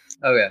me.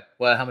 Okay.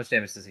 Well, how much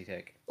damage does he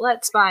take?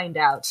 Let's find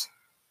out.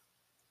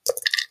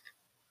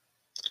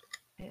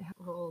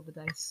 Roll the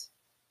dice.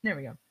 There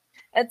we go.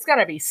 It's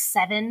gotta be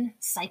 7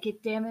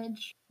 psychic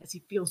damage, as he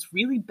feels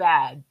really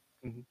bad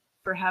Mhm.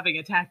 for having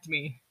attacked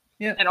me.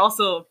 Yeah. And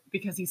also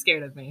because he's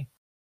scared of me.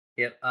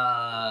 Yep.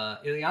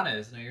 Ileana,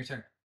 is now your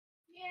turn.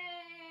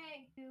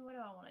 Yay! What do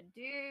I want to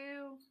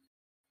do?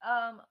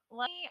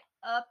 Let me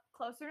up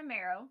closer to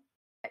Marrow.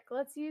 Heck,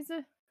 let's use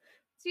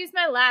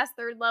my last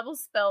 3rd level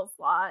spell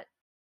slot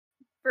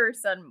for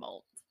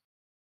Sunbolt.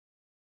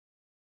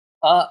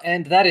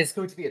 And that is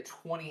going to be a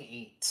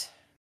 28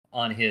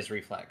 on his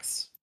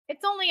reflex.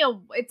 It's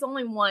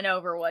only 1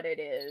 over what it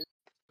is.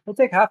 He'll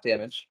take half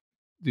damage.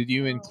 Did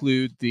you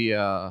include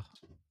the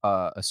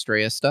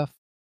Estrella stuff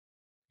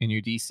in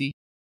your DC?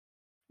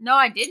 No,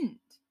 I didn't.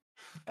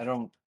 I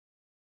don't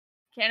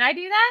Can I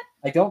do that?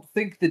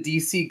 think the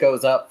DC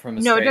goes up from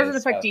No, it Estrella's doesn't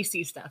affect stuff.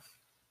 DC stuff.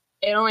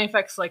 It only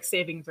affects like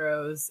saving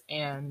throws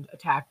and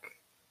attack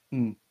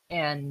Hmm.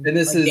 and And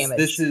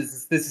damage. this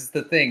is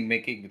the thing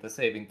making the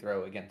saving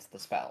throw against the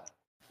spell.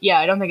 Yeah,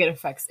 I don't think it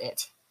affects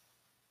it.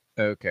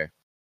 Okay.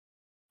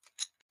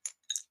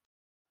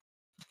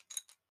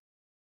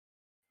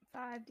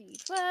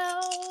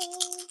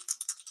 5d12.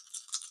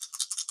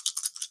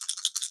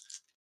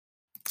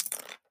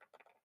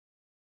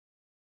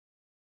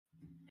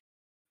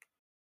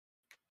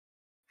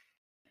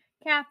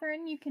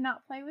 Catherine, you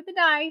cannot play with the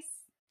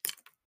dice.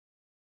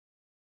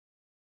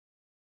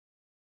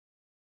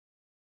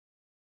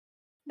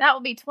 That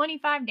will be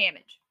 25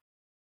 damage.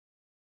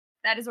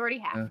 That is already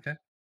half. Okay.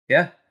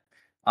 Yeah.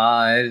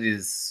 It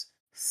is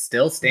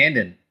still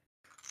standing.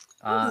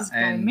 What is this guy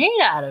And made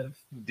out of?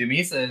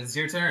 Dumisa, it's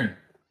your turn.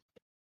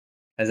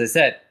 As I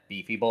said,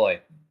 beefy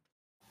boy.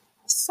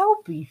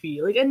 So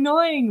beefy, like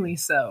annoyingly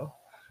so.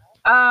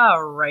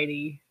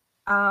 Alrighty.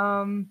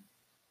 Hang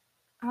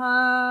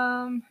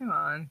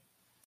on.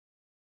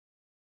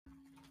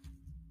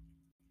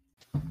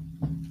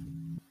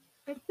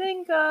 I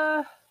think,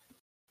 I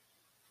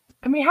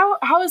mean,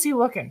 how is he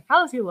looking?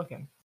 How is he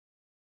looking?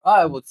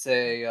 I would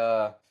say,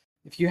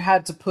 if you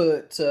had to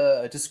put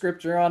a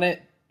descriptor on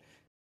it,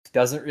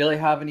 doesn't really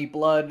have any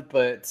blood,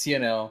 but,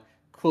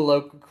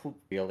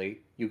 colloquially,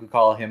 you could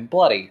call him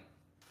bloody.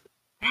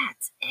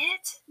 That's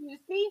it? You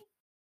see?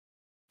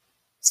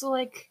 So,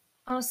 like,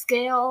 on a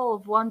scale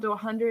of 1 to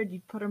 100,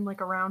 you'd put him,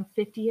 like, around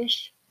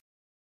 50-ish?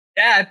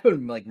 Yeah, I'd put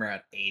him, like,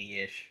 around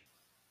 80-ish.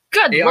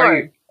 Good Hey,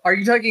 lord! Are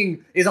you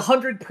talking, is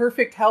 100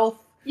 perfect health?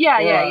 Yeah,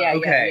 Or, yeah.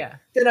 okay.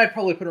 Then I'd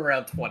probably put him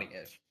around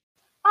 20-ish.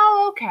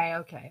 Oh, okay.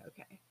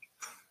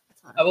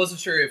 That's fine. I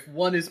wasn't sure if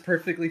 1 is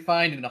perfectly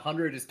fine and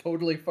 100 is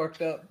totally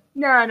fucked up.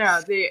 No,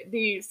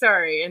 the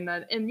sorry, and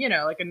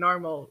like a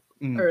normal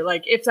Mm. or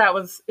like if that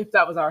was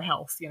our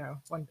health,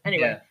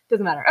 anyway, Yeah.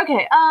 doesn't matter.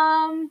 Okay,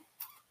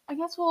 I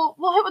guess we'll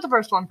hit with the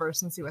first one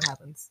first and see what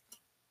happens.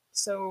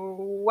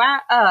 So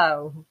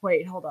oh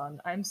wait, hold on.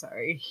 I'm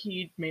sorry.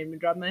 He made me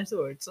drop my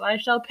sword, so I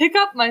shall pick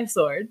up my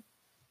sword.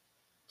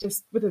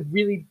 Just with a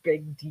really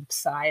big deep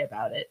sigh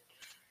about it.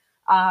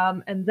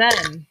 And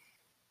then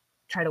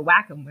try to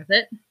whack him with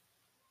it.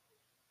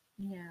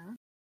 Yeah.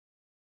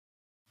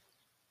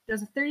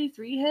 Does a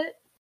 33 hit?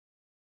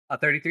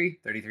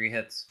 33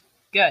 hits.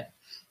 Good.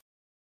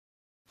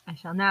 I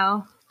shall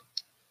now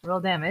roll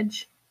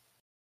damage.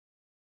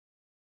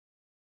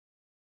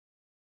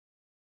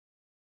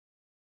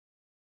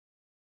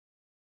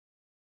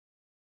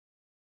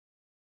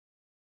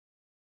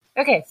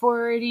 Okay,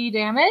 40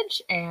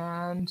 damage,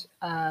 and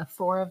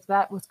 4 of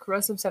that was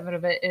corrosive, 7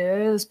 of it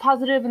is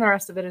positive, and the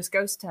rest of it is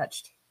ghost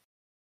touched.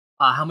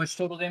 How much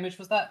total damage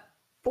was that?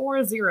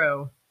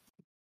 4-0.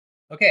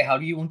 Okay, how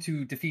do you want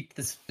to defeat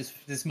this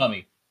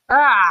mummy?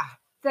 Ah,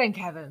 thank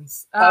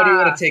heavens. How do you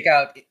want to take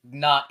out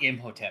not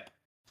Imhotep?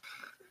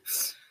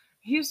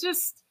 He's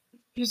just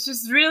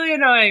really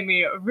annoying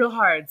me real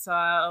hard. So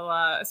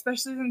I'll,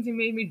 especially since he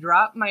made me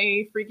drop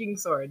my freaking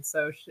sword.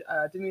 So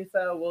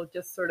Dumisa will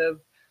just sort of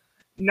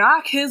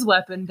knock his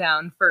weapon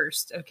down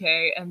first,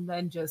 okay, and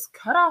then just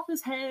cut off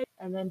his head,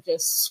 and then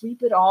just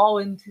sweep it all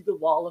into the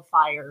wall of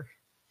fire.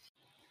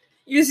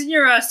 Using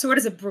your sword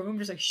as a broom,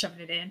 just like shoving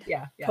it in.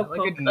 Yeah, Poke,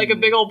 like poke. like a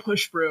big old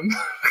push broom.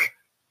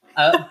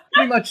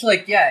 Pretty much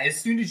like, yeah, as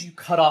soon as you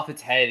cut off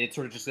its head, it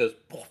sort of just goes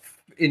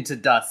poof into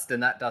dust,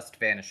 and that dust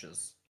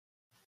vanishes.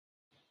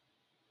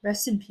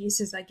 Rest in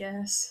pieces, I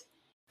guess.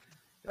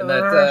 And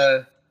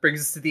that brings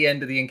us to the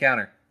end of the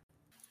encounter.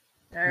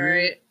 All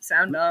right,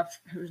 sound off.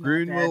 Who's not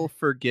Grun dead? will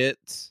forget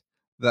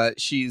that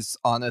she's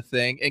on a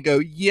thing and go,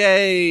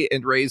 yay,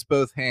 and raise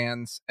both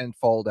hands and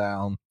fall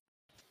down.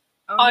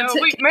 Oh, no,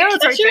 wait, can I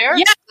Marilyn's catch right her? there.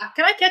 Yeah,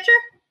 can I catch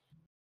her?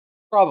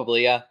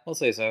 Probably, yeah. I'll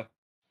say so.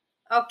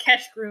 I'll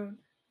catch Groon.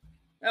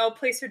 I'll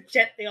place her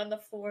gently on the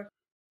floor.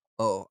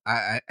 Oh,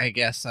 I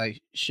guess I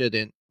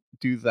shouldn't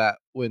do that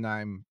when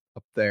I'm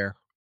up there.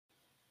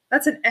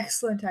 That's an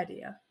excellent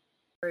idea.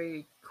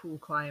 Very cool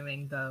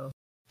climbing, though.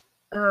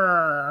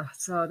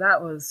 So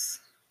that was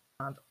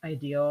not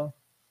ideal.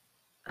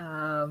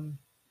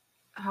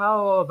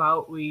 How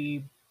about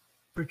we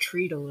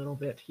retreat a little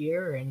bit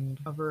here and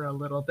cover a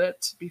little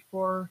bit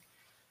before.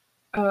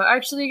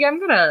 Actually, I'm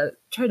gonna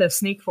try to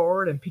sneak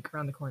forward and peek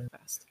around the corner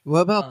fast.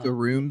 What about the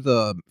room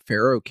the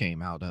pharaoh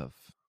came out of?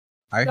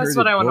 That's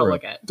what I want to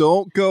look at.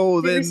 Don't go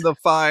in the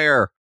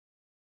fire.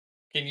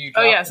 Can you?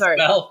 Oh yeah, sorry.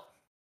 Spell?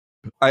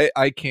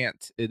 I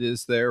can't. It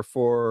is there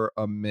for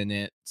a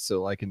minute,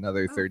 so like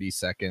another 30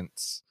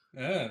 seconds.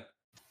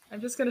 I'm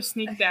just gonna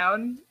sneak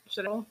down.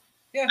 Should I?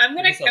 Yeah, I'm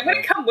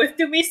gonna come with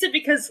Dumisa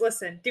because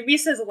listen,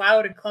 Dumisa's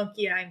loud and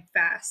clunky and I'm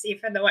fast,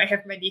 even though I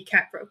have my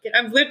kneecap broken.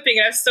 I'm limping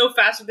and I'm so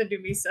faster than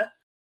Dumisa.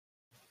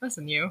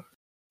 Listen, you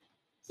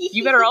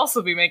better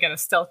also be making a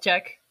stealth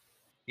check.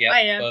 Yeah,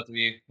 I am. both of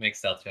you make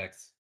stealth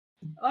checks.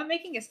 Oh, I'm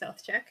making a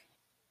stealth check.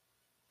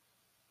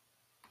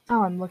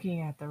 Oh, I'm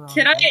looking at the wrong.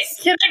 Can I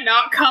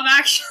not come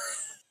actually?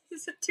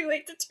 Is it too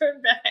late to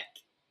turn back?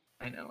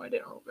 I know, I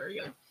didn't roll very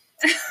good.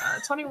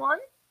 21?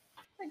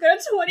 I got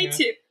a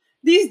 22. Yeah.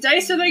 These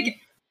dice are like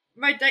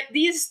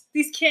these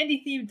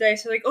candy themed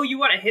dice are like, oh, you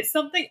want to hit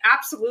something?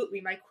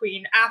 Absolutely, my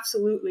queen.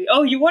 Absolutely.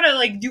 Oh, you want to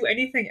like do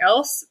anything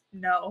else?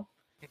 No.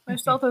 My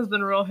stealth has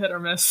been real hit or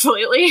miss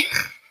lately.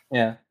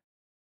 Yeah.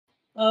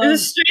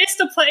 Is it straight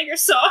to playing your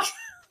song?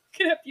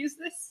 Can I abuse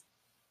this?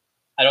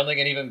 I don't think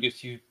any of them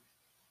gives you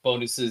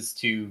bonuses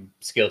to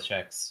skill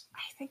checks.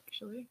 I think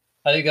actually.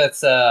 I think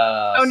that's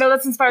oh no,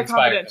 that's Inspire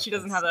Confidence. She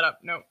doesn't have that up.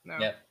 No.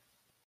 Yeah.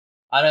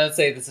 I would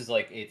say this is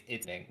like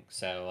it's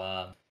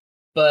so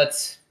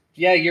but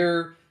yeah,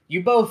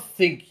 you both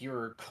think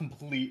you're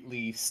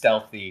completely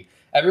stealthy.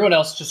 Everyone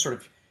else just sort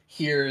of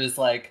hears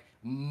like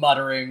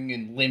muttering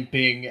and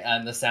limping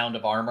and the sound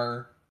of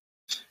armor.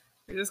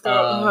 We just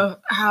go,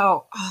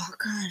 ow, oh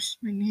gosh,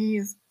 my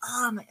knees,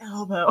 my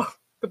elbow.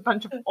 A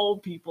bunch of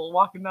old people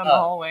walking down the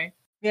hallway.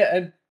 Yeah,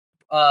 and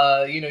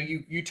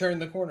you turn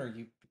the corner,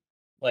 you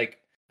like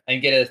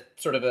and get a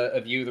sort of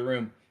a view of the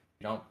room.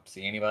 You don't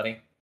see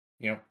anybody.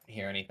 You don't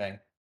hear anything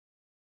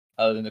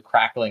other than the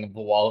crackling of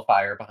the wall of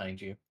fire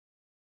behind you.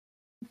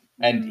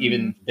 And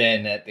even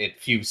then, a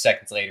few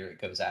seconds later,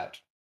 it goes out.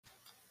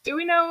 Do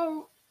we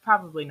know?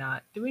 Probably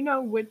not. Do we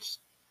know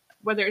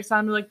whether it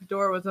sounded like the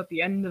door was at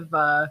the end of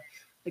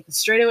like the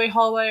straightaway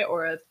hallway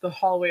or at the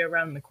hallway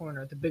around the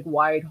corner, the big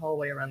wide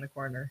hallway around the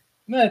corner?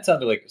 No, it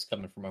sounded like it was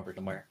coming from over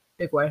somewhere.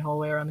 Big wide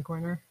hallway around the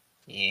corner?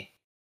 Yeah.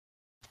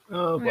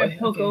 Oh boy.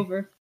 Poke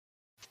over.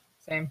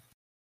 Same.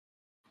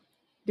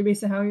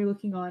 Dumisa, how are you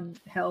looking on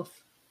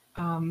health?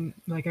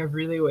 Like I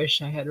really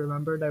wish I had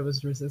remembered I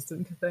was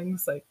resistant to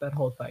things like that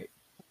whole fight.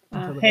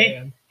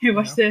 Hey,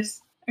 watch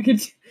this. I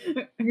could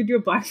do a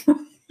black of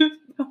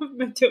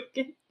my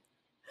token.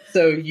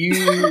 So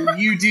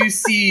you do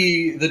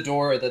see the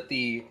door that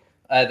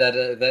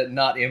that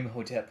not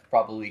Imhotep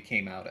probably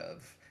came out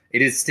of.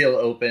 It is still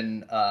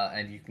open,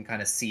 and you can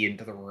kind of see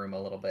into the room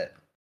a little bit.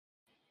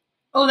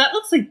 Oh, that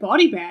looks like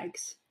body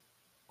bags.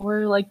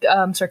 Or like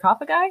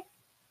sarcophagi,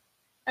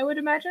 I would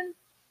imagine.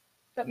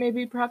 That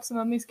maybe perhaps the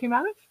mummies came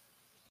out of?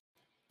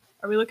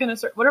 Are we looking at...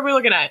 What are we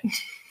looking at?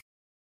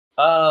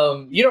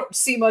 You don't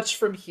see much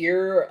from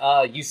here.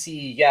 You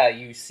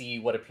see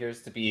what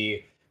appears to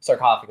be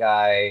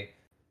sarcophagi,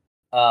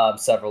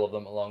 several of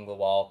them along the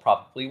wall,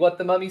 probably what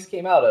the mummies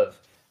came out of.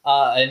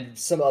 And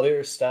some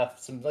other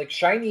stuff, some like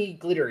shiny,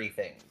 glittery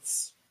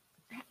things.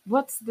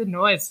 What's the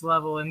noise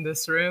level in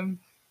this room?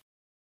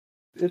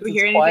 Do we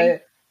hear quiet,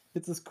 anything?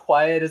 It's as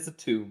quiet as a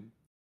tomb.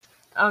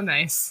 Oh,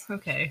 nice.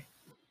 Okay.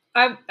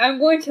 I'm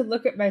going to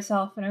look at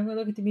myself and I'm going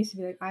to look at Dumisa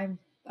and be like,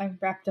 I'm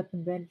wrapped up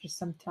in bandages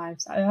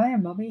sometimes. Am I a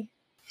mummy?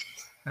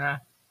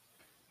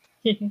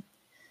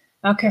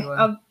 Okay,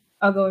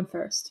 I'll go in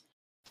first.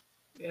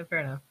 Yeah, fair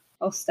enough.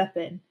 I'll step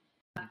in.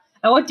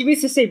 I want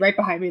Dumisa to stay right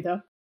behind me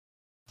though.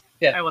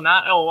 Yeah, I will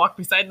not. I will walk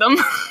beside them.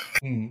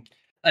 And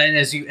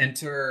as you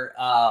enter,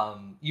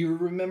 you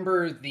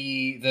remember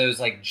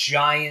those like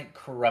giant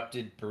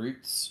corrupted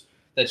brutes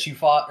that you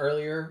fought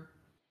earlier.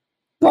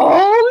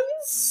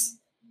 Bones?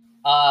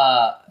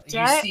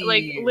 You see,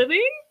 like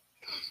living?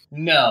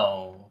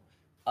 No.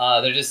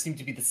 There just seemed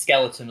to be the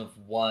skeleton of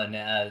one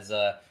as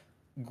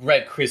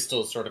red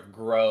crystals sort of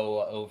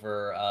grow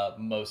over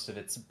most of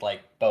its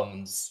like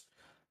bones.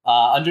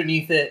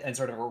 Underneath it and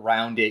sort of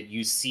around it,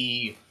 you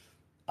see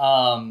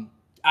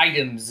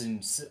items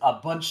and a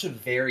bunch of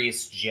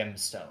various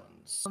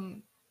gemstones.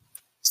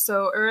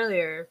 So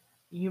earlier,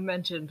 you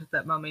mentioned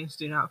that mummies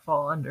do not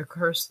fall under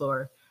curse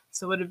lore.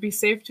 So would it be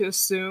safe to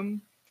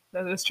assume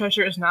that this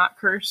treasure is not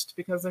cursed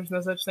because there's no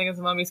such thing as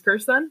a mummy's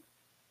curse then?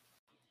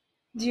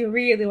 Do you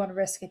really want to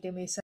risk it,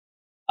 Dumisa?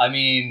 I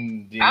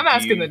mean... I'm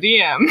asking the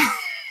DM.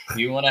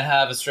 Do you want to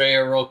have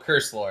Estrella roll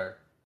curse lore?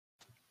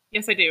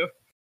 Yes, I do.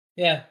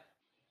 Yeah.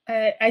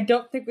 I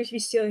don't think we should be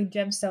stealing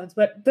gemstones,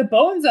 but the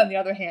bones, on the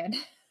other hand...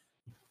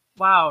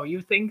 Wow,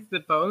 you think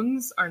the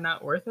bones are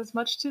not worth as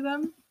much to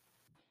them?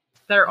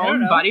 Their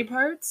own body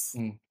parts?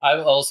 I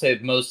will say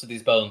most of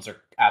these bones are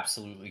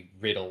absolutely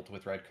riddled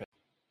with red crystals.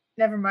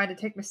 Never mind, I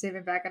take my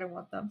statement back, I don't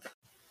want them.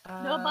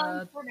 No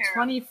bones for Nero.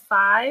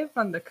 25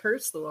 on the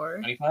curse lore.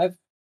 25?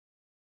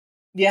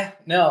 Yeah,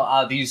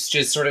 no, these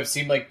just sort of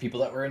seem like people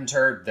that were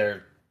interred.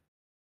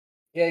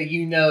 Yeah,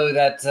 you know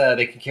that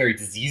they can carry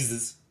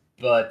diseases,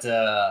 but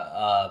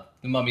the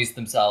mummies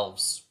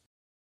themselves,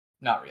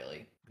 not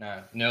really.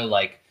 No, no,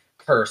 like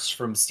curse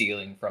from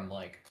stealing from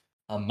like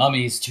a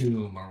mummy's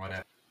tomb or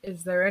whatever.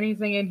 Is there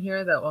anything in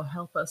here that will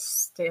help us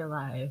stay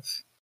alive?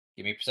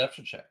 Give me a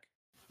perception check.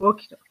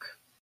 Okie doke.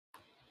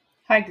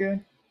 Hi,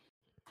 Groon.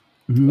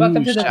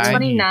 Welcome to the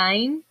shiny.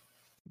 29.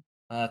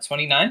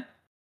 29.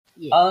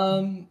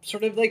 Yeah.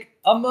 Sort of like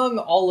among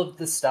all of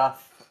the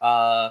stuff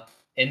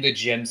in the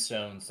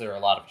gemstones, there are a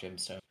lot of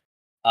gemstones.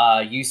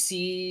 You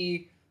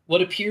see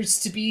what appears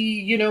to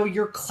be,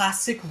 your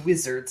classic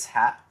wizard's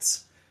hat,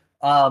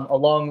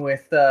 along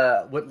with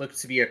what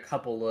looks to be a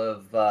couple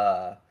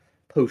of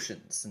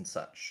potions and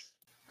such.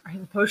 Are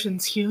the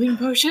potions healing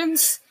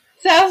potions?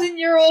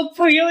 1,000-year-old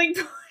healing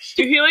potion.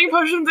 Do healing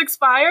potions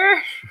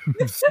expire?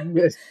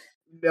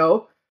 No.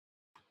 Are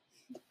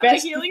they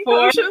Best healing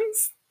before.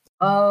 potions?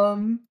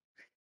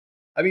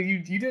 I mean, you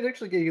did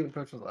actually get healing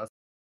potions last,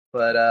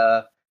 but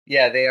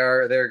yeah,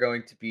 they're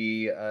going to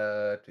be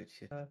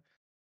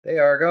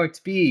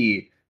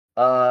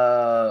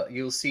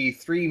you'll see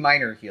 3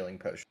 minor healing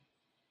potions.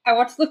 I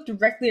want to look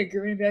directly at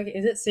Groon and be like,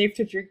 is it safe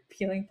to drink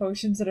healing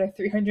potions that are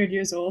 300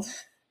 years old?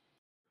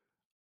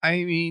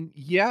 I mean,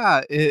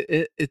 yeah,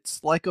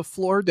 it's like a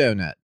floor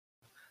donut.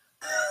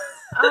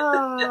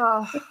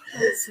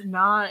 It's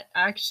not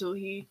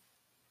actually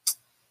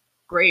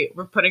great.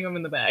 We're putting them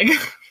in the bag.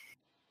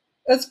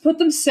 Let's put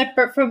them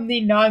separate from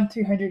the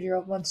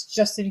non-300-year-old ones,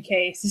 just in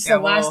case. This is Yeah, a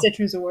last-ditch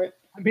resort.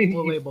 I mean,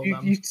 We'll label them.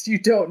 you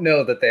don't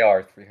know that they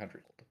are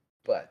 300,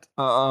 but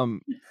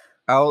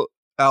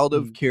Out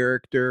of Hmm.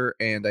 character,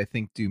 and I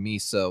think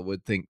Dumisa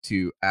would think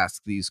to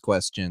ask these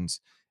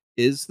questions.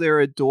 Is there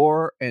a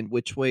door, and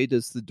which way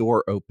does the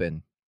door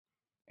open?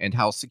 And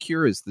how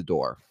secure is the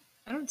door?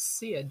 I don't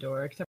see a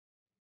door except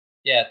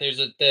yeah,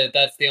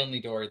 that's the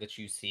only door that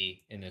you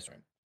see in this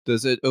room.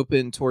 Does it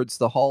open towards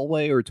the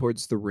hallway or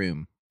towards the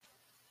room?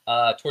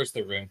 Towards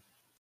the room.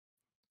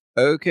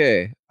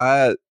 Okay.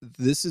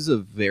 This is a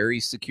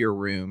very secure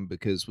room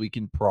because we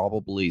can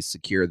probably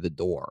secure the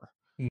door.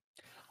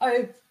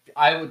 I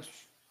would,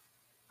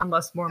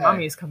 unless more Okay.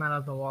 mummies come out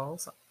of the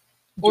walls.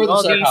 or Do the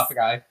all these-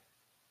 sarcophagi.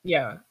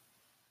 Yeah.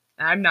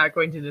 I'm not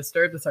going to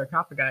disturb the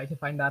sarcophagi to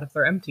find out if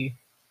they're empty.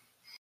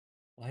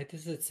 Why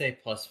does it say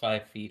plus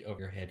 5 feet over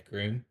your head,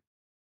 Groon?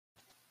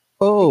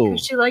 Oh,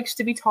 Because she likes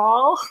to be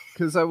tall.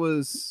 because I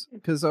was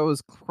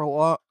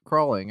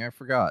crawling. I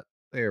forgot.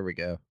 There we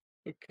go.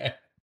 Okay.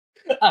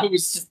 I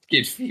was just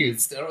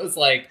confused. I was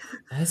like,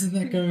 why isn't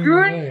that going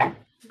Groon- away?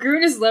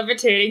 Groon is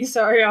levitating.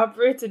 Sorry,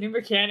 operator. It's a new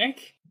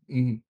mechanic.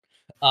 Mhm.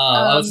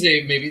 I would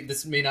say maybe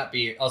this may not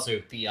be.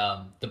 Also,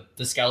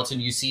 the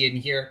skeleton you see in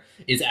here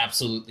is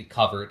absolutely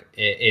covered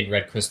in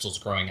red crystals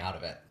growing out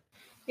of it.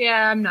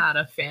 Yeah, I'm not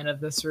a fan of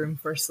this room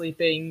for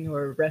sleeping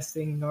or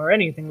resting or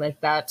anything like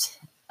that.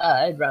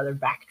 I'd rather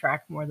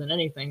backtrack more than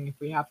anything if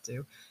we have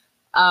to.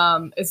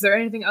 Is there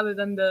anything other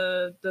than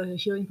the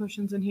healing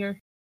potions in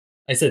here?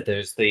 I said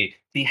there's the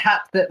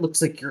hat that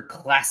looks like your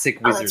classic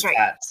Oh, that's wizard's right.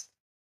 hat.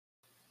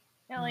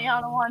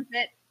 Ileana wants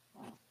it.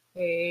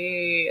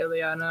 Hey,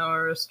 Ileana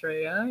or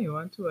Estrella, you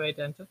want to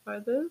identify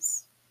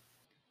this?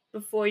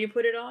 Before you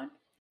put it on?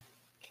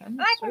 Can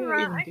I can Estrella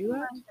run. even I do can that?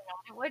 run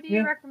tonight. What do you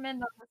Yeah.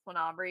 recommend on this one,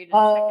 Aubrey? To check it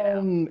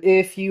out.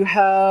 If you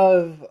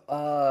have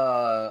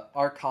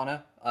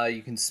Arcana,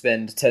 you can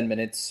spend 10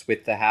 minutes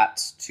with the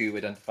hat to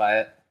identify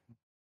it.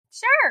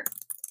 Sure.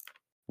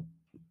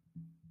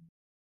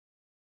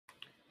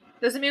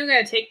 Doesn't mean we're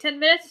gonna take 10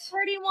 minutes.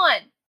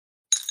 31.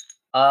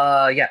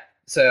 Yeah.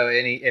 So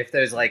if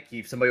there's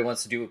if somebody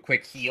wants to do a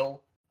quick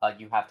heal,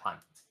 you have time.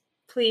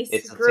 Please,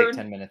 It'll take Groon.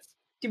 10 minutes.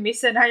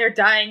 Dumisa and I are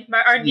dying.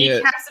 Our Yeah.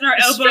 kneecaps and our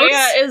Estrella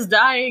elbows. is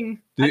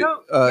dying. I Do-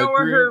 don't know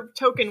where Groon- her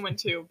token went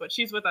to, but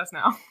she's with us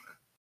now.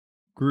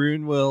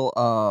 Groon will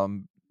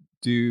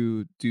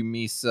do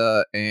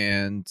Misa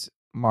and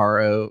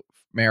Marrow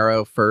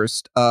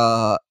first.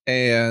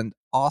 And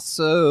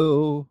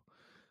also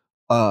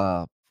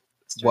while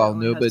Estrella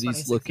only has nobody's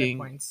 26 hit looking,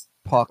 points.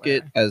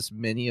 pocket FYI. as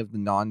many of the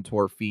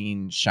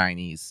non-Torfine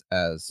shinies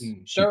as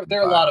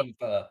There are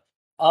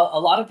a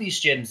lot of these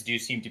gems do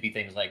seem to be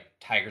things like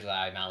Tiger's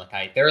Eye,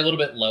 Malachite. They're a little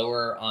bit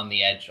lower on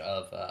the edge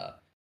of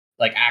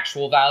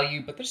actual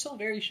value, but they're still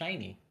very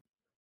shiny.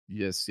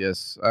 Yes.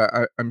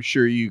 I'm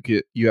sure you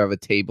have a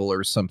table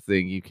or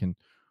something you can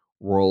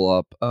roll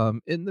up.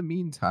 In the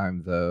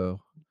meantime,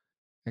 though,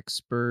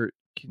 expert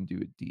can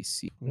do a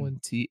DC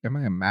 20. Am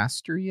I a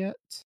master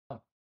yet?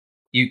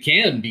 You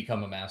can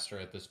become a master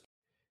at this point.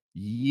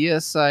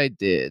 Yes, I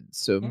did.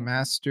 So Okay.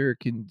 master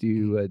can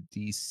do a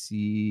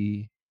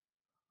DC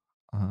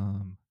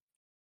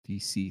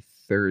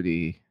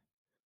 30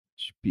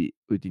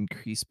 would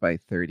increase by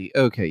 30.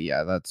 Okay,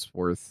 yeah, that's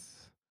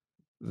worth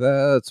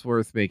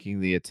making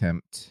the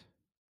attempt.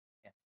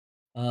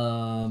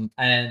 And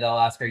I'll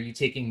ask, are you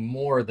taking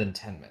more than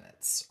 10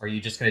 minutes? Or are you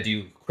just going to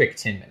do quick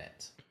 10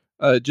 minutes?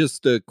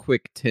 Just a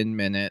quick 10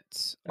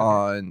 minutes Okay.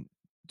 on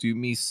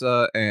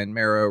Dumisa and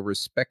Marrow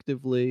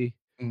respectively.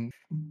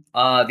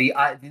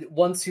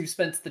 Once you've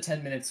spent the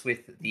 10 minutes with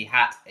the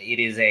hat, it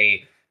is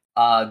a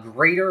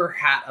greater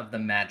hat of the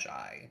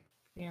Magi.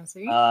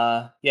 Fancy.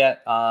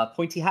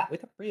 Pointy hat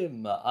with a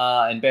brim,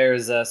 and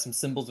bears some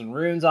symbols and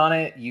runes on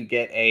it. You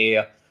get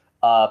a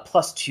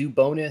 +2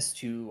 bonus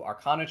to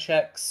Arcana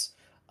checks,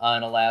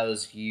 and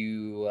allows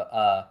you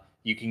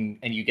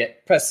you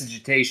get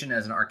Prestidigitation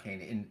as an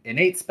arcane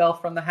innate spell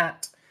from the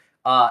hat,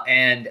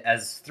 and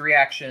as 3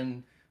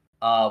 action,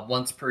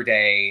 once per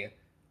day,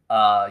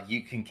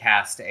 you can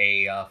cast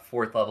a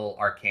 4th level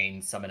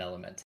arcane summon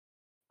element.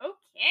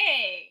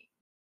 Okay.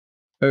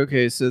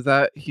 Okay, so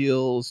that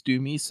heals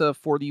Dumisa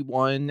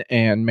 41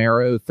 and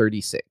Marrow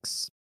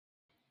 36.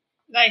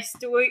 Nice.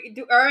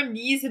 Do our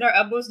knees and our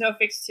elbows now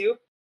fixed too?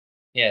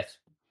 Yes.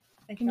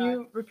 Thank Can God.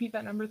 you repeat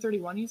that number?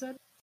 31, you said?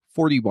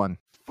 41.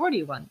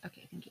 41.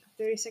 Okay, thank you.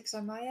 36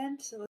 on my end.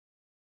 So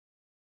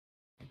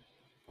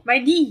my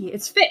knee,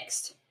 it's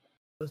fixed.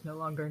 It was no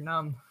longer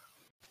numb.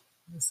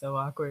 It was so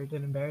awkward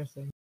and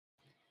embarrassing.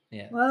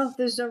 Yeah. Well,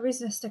 there's no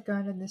reason to stick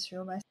around in this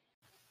room. I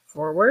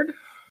Forward?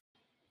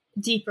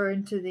 deeper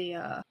into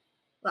the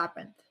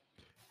labyrinth.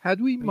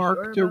 Had we you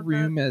marked sure a about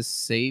room as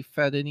safe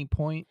at any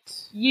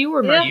point? You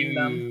were Yeah. marking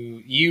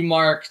them. You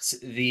marked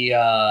the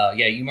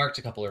you marked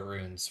a couple of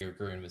runes. Your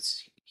rune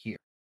was here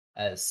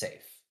as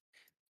safe.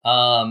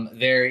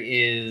 There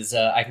is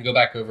I can go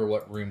back over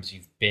what rooms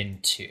you've been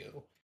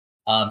to.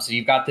 So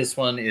you've got this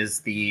one is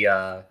the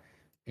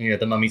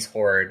the Mummy's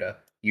Hoard.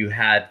 You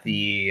had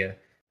the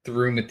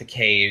room with the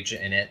cage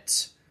in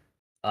it,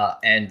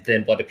 and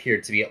then what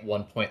appeared to be at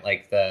one point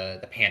like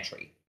the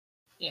pantry.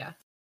 Yeah.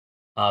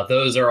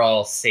 Those are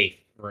all safe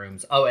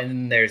rooms. Oh, and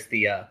then there's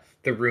the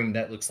room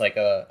that looks like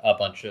a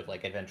bunch of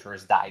like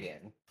adventurers died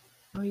in.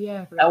 Oh,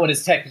 yeah. I forgot That one about is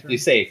this technically room.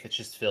 safe. It's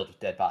just filled with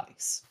dead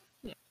bodies.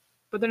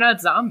 But they're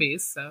not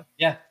zombies, so.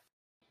 Yeah.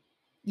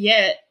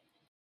 Yeah.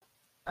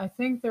 I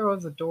think there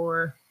was a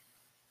door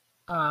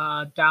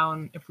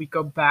down, if we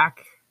go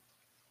back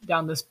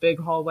down this big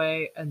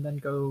hallway and then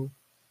go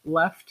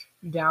left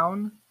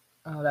down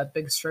that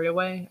big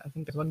straightaway. I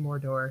think there's one more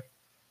door.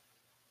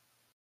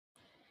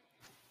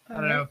 I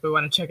don't know if we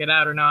want to check it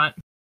out or not.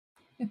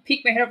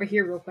 Peek my head over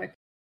here real quick.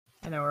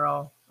 I know we're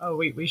all. Oh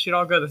wait, we should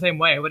all go the same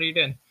way. What are you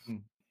doing?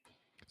 It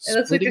looks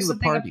like Splitting there's the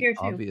something up party, here, too.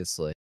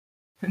 obviously.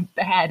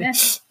 Bad. Yeah.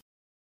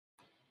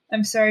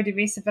 I'm sorry,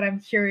 Devisa, but I'm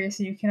curious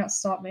and you cannot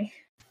stop me.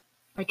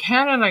 I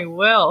can and I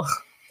will.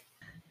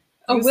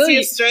 Oh, You will see you?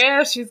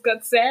 Estrella? She's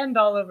got sand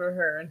all over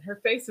her, and her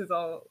face is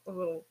all a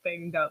little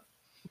banged up.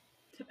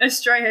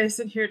 Estrella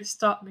isn't here to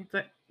stop me,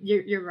 but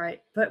you're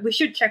right. But we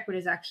should check what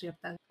is actually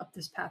up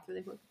this path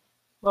really quick.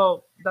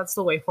 Well, that's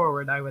the way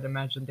forward, I would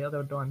imagine. The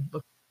other one.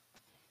 Look.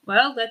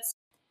 Well,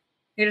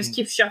 you just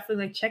keep shuffling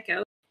like check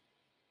out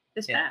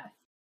this Yeah.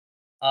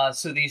 path.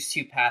 So these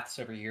two paths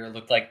over here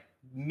look like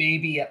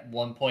maybe at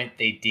one point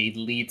they did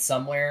lead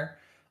somewhere,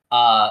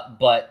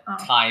 but Oh.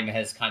 time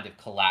has kind of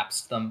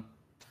collapsed them.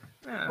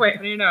 Yeah, Wait,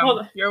 what do you know? hold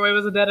on. Your way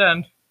was a dead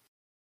end.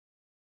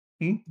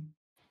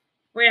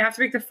 Wait, I have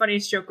to make the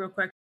funniest joke real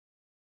quick.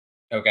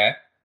 Okay.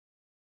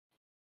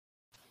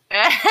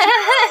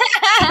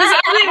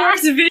 This only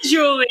works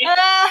visually.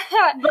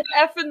 But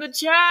F in the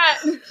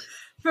chat.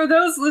 For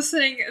those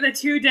listening, the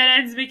two dead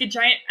ends make a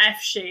giant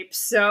F shape,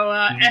 so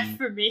F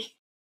for me.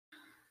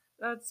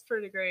 That's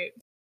pretty great.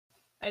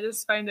 I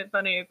just find it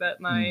funny that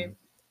my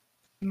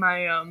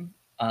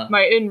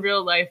in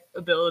real life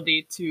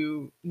ability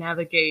to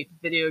navigate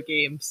video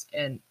games,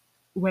 and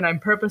when I'm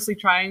purposely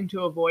trying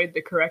to avoid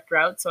the correct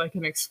route so I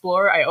can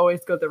explore, I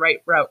always go the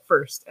right route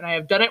first, and I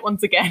have done it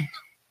once again.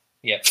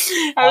 Yep.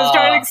 I was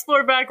trying to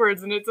explore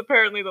backwards, and it's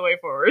apparently the way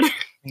forward.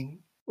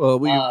 Well,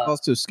 we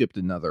also skipped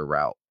another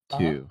route,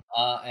 too.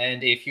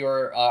 And if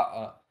you're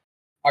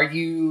are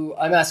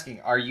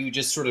you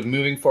just sort of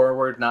moving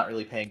forward, not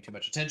really paying too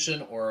much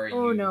attention, or are you...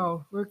 Oh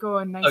no, we're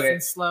going nice Okay.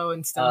 and slow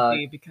and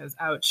stealthy because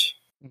ouch.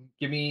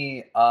 Give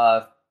me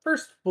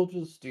first we'll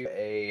just do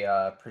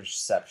a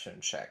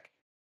perception check.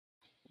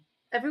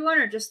 Everyone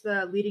or just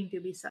the leading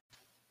Devisa?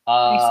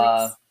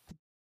 26.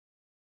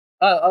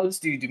 I'll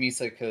just do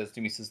Dumisa because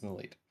Dumisa's in the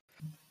lead.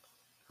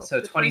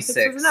 So The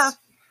 26. was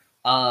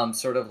enough.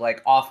 Sort of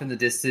like off in the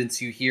distance,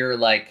 you hear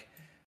like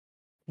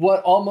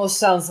what almost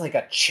sounds like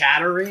a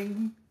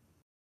chattering,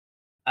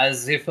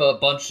 as if a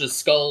bunch of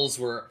skulls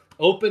were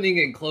opening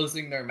and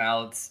closing their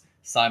mouths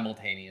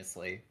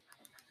simultaneously.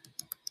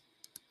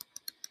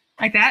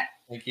 Like that?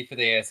 Thank you for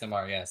the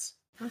ASMR, yes.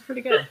 That's pretty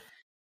good.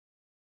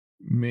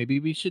 Maybe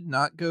we should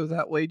not go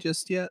that way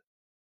just yet.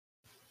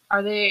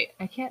 Are they?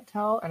 I can't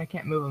tell, and I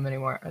can't move them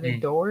anymore. Are they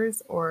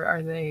doors or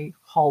are they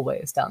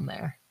hallways down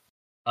there?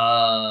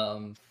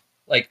 Over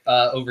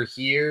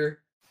here.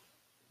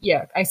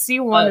 Yeah, I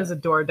see one as a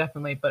door,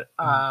 definitely, but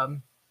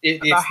about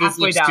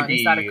halfway down,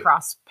 is that a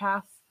cross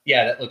path?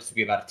 Yeah, that looks to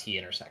be about a T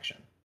intersection.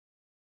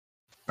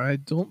 I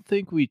don't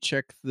think we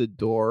checked the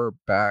door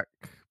back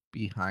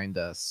behind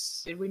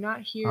us. Did we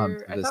not hear?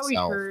 To I the thought we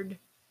south. heard.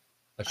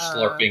 A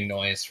slurping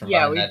noise from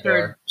Yeah, behind we that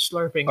heard door.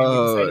 slurping, and we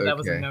Oh, decided that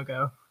was a okay.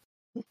 no-go.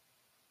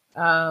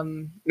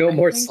 No I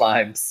more think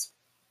slimes.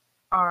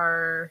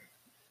 Our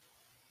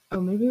Oh,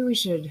 maybe we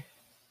should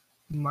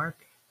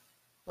mark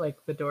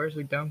like the doors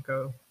we don't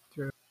go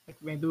through. Like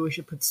maybe we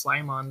should put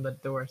slime on the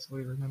door so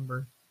we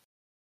remember.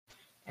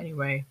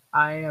 Anyway,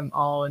 I am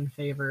all in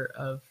favor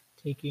of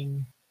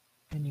taking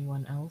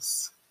anyone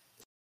else.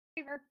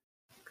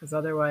 Because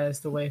otherwise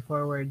the way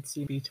forward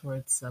seems to be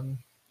towards some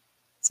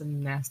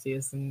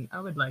nasties, and I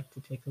would like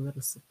to take a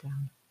little sit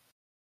down.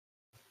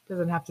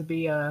 Doesn't have to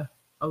be a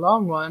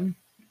long one.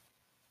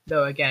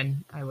 Though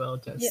again, I will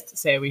just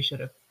say we should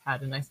have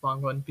had a nice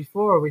long one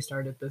before we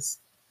started this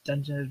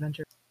dungeon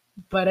adventure.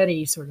 But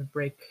any sort of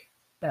break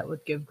that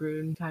would give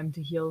Groon time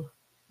to heal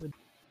would.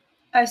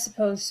 I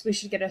suppose we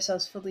should get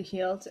ourselves fully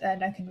healed,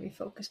 and I can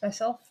refocus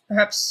myself.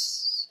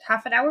 Perhaps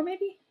half an hour,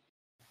 maybe?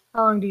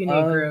 How long do you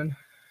need, Groon?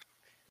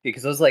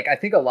 Because I was like, I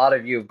think a lot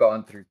of you have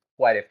gone through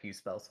quite a few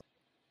spells.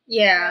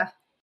 Yeah.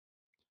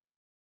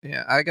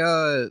 Yeah, I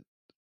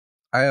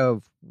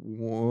have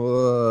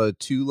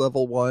 2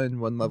 level 1,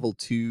 1 level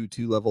 2,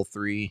 2 level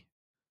 3,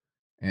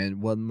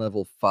 and 1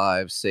 level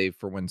 5 save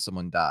for when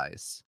someone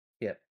dies.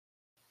 Yep.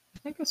 I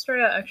think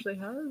Estrella actually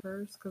has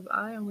hers because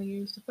I only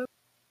used a focus.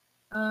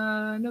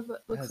 No,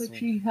 but looks like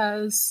she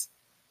has.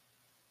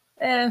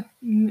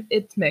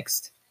 It's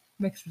mixed.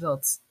 Mixed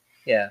results.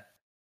 Yeah.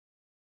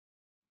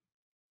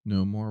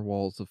 No more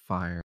walls of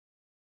fire.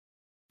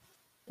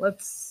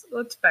 Let's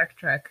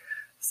backtrack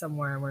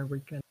somewhere where we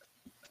can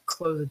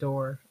close a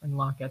door and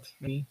lock it,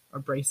 maybe, or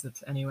brace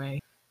it anyway.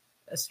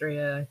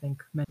 Estrella, I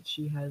think, meant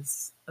she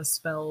has a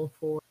spell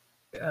for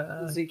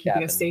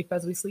keeping us safe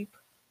as we sleep.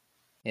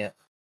 Yeah.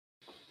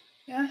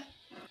 Yeah.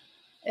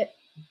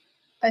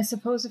 I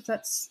suppose if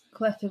that's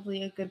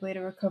collectively a good way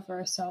to recover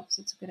ourselves,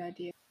 it's a good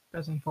idea.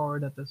 Pressing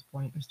forward at this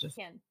point is just...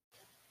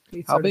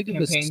 How big of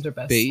a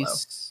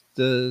space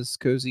does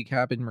Cozy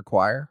Cabin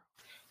require?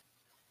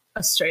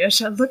 Estrella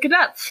shall look it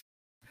up.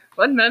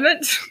 One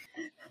moment.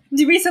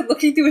 Demisa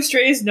looking through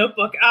Estrella's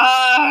notebook.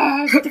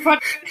 What the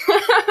fuck?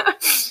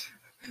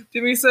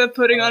 Demisa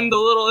putting on the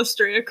little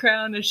Estrella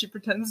crown as she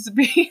pretends to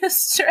be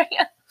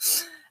Estrella.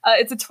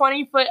 It's a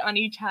 20 foot on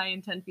each high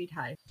and 10 feet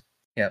high.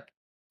 Yep.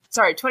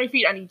 Sorry, 20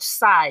 feet on each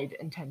side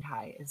and 10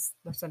 high is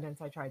the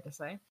sentence I tried to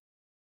say.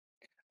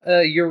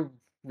 You're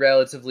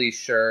relatively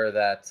sure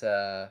that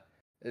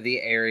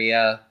the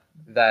area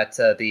that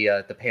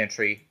the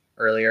pantry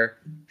earlier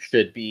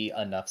should be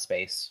enough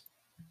space.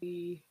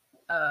 The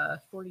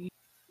 40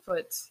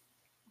 foot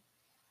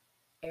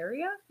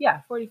area?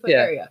 Yeah, 40 foot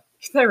area.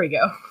 There we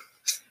go.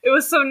 It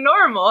was so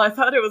normal, I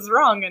thought it was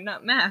wrong and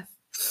not math.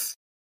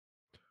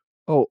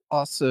 Oh,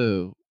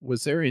 also,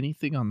 was there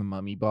anything on the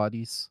mummy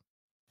bodies?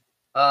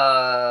 There's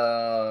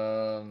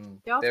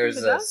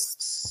a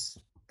dust?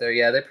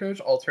 They pretty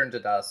much all turned to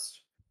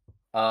dust.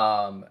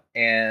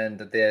 And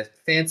the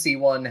fancy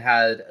one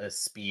had a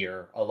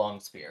spear, a long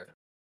spear.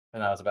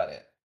 And that was about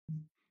it.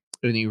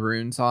 Any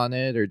runes on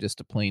it, or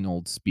just a plain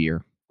old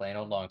spear? Plain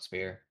old long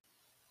spear.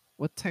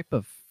 What type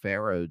of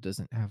pharaoh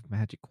doesn't have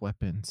magic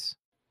weapons?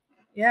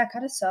 Yeah, it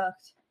kind of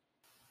sucked.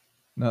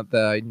 Not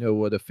that I know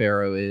what a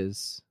pharaoh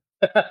is.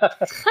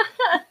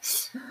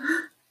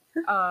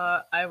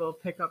 I will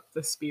pick up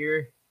the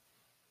spear.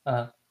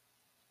 I'm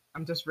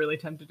just really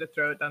tempted to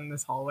throw it down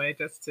this hallway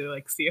just to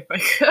see if I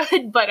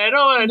could, but I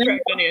don't want to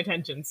attract any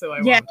attention, so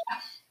I won't.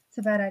 It's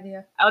a bad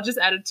idea. I'll just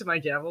add it to my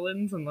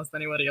javelins unless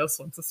anybody else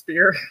wants a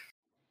spear.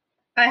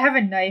 I have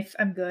a knife.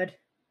 I'm good.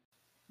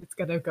 It's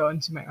gonna go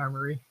into my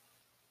armory.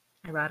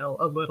 I rattle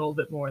a little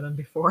bit more than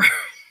before.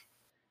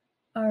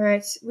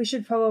 Alright, we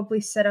should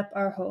probably set up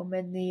our home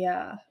in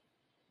the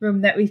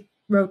room that we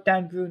wrote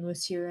down Groon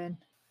was here in.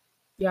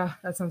 Yeah,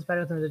 that sounds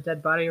better than the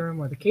dead body room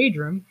or the cage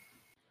room.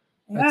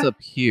 That's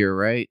up here,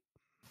 right?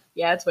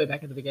 Yeah, it's way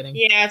back at the beginning.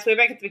 Yeah, it's way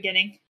back at the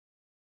beginning.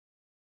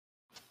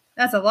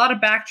 That's a lot of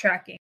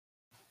backtracking.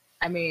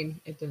 I mean,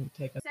 it didn't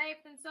take us. Safe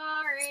and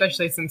sorry.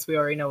 Especially since we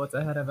already know what's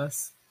ahead of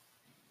us.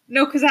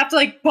 No, because I have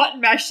to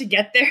button mash to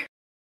get there.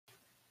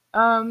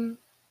 None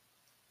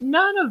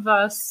of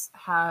us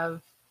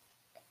have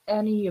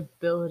any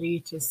ability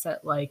to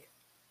set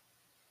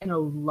an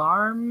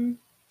alarm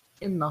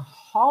in the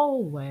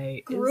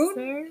hallway. Groon? Is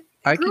there?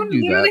 I can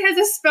do literally that.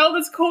 has a spell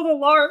that's called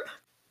Alarm.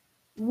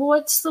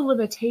 What's the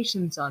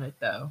limitations on it,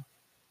 though?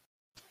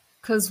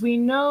 Because we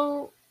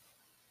know...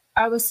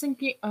 I was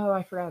thinking... Oh,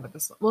 I forgot about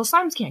this. Well,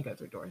 slimes can't go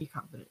through doors. Be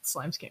confident.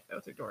 Slimes can't go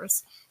through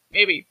doors.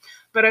 Maybe.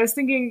 But I was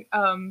thinking,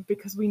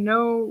 because we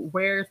know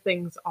where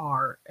things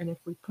are, and if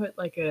we put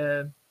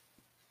an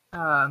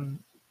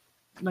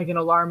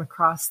alarm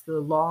across the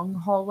long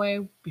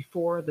hallway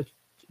before the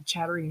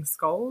chattering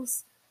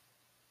skulls,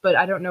 but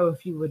I don't know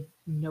if you would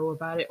know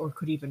about it or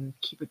could even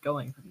keep it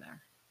going from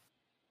there.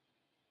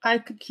 I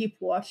could keep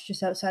watch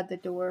just outside the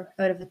door,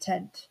 out of the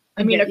tent.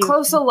 I mean, a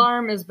close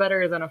alarm is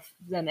better than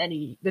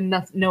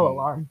no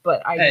alarm,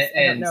 but I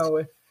don't know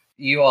if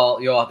you all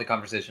have the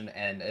conversation,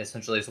 and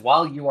essentially, so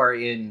while you are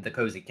in the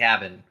cozy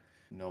cabin,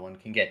 no one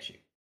can get you.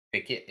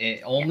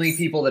 Only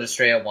people that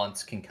Estrella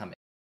wants can come in.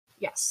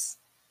 Yes,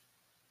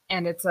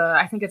 and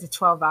I think it's a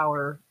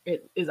 12-hour.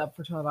 It is up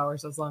for 12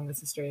 hours as long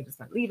as Estrella does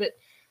not leave it.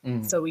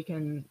 So we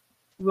can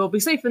we'll be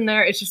safe in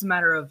there. It's just a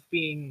matter of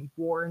being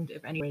warned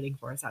if anyone's waiting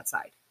for us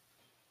outside.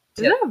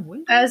 Does Yep. it have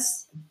windows?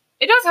 As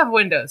It does have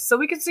windows, so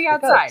we can see It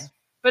outside. does.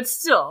 But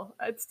still,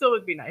 it still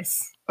would be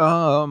nice.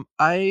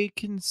 I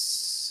can.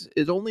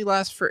 It only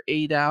lasts for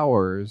 8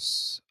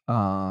 hours.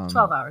 12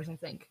 hours, I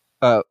think.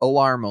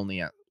 Alarm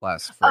only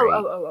lasts for 8.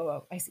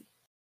 Oh, I see.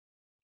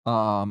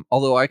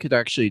 Although I could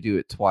actually do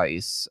it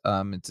twice.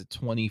 It's a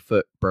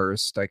 20-foot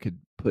burst. I could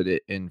put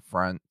it in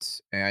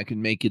front, and I could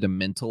make it a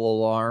mental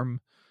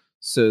alarm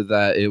so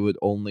that it would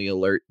only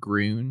alert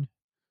Groon,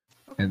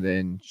 and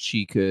then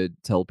she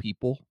could tell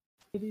people.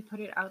 Maybe put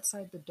it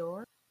outside the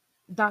door.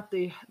 Not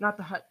the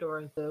hut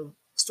door, the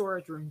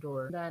storage room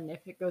door. Then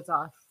if it goes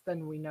off,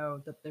 then we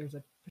know that there's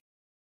a...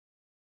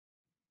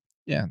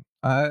 Yeah,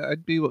 I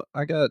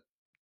got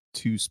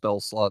 2 spell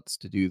slots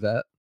to do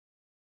that.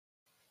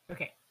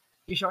 Okay.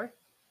 You sure?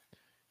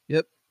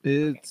 Yep.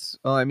 It's.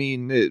 I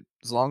mean,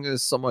 as long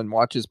as someone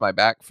watches my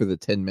back for the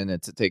 10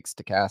 minutes it takes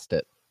to cast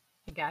it.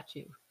 I got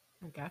you.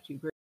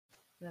 Great.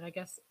 Then I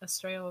guess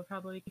Estrella will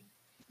probably...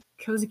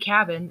 Cozy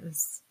Cabin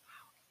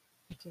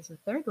which is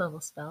a 3rd level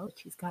spell.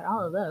 She's got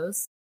all of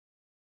those.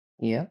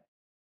 Yeah.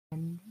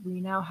 And we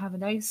now have a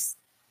nice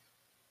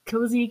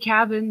cozy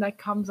cabin that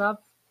comes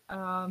up.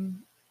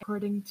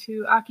 According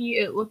to Aki,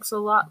 it looks a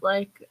lot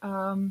like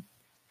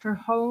her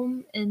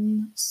home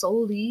in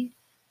Soli.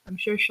 I'm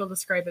sure she'll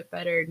describe it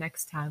better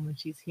next time when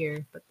she's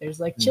here. But there's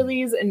like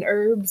chilies and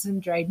herbs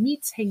and dried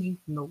meats hanging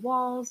from the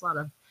walls, a lot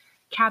of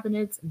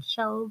cabinets and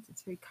shelves.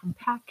 It's very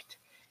compact,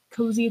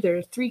 cozy. There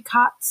are 3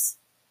 cots,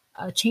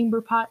 a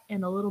chamber pot,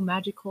 and a little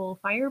magical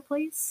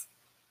fireplace.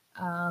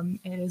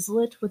 It is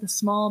lit with a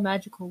small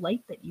magical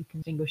light that you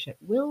can extinguish at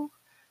will,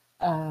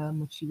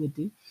 which you would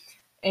do.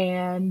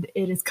 And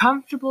it is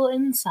comfortable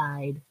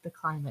inside the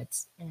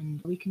climate,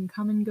 and we can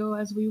come and go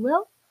as we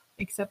will,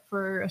 except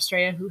for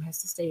Estrella, who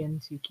has to stay in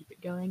to keep it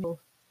going.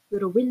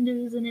 Little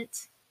windows in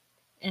it,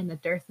 and a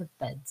dearth of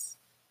beds.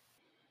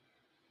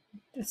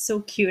 that's so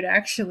cute,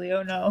 actually.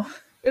 Oh no,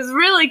 It's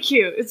really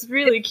cute. It's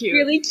really cute.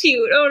 really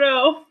cute. Oh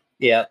no.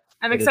 Yeah.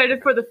 I'm It is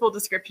excited for the full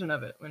description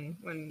of it when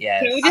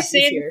Yes. Can we just Aki's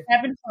stay in here.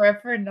 cabin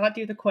forever and not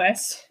do the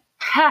quest?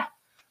 Ha!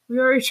 We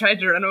already tried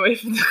to run away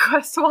from the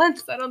quest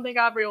once. I don't think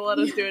Aubrey will let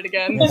us do it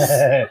again.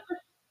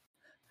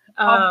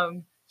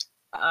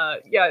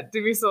 Yeah,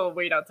 Dumisa will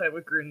wait outside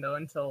with Grun though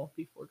until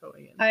before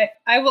going in.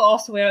 I will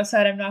also wait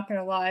outside. I'm not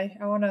gonna lie.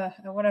 I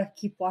wanna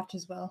keep watch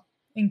as well,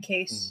 in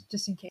case,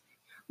 just in case.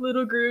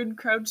 Little Grun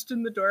crouched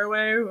in the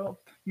doorway while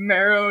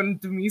Marrow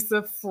and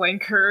Dumisa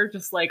flank her,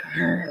 just like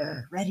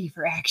ready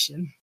for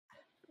action.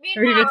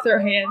 Ready to throw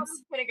we're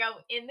hands. gonna go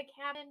in the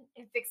cabin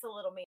and fix a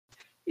little meal.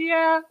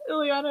 Yeah,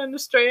 Ileana and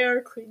Estrella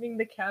are cleaning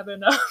the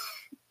cabin up,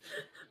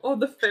 Oh,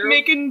 the feral.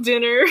 making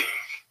dinner.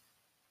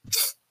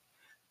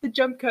 The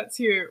jump cuts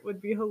here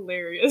would be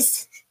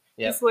hilarious.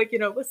 Yep. Just like,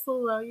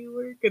 whistle while you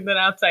work, and then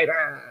outside.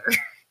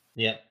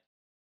 Yep.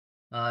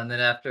 And then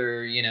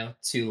after,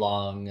 too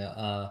long,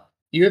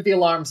 you have the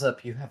alarms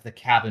up, you have the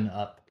cabin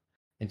up,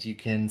 and you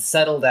can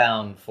settle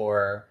down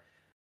for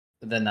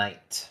the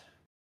night.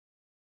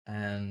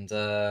 And,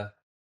 well,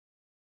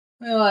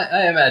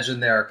 I imagine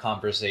there are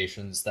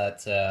conversations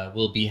that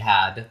will be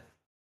had.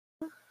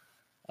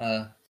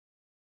 But,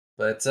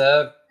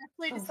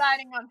 Definitely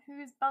deciding on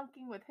who's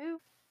bunking with who.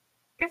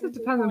 I guess it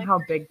depends on how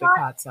big the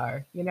cots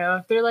are.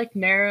 If they're like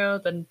narrow,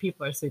 then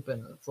people are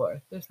sleeping on the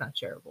floor. There's not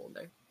shareable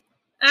there.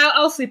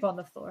 I'll sleep on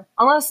the floor.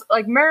 Unless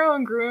like Marrow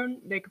and Grun,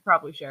 they could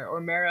probably share.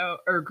 Or Marrow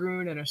or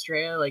Grun and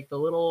Estrella, like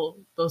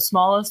those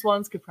smallest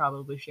ones could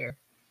probably share.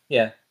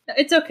 yeah.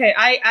 It's okay.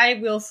 I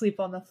will sleep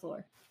on the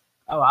floor.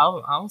 Oh,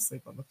 I'll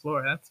sleep on the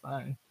floor. That's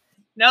fine.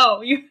 No,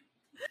 you.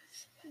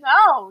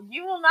 No,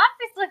 you will not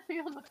be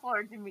sleeping on the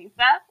floor, Dumisa.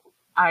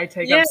 I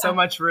take Yeah. up so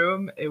much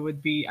room. It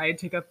would be I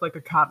take up like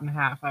a cot and a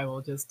half. I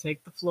will just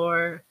take the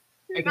floor.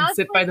 I can Not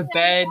sit by the sleeping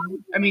bed.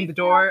 on I mean the Dumisa.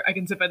 door. I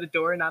can sit by the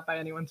door, not by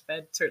anyone's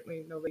bed.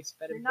 Certainly nobody's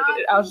bed. You're is not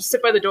big. I'll just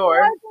sit by the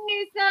door.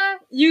 Dumisa.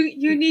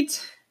 You need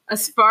to.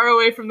 As far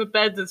away from the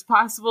beds as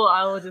possible.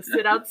 I will just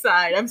sit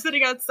outside. I'm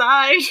sitting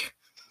outside.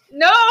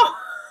 No.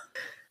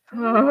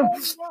 I'll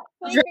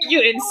Drag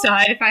you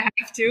inside if I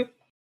have to.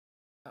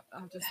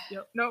 just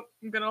nope.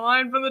 I'm gonna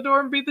line from the door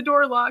and beat the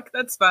door lock.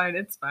 That's fine.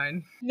 It's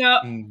fine. No.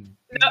 Mm.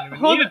 I don't even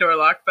hold need a door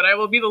lock, but I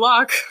will be the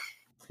lock.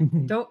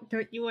 Don't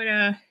you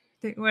wanna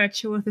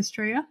chill with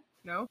Estrella?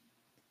 No,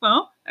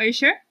 Well, are you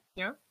sure?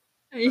 Yeah. Are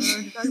I you don't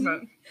know what you're talking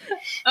about.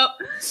 Oh,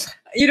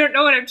 you don't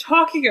know what I'm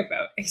talking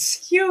about.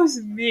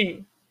 Excuse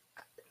me.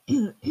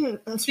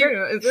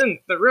 Estrella is in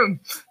the room.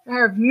 I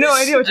have no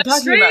idea what you're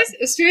talking about.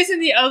 Estrella's in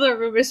the other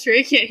room.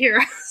 Estrella can't hear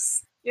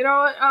us. You know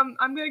what?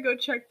 I'm gonna go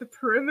check the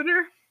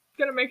perimeter.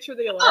 Gonna make sure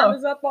the alarm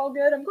is up all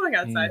good. I'm going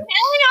outside.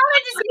 Eliana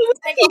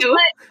just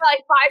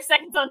like 5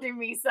 seconds on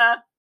Dumisa.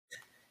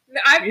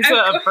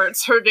 Lisa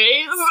averts her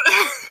gaze.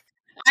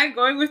 I'm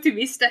going with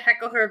Dumisa to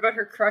heckle her about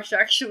her crush,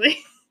 actually.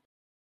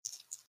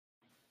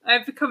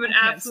 I've become an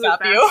can't absolute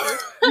stop you. bastard.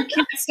 You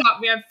can't stop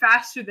me. I'm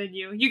faster than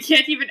you. You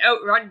can't even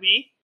outrun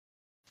me.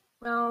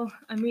 Well,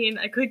 I mean,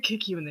 I could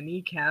kick you in the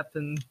kneecap,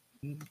 and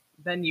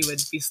then you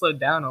would be slowed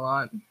down a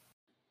lot.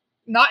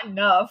 not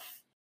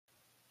enough.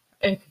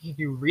 If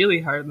you really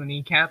hard on the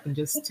kneecap and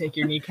just take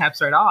your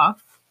kneecaps right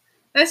off.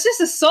 That's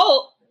just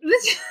assault.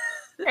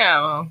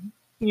 Yeah, well,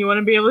 you want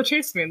to be able to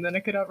chase me, and then I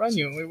could outrun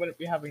you, and we wouldn't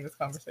be having this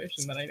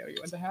conversation that I know you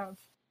want to have.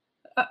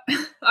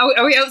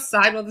 Are we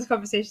outside while this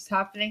conversation's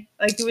happening?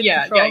 Like doing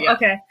patrol? Yeah.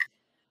 Okay.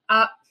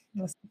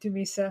 Listen to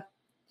Misa.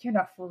 You're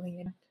not fooling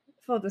me.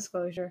 Full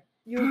disclosure.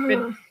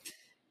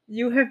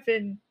 You have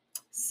been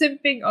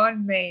simping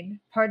on Maine,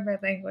 pardon my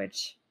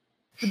language,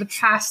 for the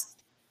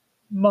past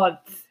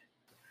month.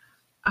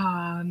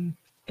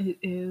 It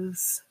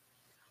is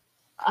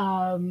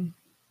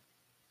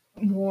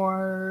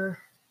more.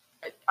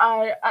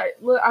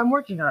 I'm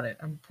working on it.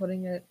 I'm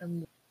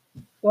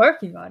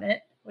Working on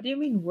it? What do you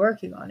mean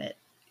working on it?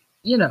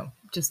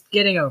 Just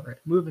getting over it,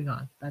 moving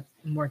on.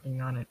 I'm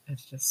working on it.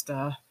 It's just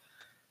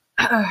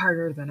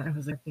harder than I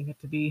was expecting it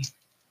to be.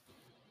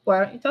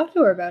 Why don't you talk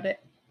to her about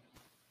it?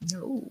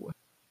 No.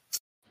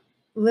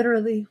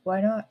 Literally,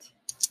 why not?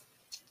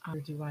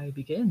 Where do I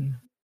begin?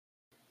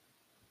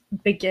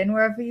 Begin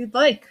wherever you'd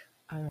like.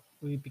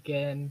 We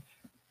begin.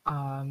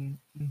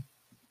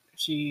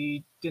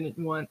 She didn't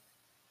want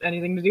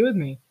anything to do with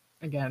me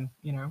again.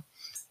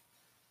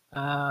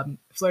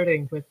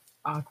 Flirting with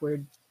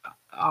awkward,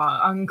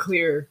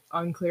 unclear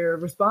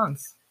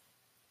response.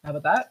 How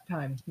about that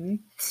time?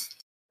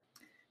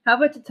 How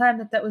about the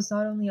time that was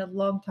not only a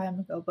long time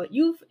ago, but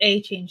you've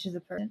A, changed as a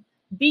person,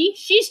 B,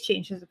 she's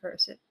changed as a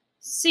person,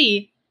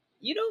 C,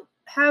 you don't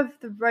have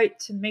the right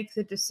to make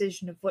the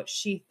decision of what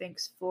she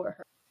thinks for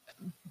her.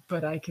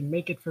 But I can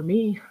make it for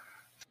me.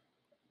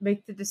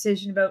 Make the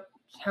decision about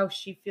how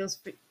she feels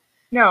for you.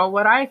 No,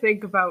 what I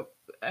think about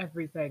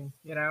everything,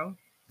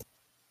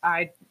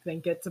 I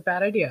think it's a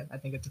bad idea. I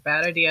think it's a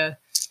bad idea.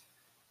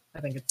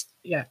 I think it's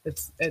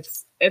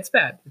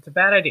bad. It's a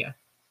bad idea.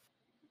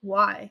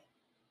 Why?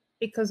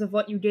 Because of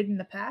what you did in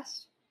the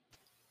past?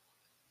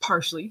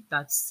 Partially.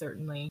 That's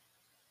certainly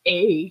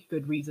a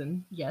good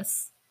reason,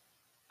 yes.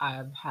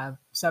 I have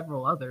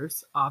several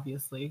others,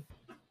 obviously.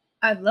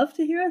 I'd love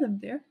to hear them,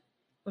 dear.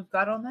 We've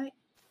got all night.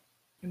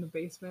 In the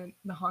basement,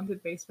 the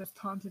haunted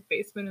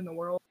basement in the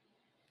world.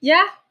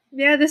 Yeah,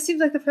 this seems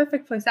like the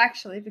perfect place,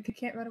 actually, because you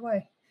can't run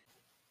away.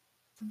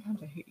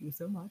 Sometimes I hate you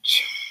so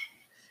much.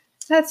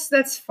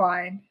 That's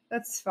fine.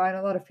 That's fine.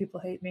 A lot of people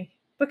hate me.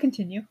 But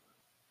continue.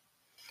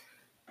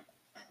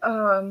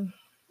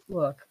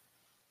 Look,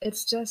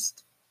 it's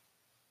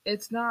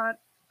not,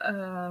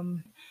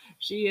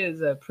 she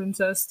is a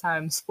princess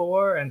times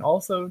 4 and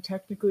also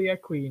technically a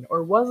queen,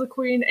 or was a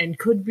queen and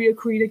could be a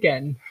queen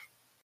again.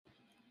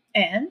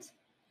 And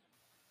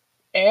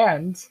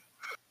that's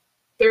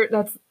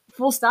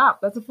full stop.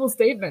 That's a full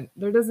statement.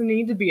 There doesn't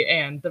need to be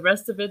and. The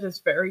rest of it is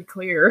very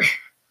clear.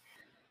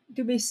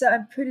 Dumisa,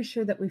 I'm pretty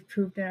sure that we've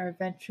proved in our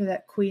adventure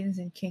that queens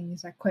and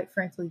kings are quite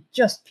frankly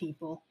just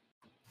people.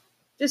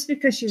 Just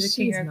because she's a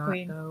king or a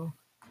queen. Though.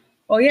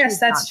 Oh yes, she's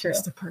that's not true.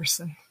 Just a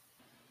person.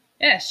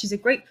 Yeah, she's a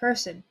great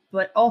person,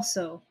 but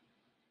also,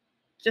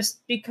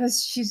 just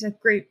because she's a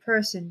great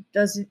person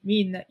doesn't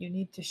mean that you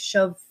need to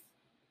shove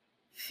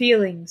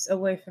feelings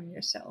away from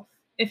yourself.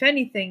 If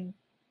anything,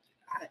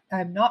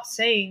 I'm not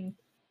saying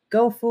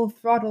go full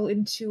throttle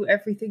into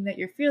everything that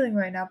you're feeling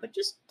right now, but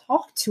just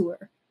talk to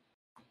her.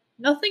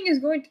 Nothing is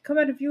going to come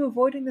out of you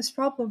avoiding this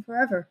problem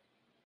forever.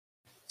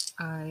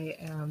 I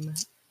am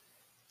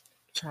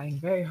trying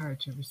very hard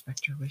to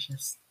respect your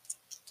wishes.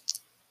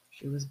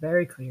 She was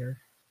very clear.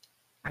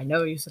 I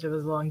know you said it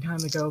was a long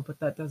time ago, but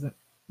that doesn't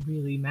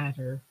really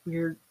matter.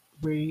 We're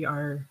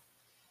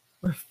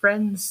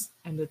friends,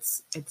 and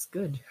it's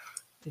good.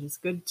 It is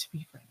good to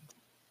be friends.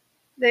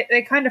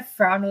 They kind of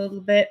frown a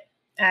little bit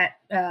at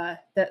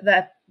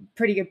that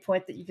pretty good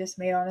point that you just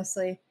made,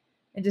 honestly,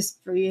 and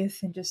just breathe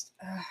and just.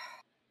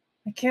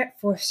 I can't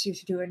force you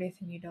to do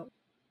anything you don't.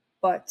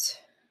 But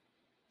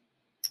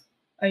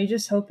are you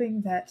just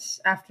hoping that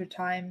after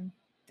time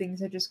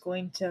things are just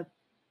going to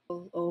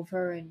blow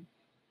over and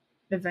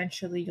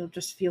eventually you'll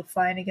just feel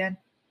fine again?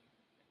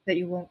 That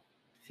you won't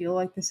feel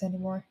like this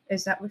anymore?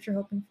 Is that what you're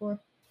hoping for?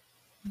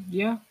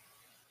 Yeah.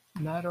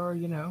 That or,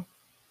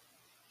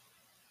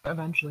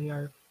 eventually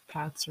our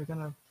paths are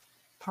gonna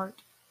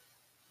part.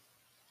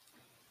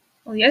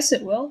 Well, yes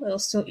it will. It'll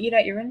still eat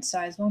at your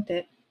insides, won't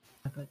it?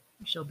 But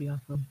she'll be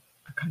off of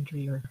a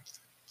country or...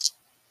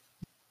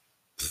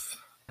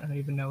 I don't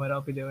even know what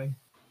I'll be doing.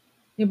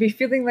 You'll be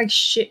feeling like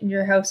shit in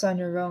your house on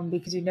your own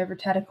because you never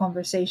had a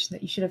conversation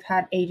that you should have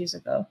had ages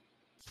ago.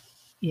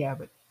 Yeah,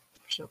 but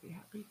she'll be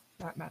happy.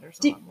 That matters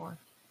a lot more.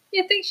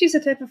 You think she's the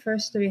type of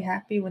person to be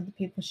happy when the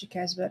people she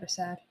cares about are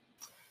sad?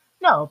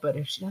 No, but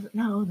if she doesn't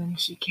know, then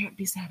she can't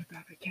be sad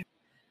about it, can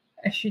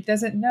If she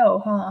doesn't know,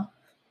 huh?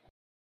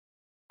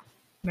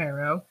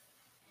 Marrow.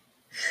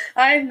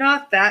 I'm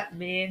not that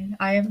mean.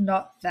 I am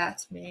not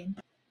that mean.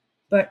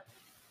 But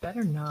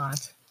better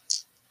not.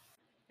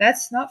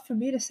 That's not for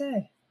me to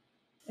say.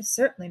 It's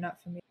certainly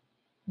not for me.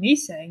 Me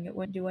saying it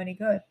wouldn't do any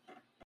good.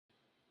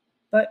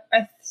 But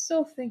I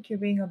still think you're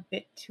being a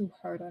bit too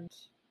hard on it.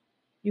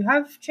 You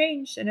have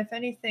changed, and if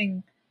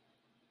anything,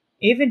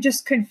 Even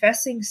just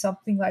confessing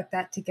something like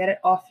that to get it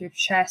off your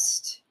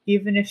chest,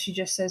 even if she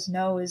just says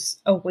no,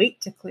 is a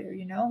weight to clear,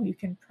 you know? You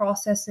can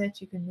process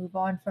it, you can move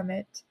on from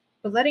it.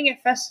 But letting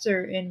it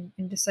fester in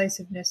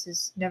indecisiveness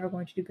is never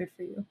going to do good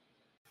for you.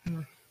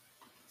 Mm.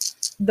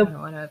 The, I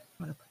don't want to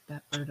put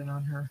that burden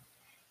on her.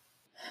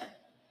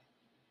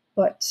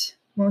 but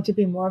won't it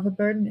be more of a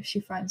burden if she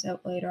finds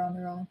out later on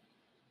her own?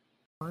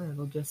 Or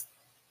it'll just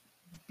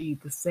be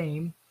the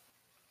same.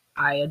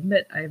 I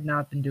admit I have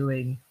not been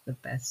doing the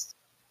best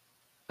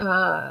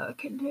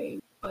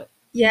contained, but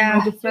in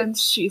my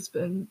defense, she's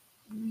been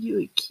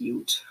really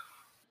cute.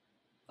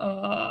 Shut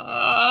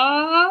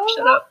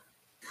up.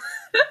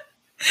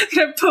 I'm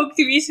gonna poke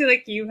Doomy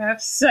like you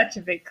have such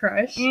a big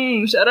crush.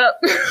 Shut up.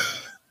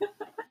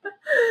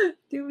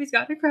 Doomy's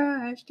got a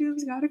crush.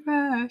 Doomy's got a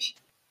crush.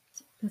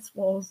 These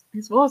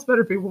walls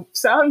better be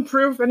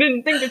soundproof. I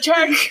didn't think to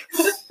check.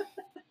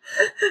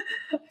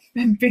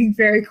 I'm being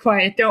very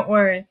quiet. Don't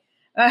worry.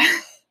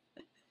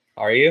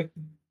 Are you?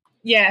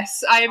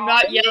 Yes, I am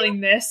not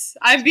yelling this.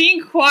 I'm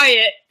being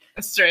quiet.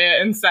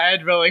 Estrella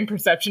inside rolling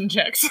perception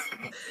checks.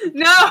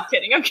 No,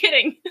 I'm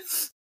kidding.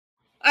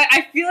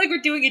 I feel like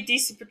we're doing a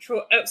decent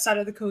patrol outside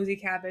of the cozy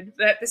cabin,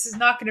 but this is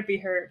not going to be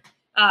heard.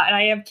 And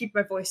I am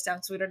keeping my voice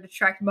down so we don't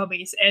attract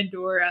mummies and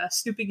or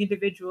snooping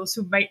individuals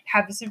who might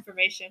have this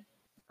information.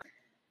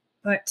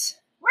 But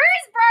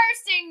Where's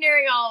Bursting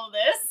during all of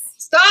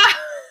this? stop!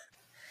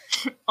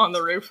 On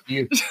the roof.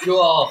 You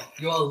all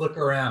look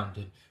around,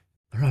 and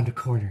around a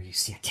corner you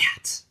see a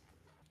cat.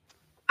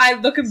 I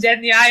look him dead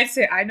in the eye and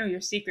say, I know your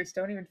secrets.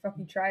 Don't even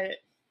fucking try it.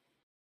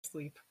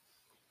 Sleep.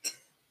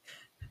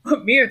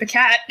 Me or the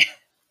cat?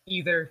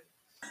 Either.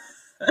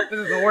 This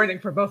is a warning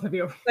for both of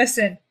you.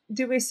 Listen,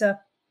 Duisa,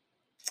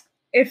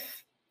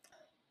 if,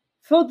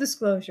 full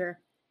disclosure,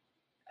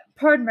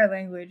 pardon my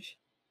language,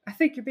 I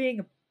think you're being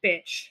a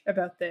bitch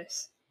about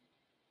this.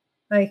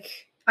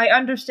 Like, I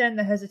understand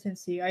the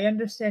hesitancy. I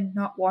understand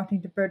not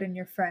wanting to burden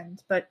your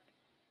friends, but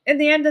in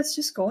the end, that's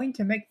just going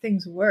to make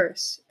things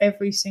worse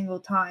every single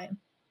time.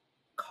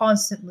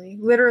 Constantly.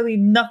 Literally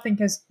nothing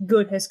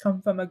good has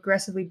come from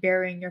aggressively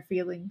burying your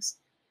feelings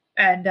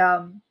and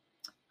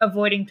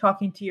avoiding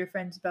talking to your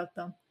friends about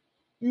them.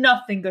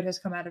 Nothing good has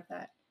come out of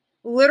that.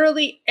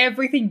 Literally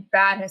everything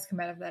bad has come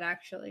out of that,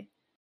 actually.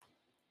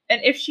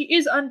 And if she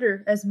is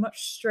under as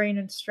much strain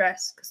and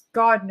stress, because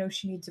God knows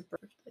she needs a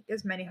break, like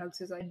as many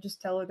hugs as I can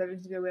just tell her that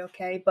everything's going to be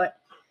okay, but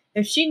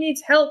if she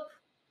needs help,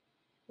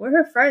 we're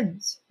her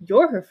friends.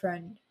 You're her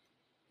friend.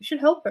 You should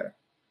help her.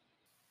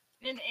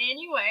 In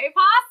any way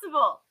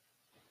possible.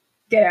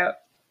 Get out.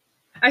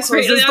 I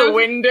swear Closes to the God.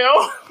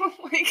 window.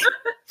 Like,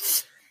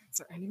 is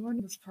there anyone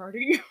in this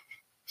party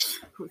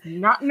who's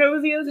not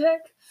nosy as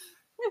heck?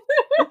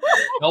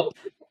 Nope.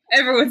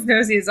 Everyone's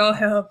nosy as all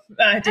hell.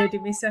 Dear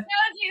Dumisa. Knows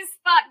you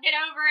spot, get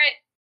over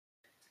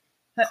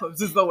it.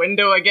 Closes the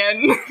window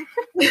again.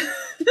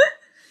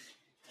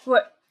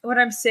 What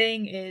I'm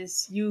saying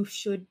is you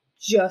should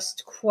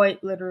just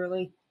quite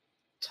literally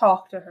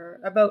talk to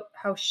her about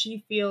how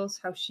she feels,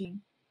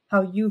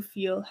 how you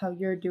feel, how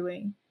you're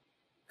doing.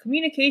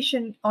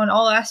 Communication on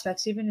all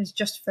aspects, even as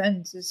just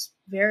friends, is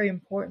very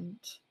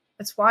important.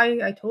 That's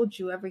why I told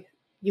you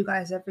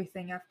guys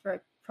everything after I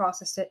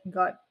processed it and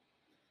got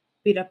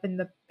beat up in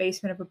the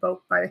basement of a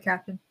boat by the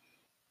captain.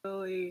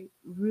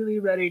 Really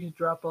ready to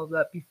drop all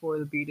that before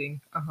the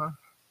beating.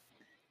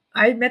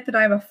 I admit that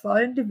I'm a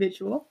flawed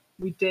individual.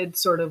 We did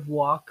sort of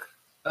walk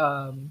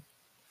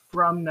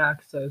from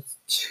Naxos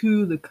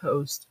to the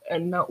coast,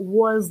 and that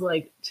was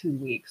like 2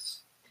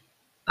 weeks.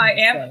 I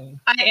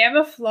am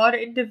a flawed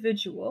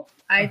individual.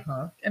 I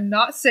am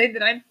not saying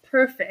that I'm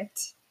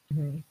perfect.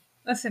 Mm-hmm.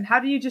 Listen, how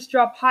do you just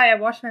drop hi, I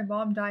watched my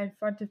mom die in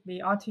front of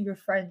me onto your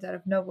friends out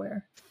of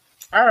nowhere?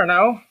 I don't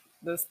know.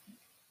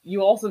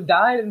 You also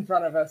died in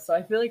front of us, so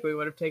I feel like we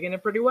would have taken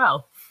it pretty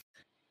well.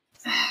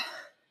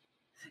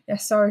 Yeah,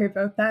 sorry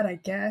about that, I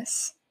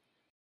guess.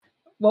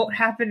 Won't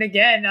happen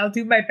again. I'll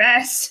do my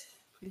best.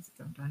 Please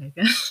don't die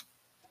again.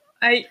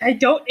 I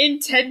don't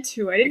intend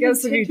to. I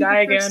guess if you die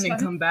again and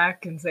come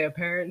back and say a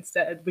parent's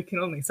dead, we can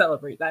only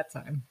celebrate that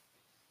time.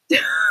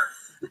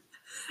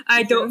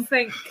 I don't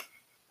think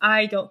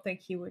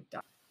he would die.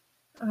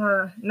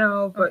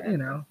 No, but Okay. you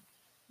know,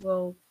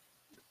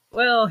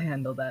 we'll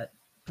handle that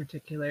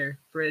particular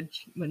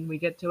bridge when we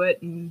get to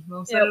it, and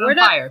we'll set it on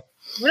fire.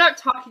 We're not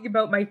talking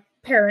about my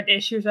parent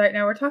issues right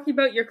now. We're talking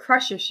about your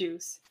crush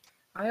issues.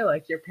 I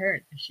like your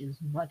parent issues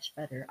much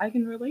better. I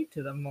can relate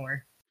to them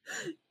more.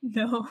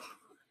 No.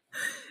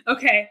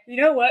 Okay,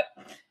 you know what?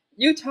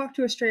 You talk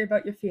to Estrella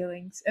about your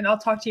feelings, and I'll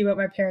talk to you about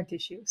my parent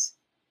issues.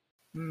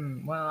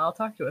 Well, I'll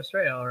talk to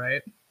Estrella, all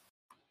right?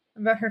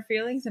 About her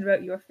feelings and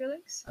about your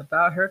feelings?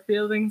 About her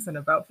feelings and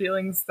about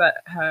feelings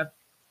that have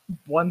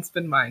once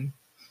been mine.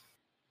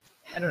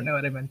 I don't know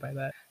what I meant by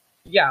that.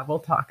 Yeah, we'll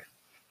talk.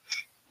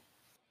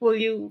 Will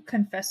you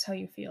confess how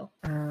you feel?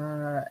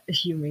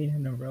 You mean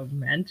in a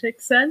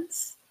romantic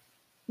sense?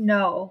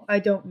 No, I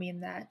don't mean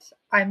that.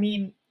 I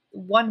mean,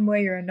 one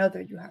way or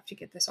another, you have to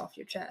get this off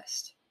your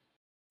chest.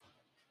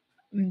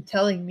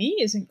 Telling me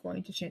isn't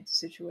going to change the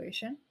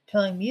situation.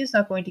 Telling me is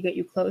not going to get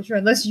you closure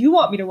unless you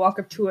want me to walk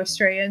up to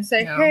Estrella and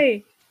say, No.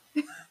 hey,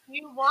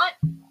 You want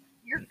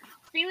your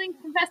feelings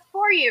confessed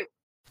for you.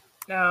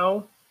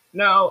 No,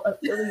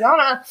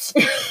 Liliana,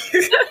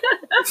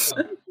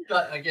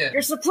 But again,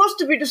 you're supposed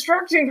to be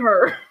distracting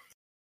her.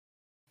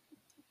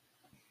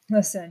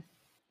 listen,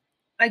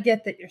 I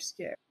get that you're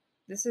scared.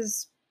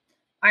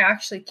 I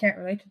actually can't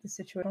relate to the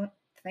situation. I don't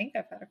think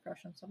I've had a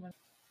crush on someone.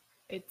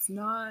 It's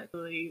not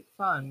really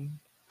fun.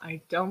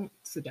 I don't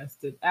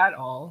suggest it at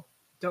all.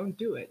 Don't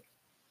do it.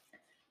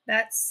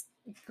 That's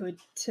good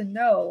to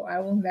know. I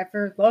will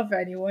never love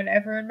anyone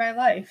ever in my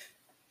life.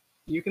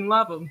 You can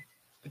love them,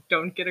 but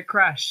don't get a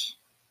crush.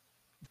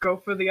 Go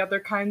for the other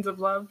kinds of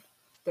love.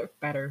 They're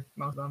better,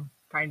 most of them.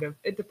 Kind of.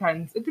 It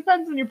depends. It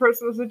depends on your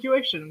personal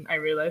situation, I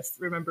realized,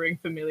 remembering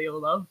familial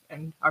love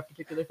and our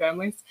particular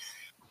families.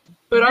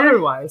 But Yeah.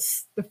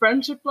 otherwise, the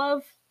friendship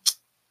love,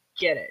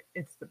 get it.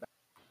 It's the best.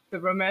 The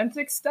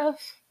romantic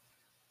stuff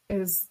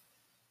is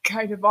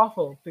kind of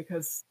awful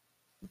because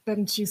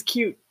then she's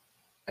cute.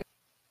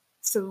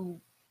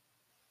 So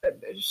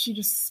she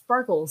just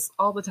sparkles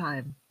all the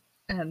time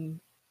and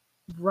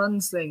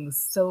runs things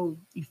so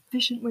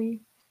efficiently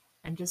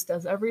and just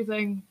does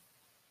everything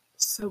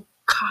so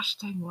gosh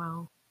dang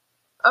well.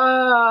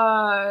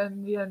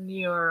 And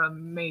you're a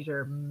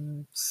major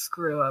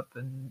screw up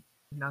and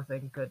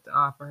nothing good to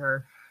offer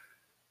her.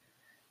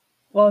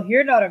 Well,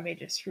 you're not a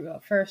major screw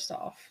up, first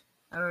off.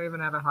 I don't even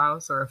have a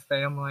house or a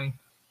family.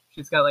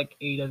 She's got like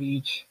 8 of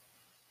each.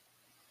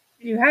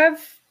 You have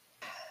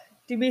I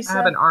have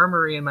Dumisa. an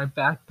armory in my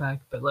backpack,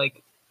 but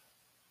like,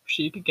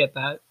 she could get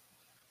that.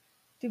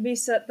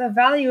 Dumisa, the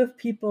value of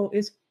people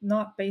is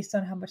not based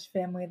on how much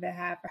family they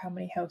have or how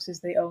many houses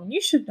they own.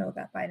 You should know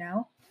that by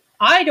now.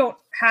 I don't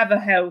have a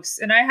house,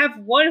 and I have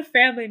one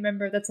family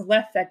member that's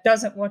left that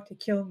doesn't want to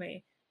kill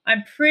me.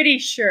 I'm pretty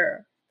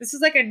sure. This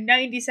is like a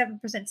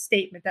 97%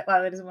 statement that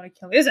Lila doesn't want to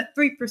kill me. There's a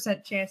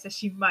 3% chance that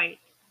she might.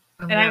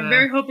 And I'm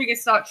very hoping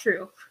it's not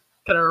true.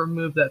 gonna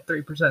remove that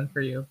 3%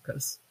 for you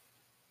because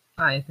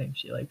I think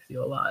she likes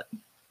you a lot.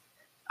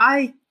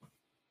 I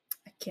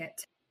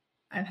can't.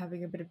 I'm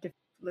having a bit of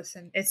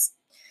listen. It's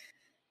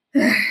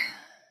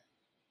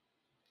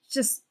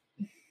just.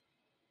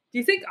 Do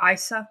you think I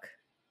suck?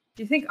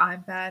 Do you think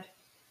I'm bad?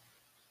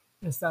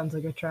 This sounds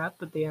like a trap,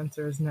 but the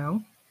answer is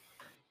no.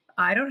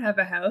 I don't have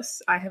a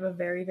house. I have a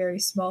very, very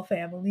small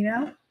family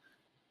now.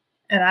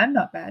 And I'm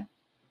not bad.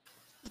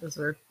 Those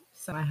are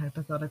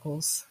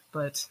semi-hypotheticals,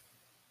 but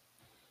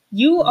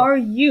You are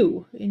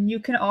you, and you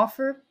can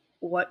offer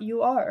what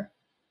you are.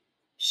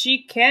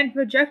 She can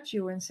reject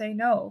you and say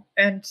no,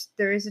 and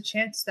there is a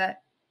chance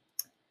that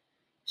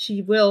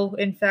she will,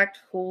 in fact,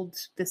 hold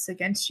this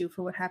against you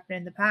for what happened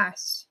in the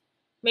past.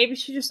 Maybe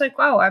she's just like,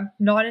 wow, I'm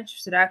not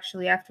interested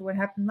actually after what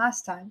happened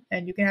last time,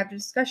 and you can have a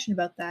discussion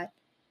about that.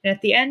 And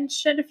at the end,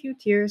 shed a few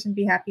tears and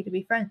be happy to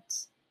be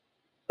friends.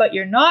 But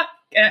you're not,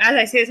 and as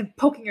I say this, I'm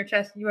poking your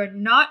chest, you are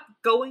not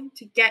going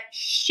to get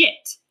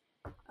shit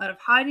out of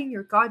hiding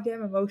your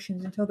goddamn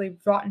emotions until they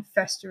rot and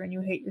fester and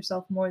you hate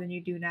yourself more than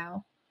you do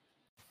now.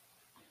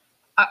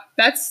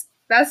 That's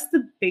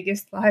the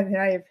biggest lie that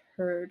I have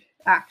heard,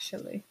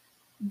 actually.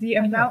 The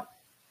amount...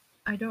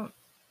 I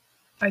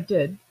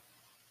did,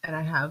 and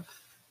I have,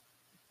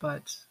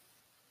 but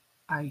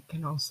I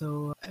can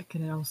also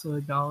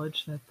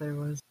acknowledge that there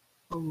was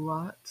a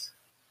lot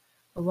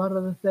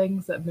of the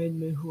things that made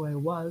me who I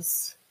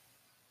was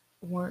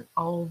weren't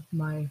all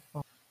my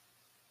fault.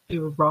 They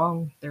were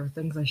wrong. There were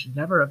things I should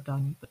never have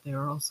done, but they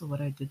were also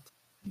what I did to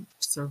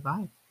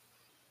survive.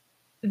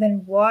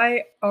 Then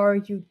why are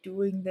you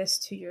doing this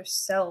to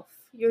yourself?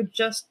 You're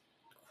just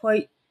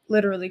quite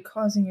literally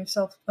causing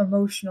yourself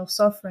emotional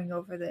suffering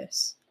over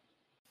this.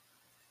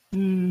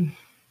 You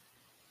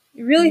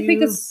really think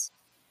this?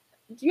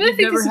 Do you really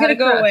think this is gonna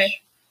go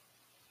away?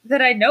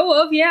 That I know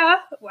of, yeah.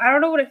 I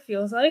don't know what it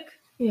feels like.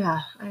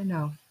 Yeah, I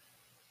know.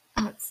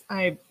 That's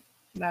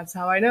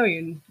how I know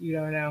you. You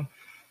don't know.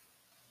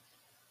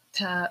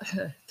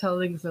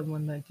 Telling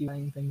someone that you do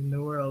anything in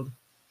the world,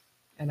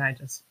 and I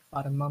just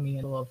fought a mummy in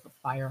the middle of the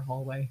fire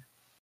hallway.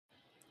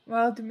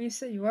 Well,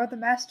 Dumisa, you are the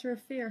master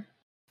of fear.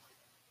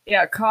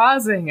 Yeah,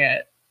 causing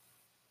it.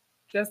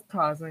 Just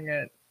causing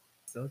it.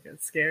 Still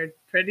get scared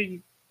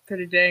pretty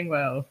dang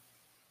well.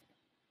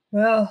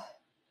 Well,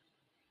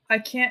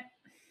 I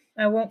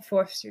won't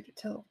force you to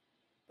tell,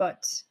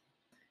 but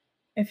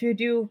if you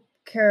do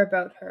care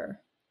about her,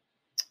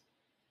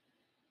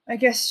 I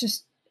guess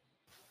just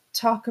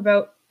talk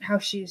about how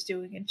she's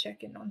doing and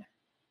check in on her.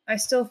 I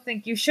still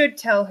think you should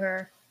tell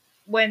her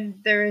when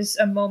there is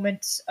a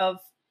moment of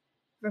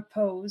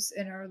repose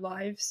in our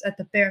lives at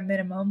the bare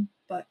minimum,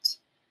 but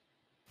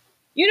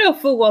you know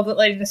full well that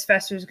letting this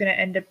fester is going to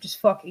end up just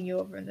fucking you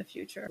over in the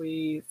future.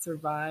 We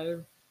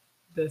survive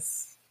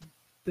this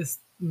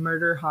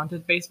murder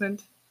haunted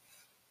basement.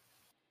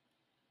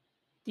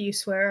 Do you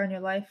swear on your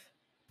life?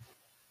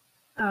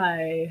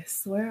 I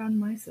swear on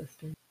my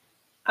sister.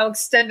 I'll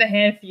extend a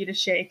hand for you to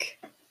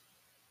shake.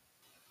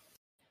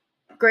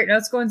 Great, now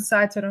let's go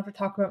inside so I don't have to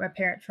talk about my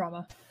parent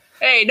trauma.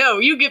 Hey, no,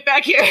 you get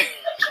back here.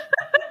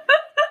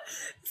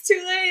 It's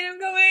too late. I'm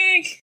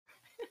going.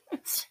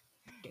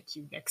 Get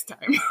you next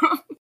time.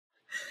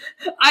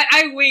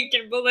 I wink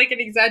and blow like an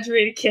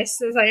exaggerated kiss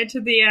as I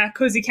enter the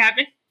cozy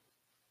cabin.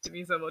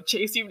 Tamisa will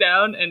chase you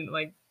down and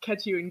like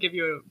catch you and give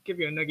you a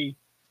noogie.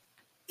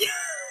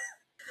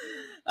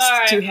 All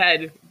right. To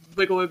head.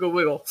 Wiggle, wiggle,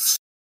 wiggle.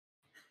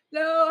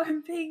 No,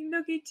 I'm being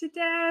noogied to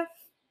death.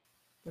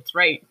 That's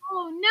right.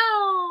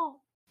 Oh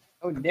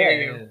Oh,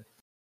 dare you.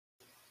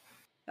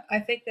 I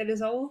think that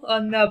is all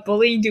on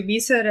bullying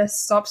Dumisa to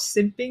stop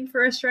simping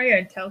for Estrella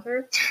and tell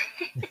her.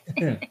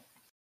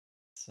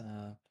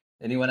 So,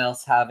 anyone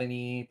else have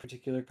any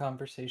particular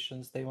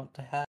conversations they want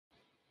to have?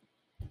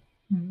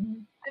 no!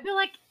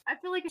 I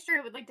feel like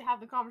Estrella would like to have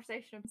the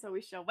conversation, so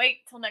we shall wait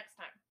till next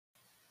time.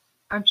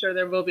 I'm sure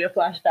there will be a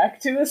flashback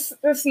to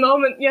this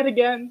moment yet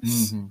again.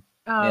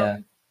 Yeah.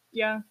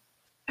 Yeah.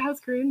 How's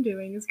Groon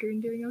doing? Is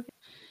Groon doing okay?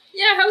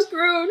 Yeah, how's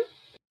Groon?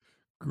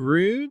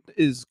 Groon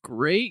is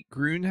great.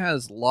 Groon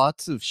has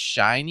lots of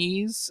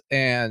shinies,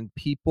 and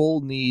people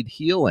need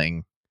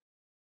healing.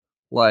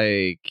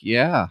 Like,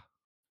 yeah,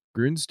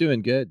 Groon's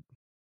doing good.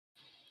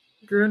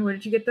 Groon, where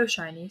did you get those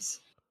shinies?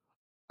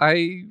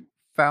 I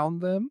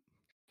found them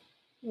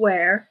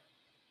Where?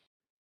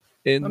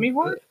 in Let me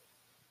work.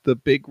 the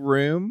big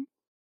room.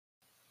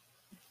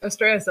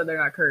 Estrella said they're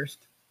not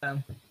cursed.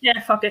 So Yeah,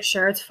 fuck it,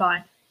 sure, it's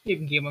fine. you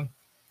can keep them.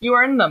 You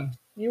earned them.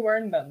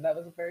 That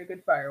was a very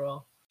good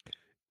firewall.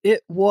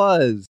 It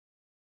was.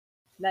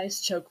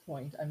 Nice choke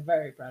point. I'm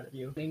very proud of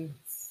you. Being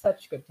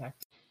such good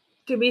tactics.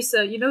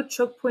 Dumisa, you know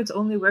choke points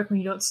only work when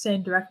you don't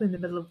stand directly in the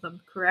middle of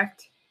them,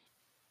 correct?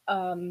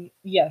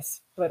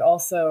 Yes, but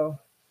also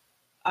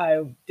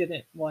I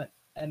didn't want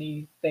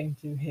anything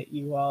to hit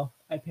you while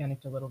I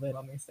panicked a little bit.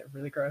 Mummies, they're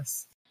really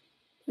gross.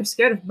 You're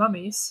scared of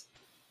mummies.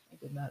 I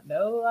did not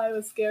know I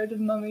was scared of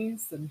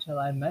mummies until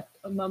I met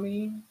a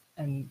mummy,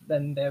 and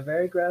then they're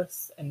very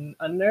gross and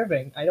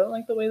unnerving. I don't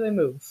like the way they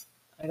move.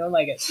 I don't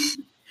like it.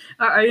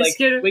 Are you like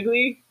scared of...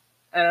 wiggly?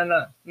 I don't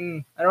know.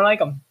 I don't like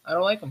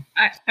them.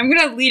 I'm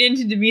gonna lead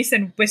into Dumisa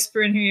and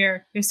whisper in her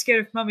ear, you're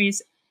scared of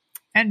mummies.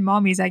 And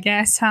mommies, I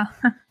guess, huh?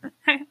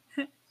 I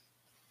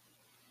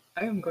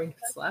am going to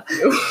slap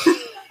you.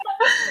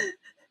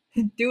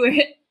 Do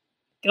it.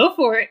 Go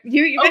for it.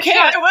 You Okay,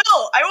 shot.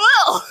 I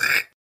will!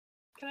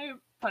 Can I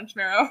punch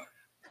Marrow?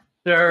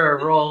 Sure,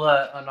 roll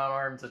an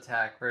unarmed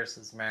attack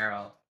versus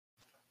Marrow.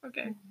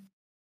 Okay.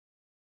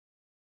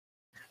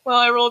 Well,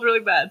 I rolled really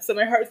bad, so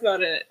my heart's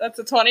not in it. That's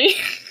a 20.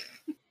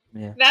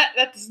 Yeah.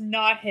 That does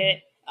not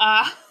hit.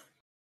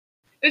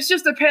 It's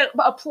just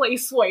a play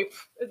swipe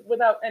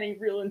without any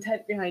real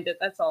intent behind it,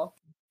 that's all.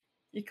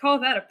 You call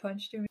that a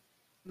punch, do me?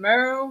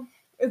 Marrow,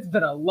 it's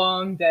been a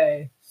long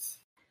day.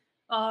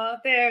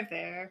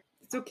 There.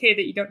 It's okay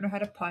that you don't know how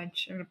to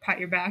punch. I'm gonna pat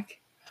your back.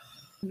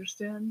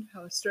 Understand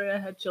how Estrella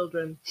had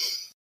children.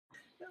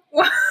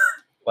 What?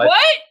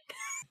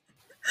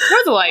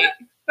 Rosalite!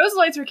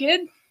 Rosalite's her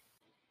kid.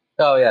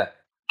 Oh, yeah.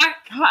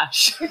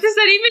 Gosh. What does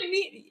that even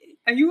mean?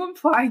 Are you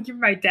implying you're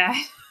my dad?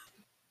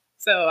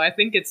 So I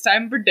think it's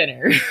time for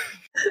dinner.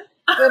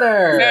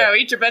 Dinner! No,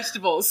 eat your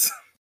vegetables.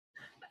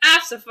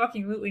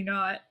 Absolutely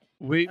not.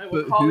 Wait, I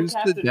will but call who's the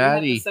captain. We have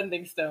daddy? the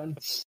sending stone.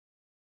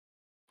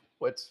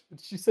 What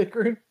did she say,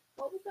 Groon?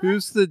 What was that?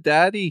 Who's the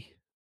daddy?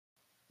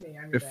 Me,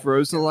 I'm your If dad.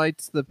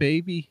 Rosalite's the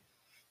baby.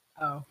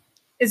 Oh.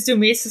 It's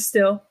Dumisa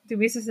still.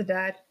 Dumisa's the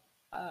dad.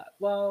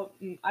 Well,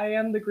 I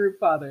am the group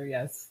father,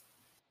 yes.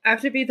 I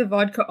have to be the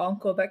vodka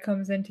uncle that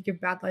comes in to give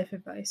bad life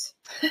advice.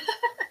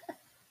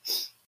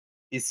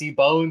 You see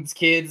bones,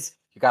 kids?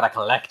 You gotta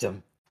collect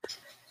them.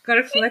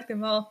 Gotta collect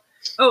them all.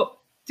 Oh,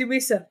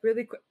 Dumisa,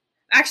 really quick.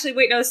 Actually,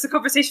 wait, no, this is a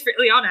conversation for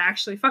Ileana,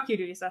 actually. Fuck you,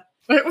 Dumisa.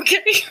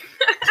 Okay.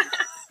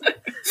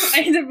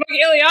 I need to bug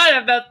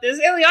Ileana about this.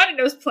 Ileana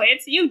knows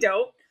plants, you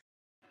don't.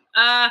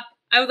 I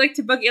would like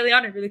to bug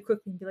Ileana really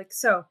quickly and be like,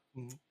 so,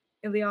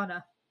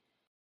 Ileana,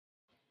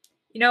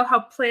 you know how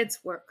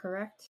plants work,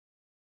 correct?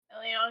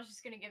 Eliana's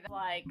just gonna give it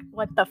like,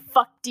 what the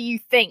fuck do you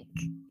think?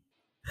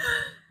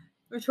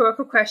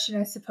 Rhetorical question,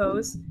 I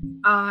suppose.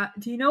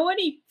 Do you know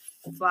any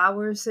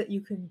flowers that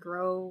you can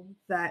grow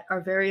that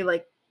are very,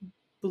 like,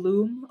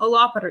 bloom a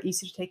lot but are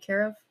easy to take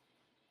care of?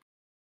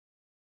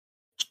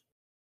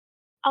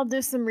 I'll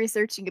do some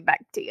research and get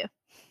back to you.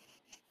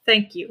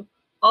 Thank you.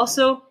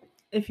 Also,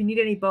 if you need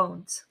any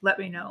bones, let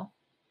me know.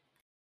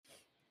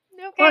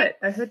 Okay. But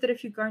I heard that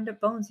if you grind up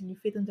bones and you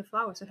feed them to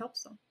flowers, it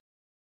helps them.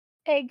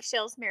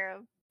 Eggshells,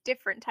 Marrow.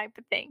 Different type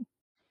of thing.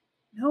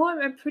 No,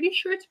 I'm pretty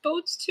sure it's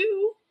bones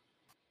too.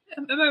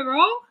 Am I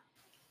wrong?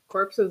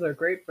 Corpses are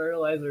great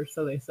fertilizer,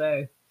 so they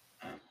say.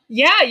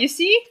 Yeah, you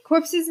see?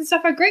 Corpses and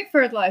stuff are great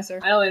fertilizer.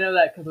 I only know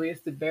that because we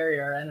used to bury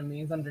our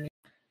enemies underneath.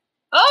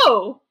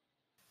 Oh!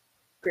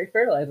 Great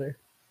fertilizer.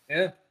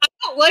 Yeah. I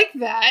don't like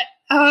that.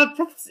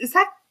 Is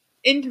that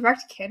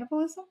indirect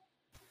cannibalism?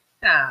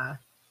 Nah.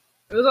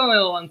 It was only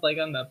the ones like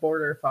on the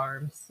border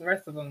farms. The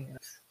rest of them,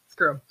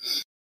 screw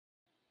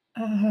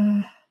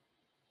them.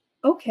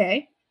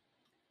 Okay.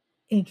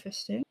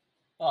 Interesting.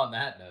 On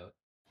that note.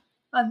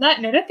 On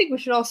that note, I think we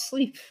should all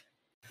sleep.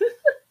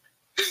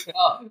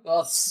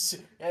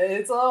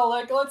 It's all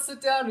like, let's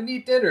sit down and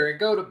eat dinner and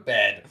go to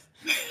bed.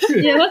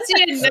 Yeah, let's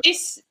eat a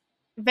nice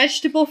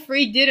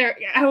vegetable-free dinner.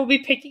 I will be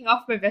picking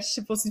off my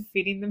vegetables and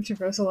feeding them to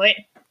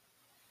Rosalie.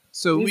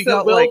 So we Lisa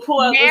got will like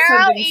pull out the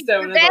Meryl, sending eat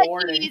stone your as a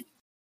warning. veggies.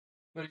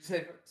 What did you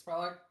say,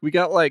 Sparlock? we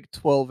got like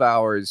 12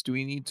 hours. Do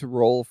we need to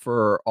roll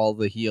for all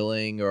the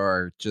healing,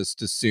 or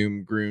just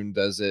assume Groon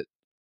does it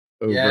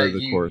over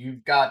the course?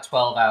 You've got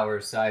 12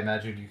 hours, so I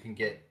imagine you can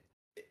get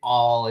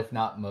all, if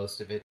not most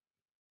of it.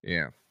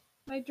 Yeah.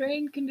 My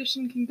drain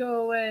condition can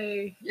go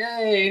away.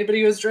 Yay!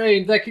 Anybody who's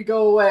drained, that could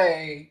go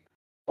away.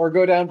 Or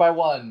go down by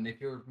 1 if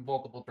you're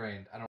multiple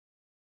drained. I don't know.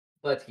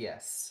 But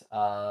yes,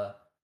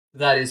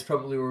 that is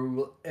probably where we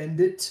will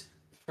end it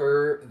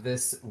for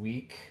this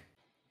week.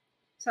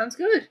 Sounds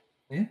good.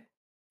 Yeah.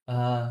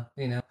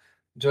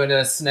 Join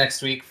us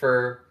next week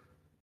for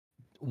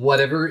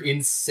whatever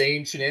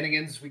insane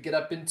shenanigans we get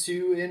up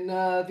into in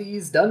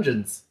these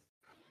dungeons.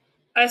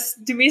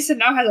 Dumisa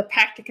now has a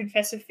pact to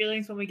confess her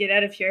feelings when we get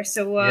out of here,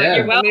 so Yeah.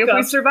 you're I mean, welcome. if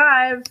we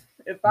survive,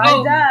 if I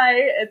Oh. die,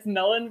 it's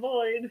null and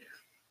void.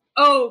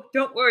 Oh,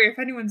 don't worry. If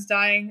anyone's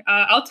dying,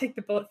 I'll take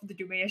the bullet for the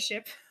Dumea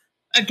ship.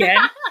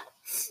 Again.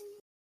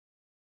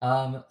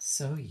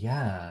 So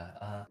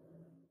yeah,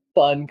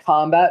 fun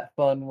combat,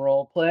 fun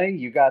role playing.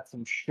 You got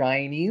some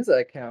shinies.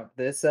 I count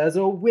this as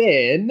a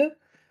win.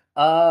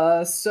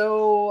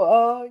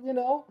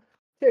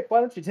 Tick, why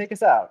don't you take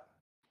us out?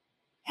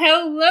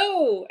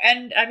 Hello,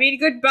 and I mean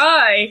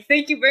goodbye.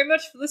 Thank you very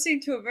much for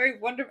listening to a very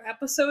wonderful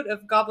episode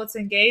of Goblets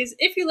and Gays.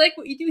 If you like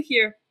what you do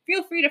here,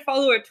 feel free to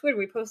follow our Twitter.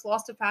 We post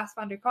lots of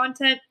Pathfinder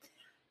content.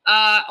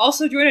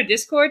 Also join our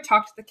Discord,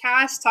 talk to the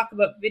cast, talk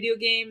about video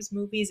games,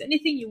 movies,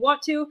 anything you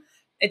want to.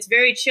 It's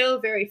very chill,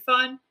 very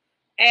fun.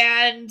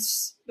 And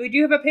we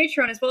do have a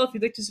Patreon as well if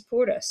you'd like to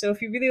support us. So if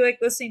you really like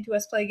listening to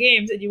us play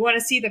games and you want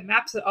to see the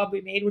maps that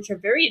Aubrey made, which are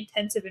very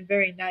intensive and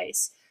very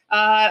nice,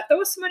 throw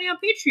us some money on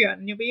Patreon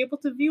and you'll be able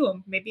to view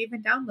them, maybe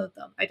even download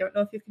them. I don't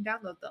know if you can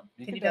download them.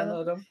 Can you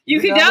download them? You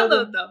can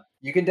download them.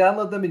 You can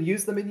download them and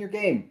use them in your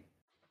game.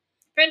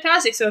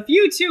 Fantastic. So if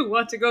you too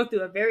want to go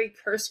through a very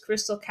cursed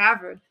crystal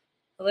cavern,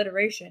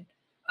 alliteration,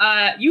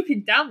 you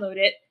can download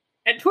it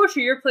and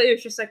torture your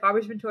players just like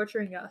Aubrey's been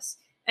torturing us.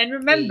 And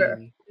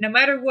remember, no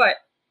matter what,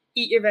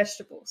 eat your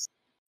vegetables.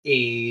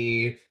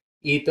 Eat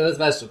those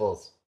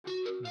vegetables.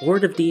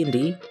 Bored of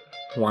D&D?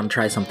 Want to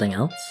try something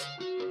else?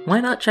 Why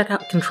not check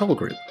out Control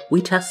Group?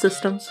 We test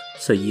systems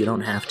so you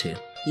don't have to.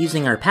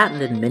 Using our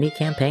patented mini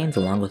campaigns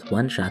along with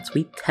one-shots,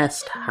 we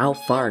test how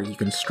far you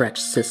can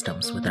stretch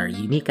systems with our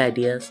unique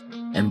ideas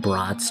and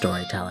broad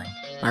storytelling.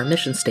 Our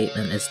mission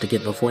statement is to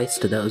give a voice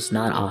to those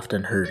not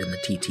often heard in the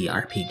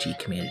TTRPG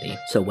community.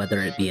 So whether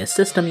it be a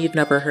system you've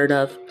never heard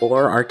of,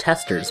 or our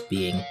testers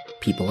being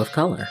people of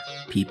color,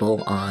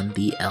 people on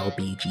the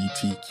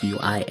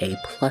LGBTQIA+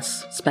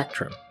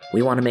 spectrum,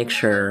 we want to make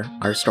sure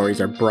our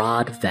stories are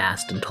broad,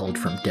 vast, and told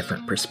from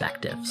different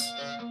perspectives.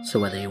 So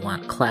whether you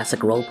want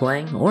classic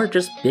role-playing or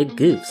just big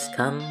goofs,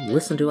 come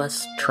listen to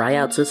us try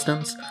out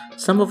systems,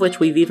 some of which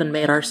we've even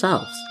made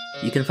ourselves.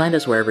 You can find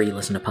us wherever you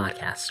listen to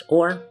podcasts,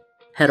 or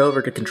head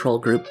over to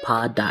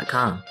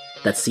controlgrouppod.com.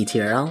 That's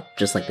CTRL,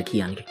 just like the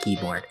key on your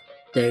keyboard.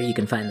 There you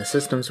can find the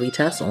systems we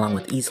test along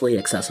with easily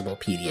accessible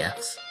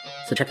PDFs.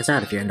 So check us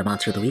out if you're into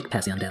Monster of the Week,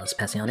 Passion de los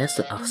Pasiones,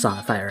 A Song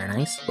of Fire and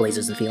Ice,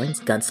 Lasers and Feelings,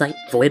 Gunsight,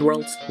 Void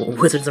Worlds,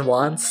 Wizards and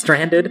Wands,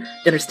 Stranded,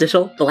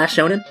 Interstitial, The Last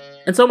Shonen,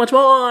 and so much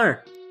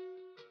more!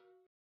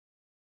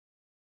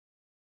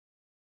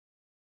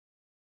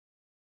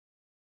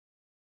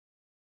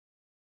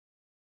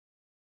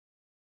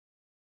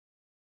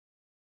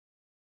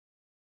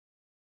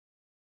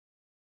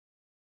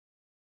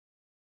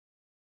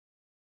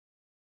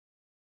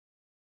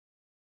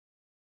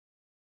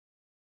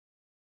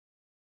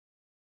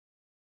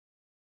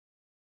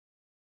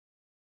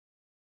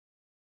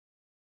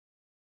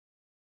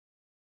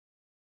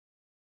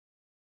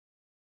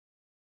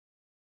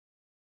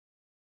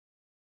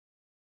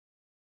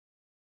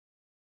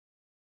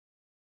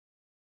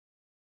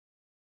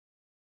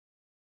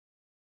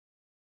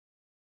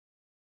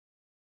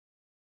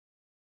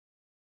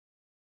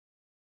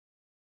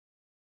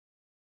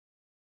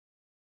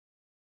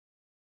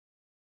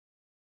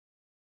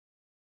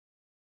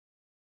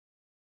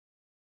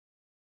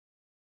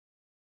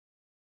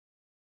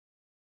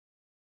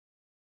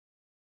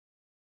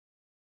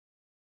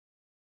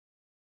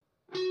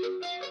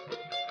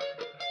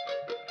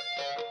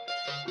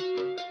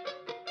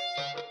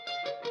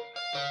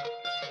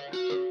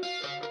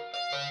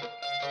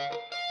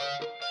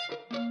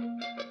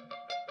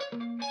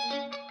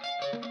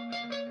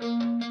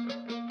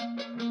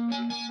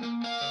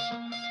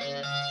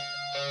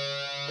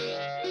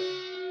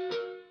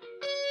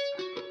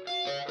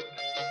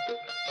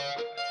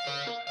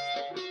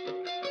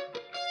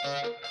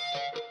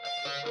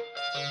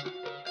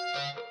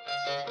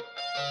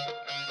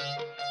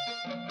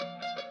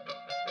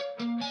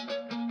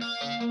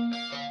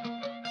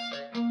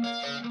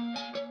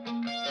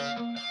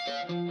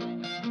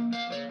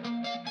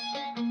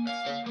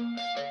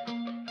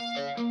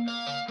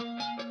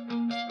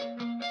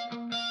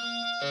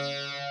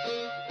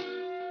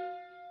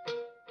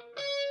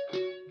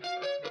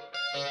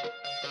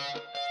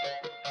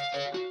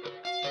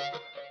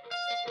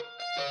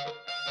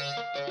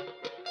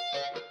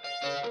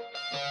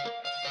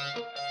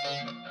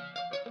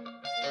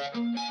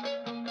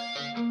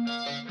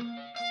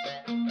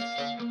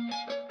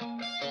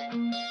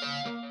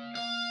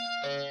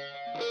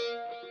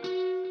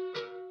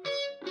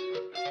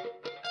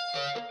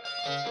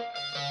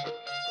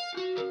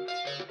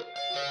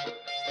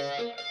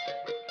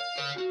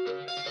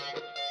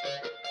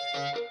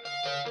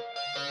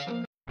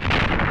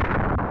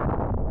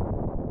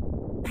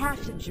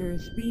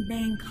 Passengers,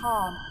 remain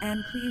calm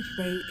and please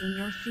stay in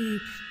your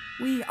seats.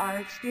 We are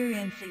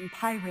experiencing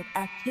pirate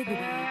activity.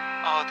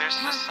 Oh, there's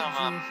just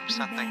something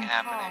Remain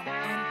happening.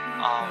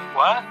 calm and please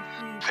What?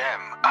 stay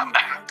in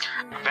your seats.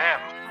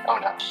 Them. Oh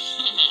no.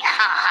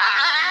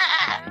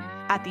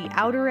 At the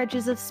outer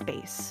edges of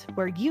space,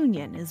 where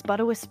union is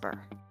but a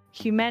whisper,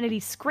 humanity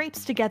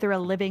scrapes together a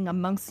living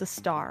amongst the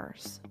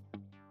stars.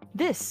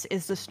 This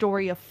is the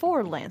story of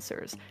 4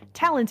 Lancers,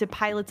 talented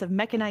pilots of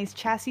mechanized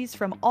chassis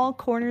from all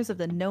corners of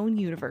the known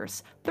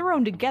universe,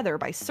 thrown together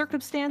by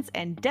circumstance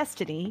and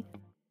destiny,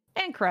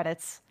 and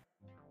credits.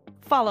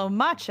 Follow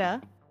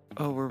Matcha.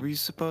 Oh, were we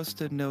supposed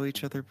to know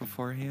each other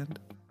beforehand?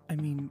 I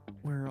mean,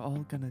 we're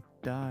all gonna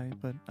die,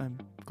 but I'm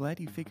glad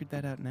you figured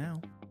that out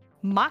now.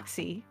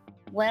 Moxie.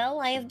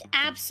 Well, I have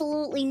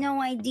absolutely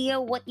no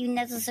idea what you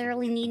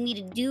necessarily need me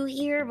to do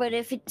here, but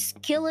if it's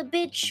kill a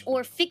bitch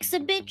or fix a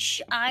bitch,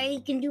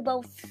 I can do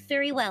both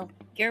very well.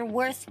 You're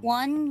worth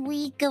 1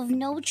 week of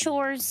no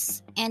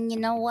chores, and you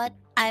know what?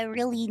 I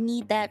really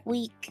need that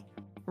week.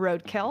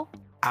 Roadkill.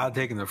 I'll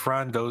take in the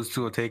front, those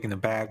 2 are taking the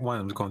back. One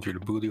of them's going through the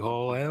booty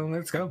hole, and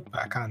let's go.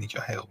 I kinda need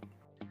your help.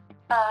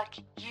 Fuck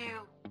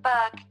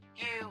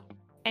you.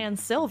 And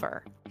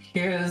Silver.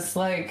 Here's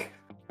like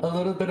a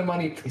little bit of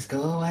money. Please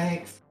go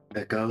away.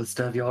 The ghost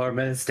of your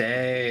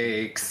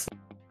mistakes.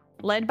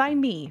 Led by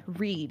me,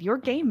 Reed, your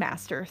game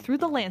master, through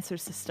the Lancer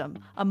system,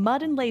 a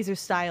mud and laser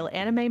style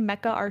anime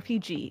mecha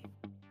RPG.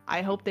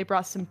 I hope they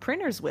brought some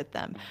printers with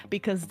them,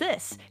 because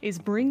this is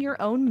Bring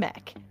Your Own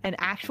Mech, an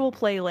actual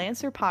play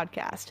Lancer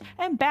podcast,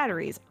 and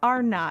batteries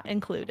are not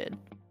included.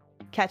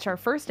 Catch our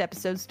first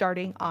episode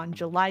starting on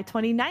July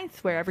 29th,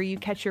 wherever you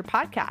catch your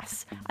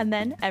podcasts, and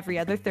then every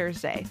other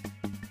Thursday.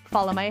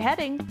 Follow my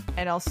heading,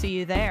 and I'll see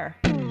you there.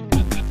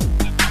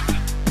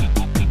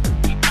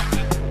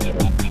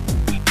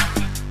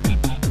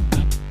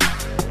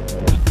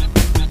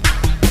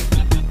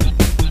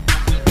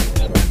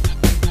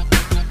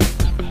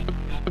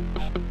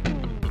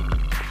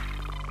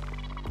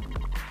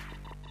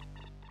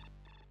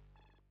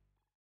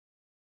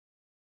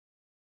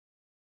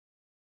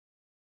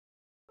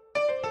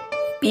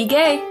 Be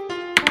gay.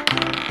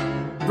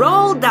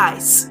 Roll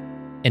dice.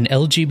 An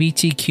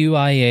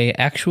LGBTQIA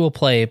actual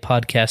play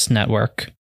podcast network.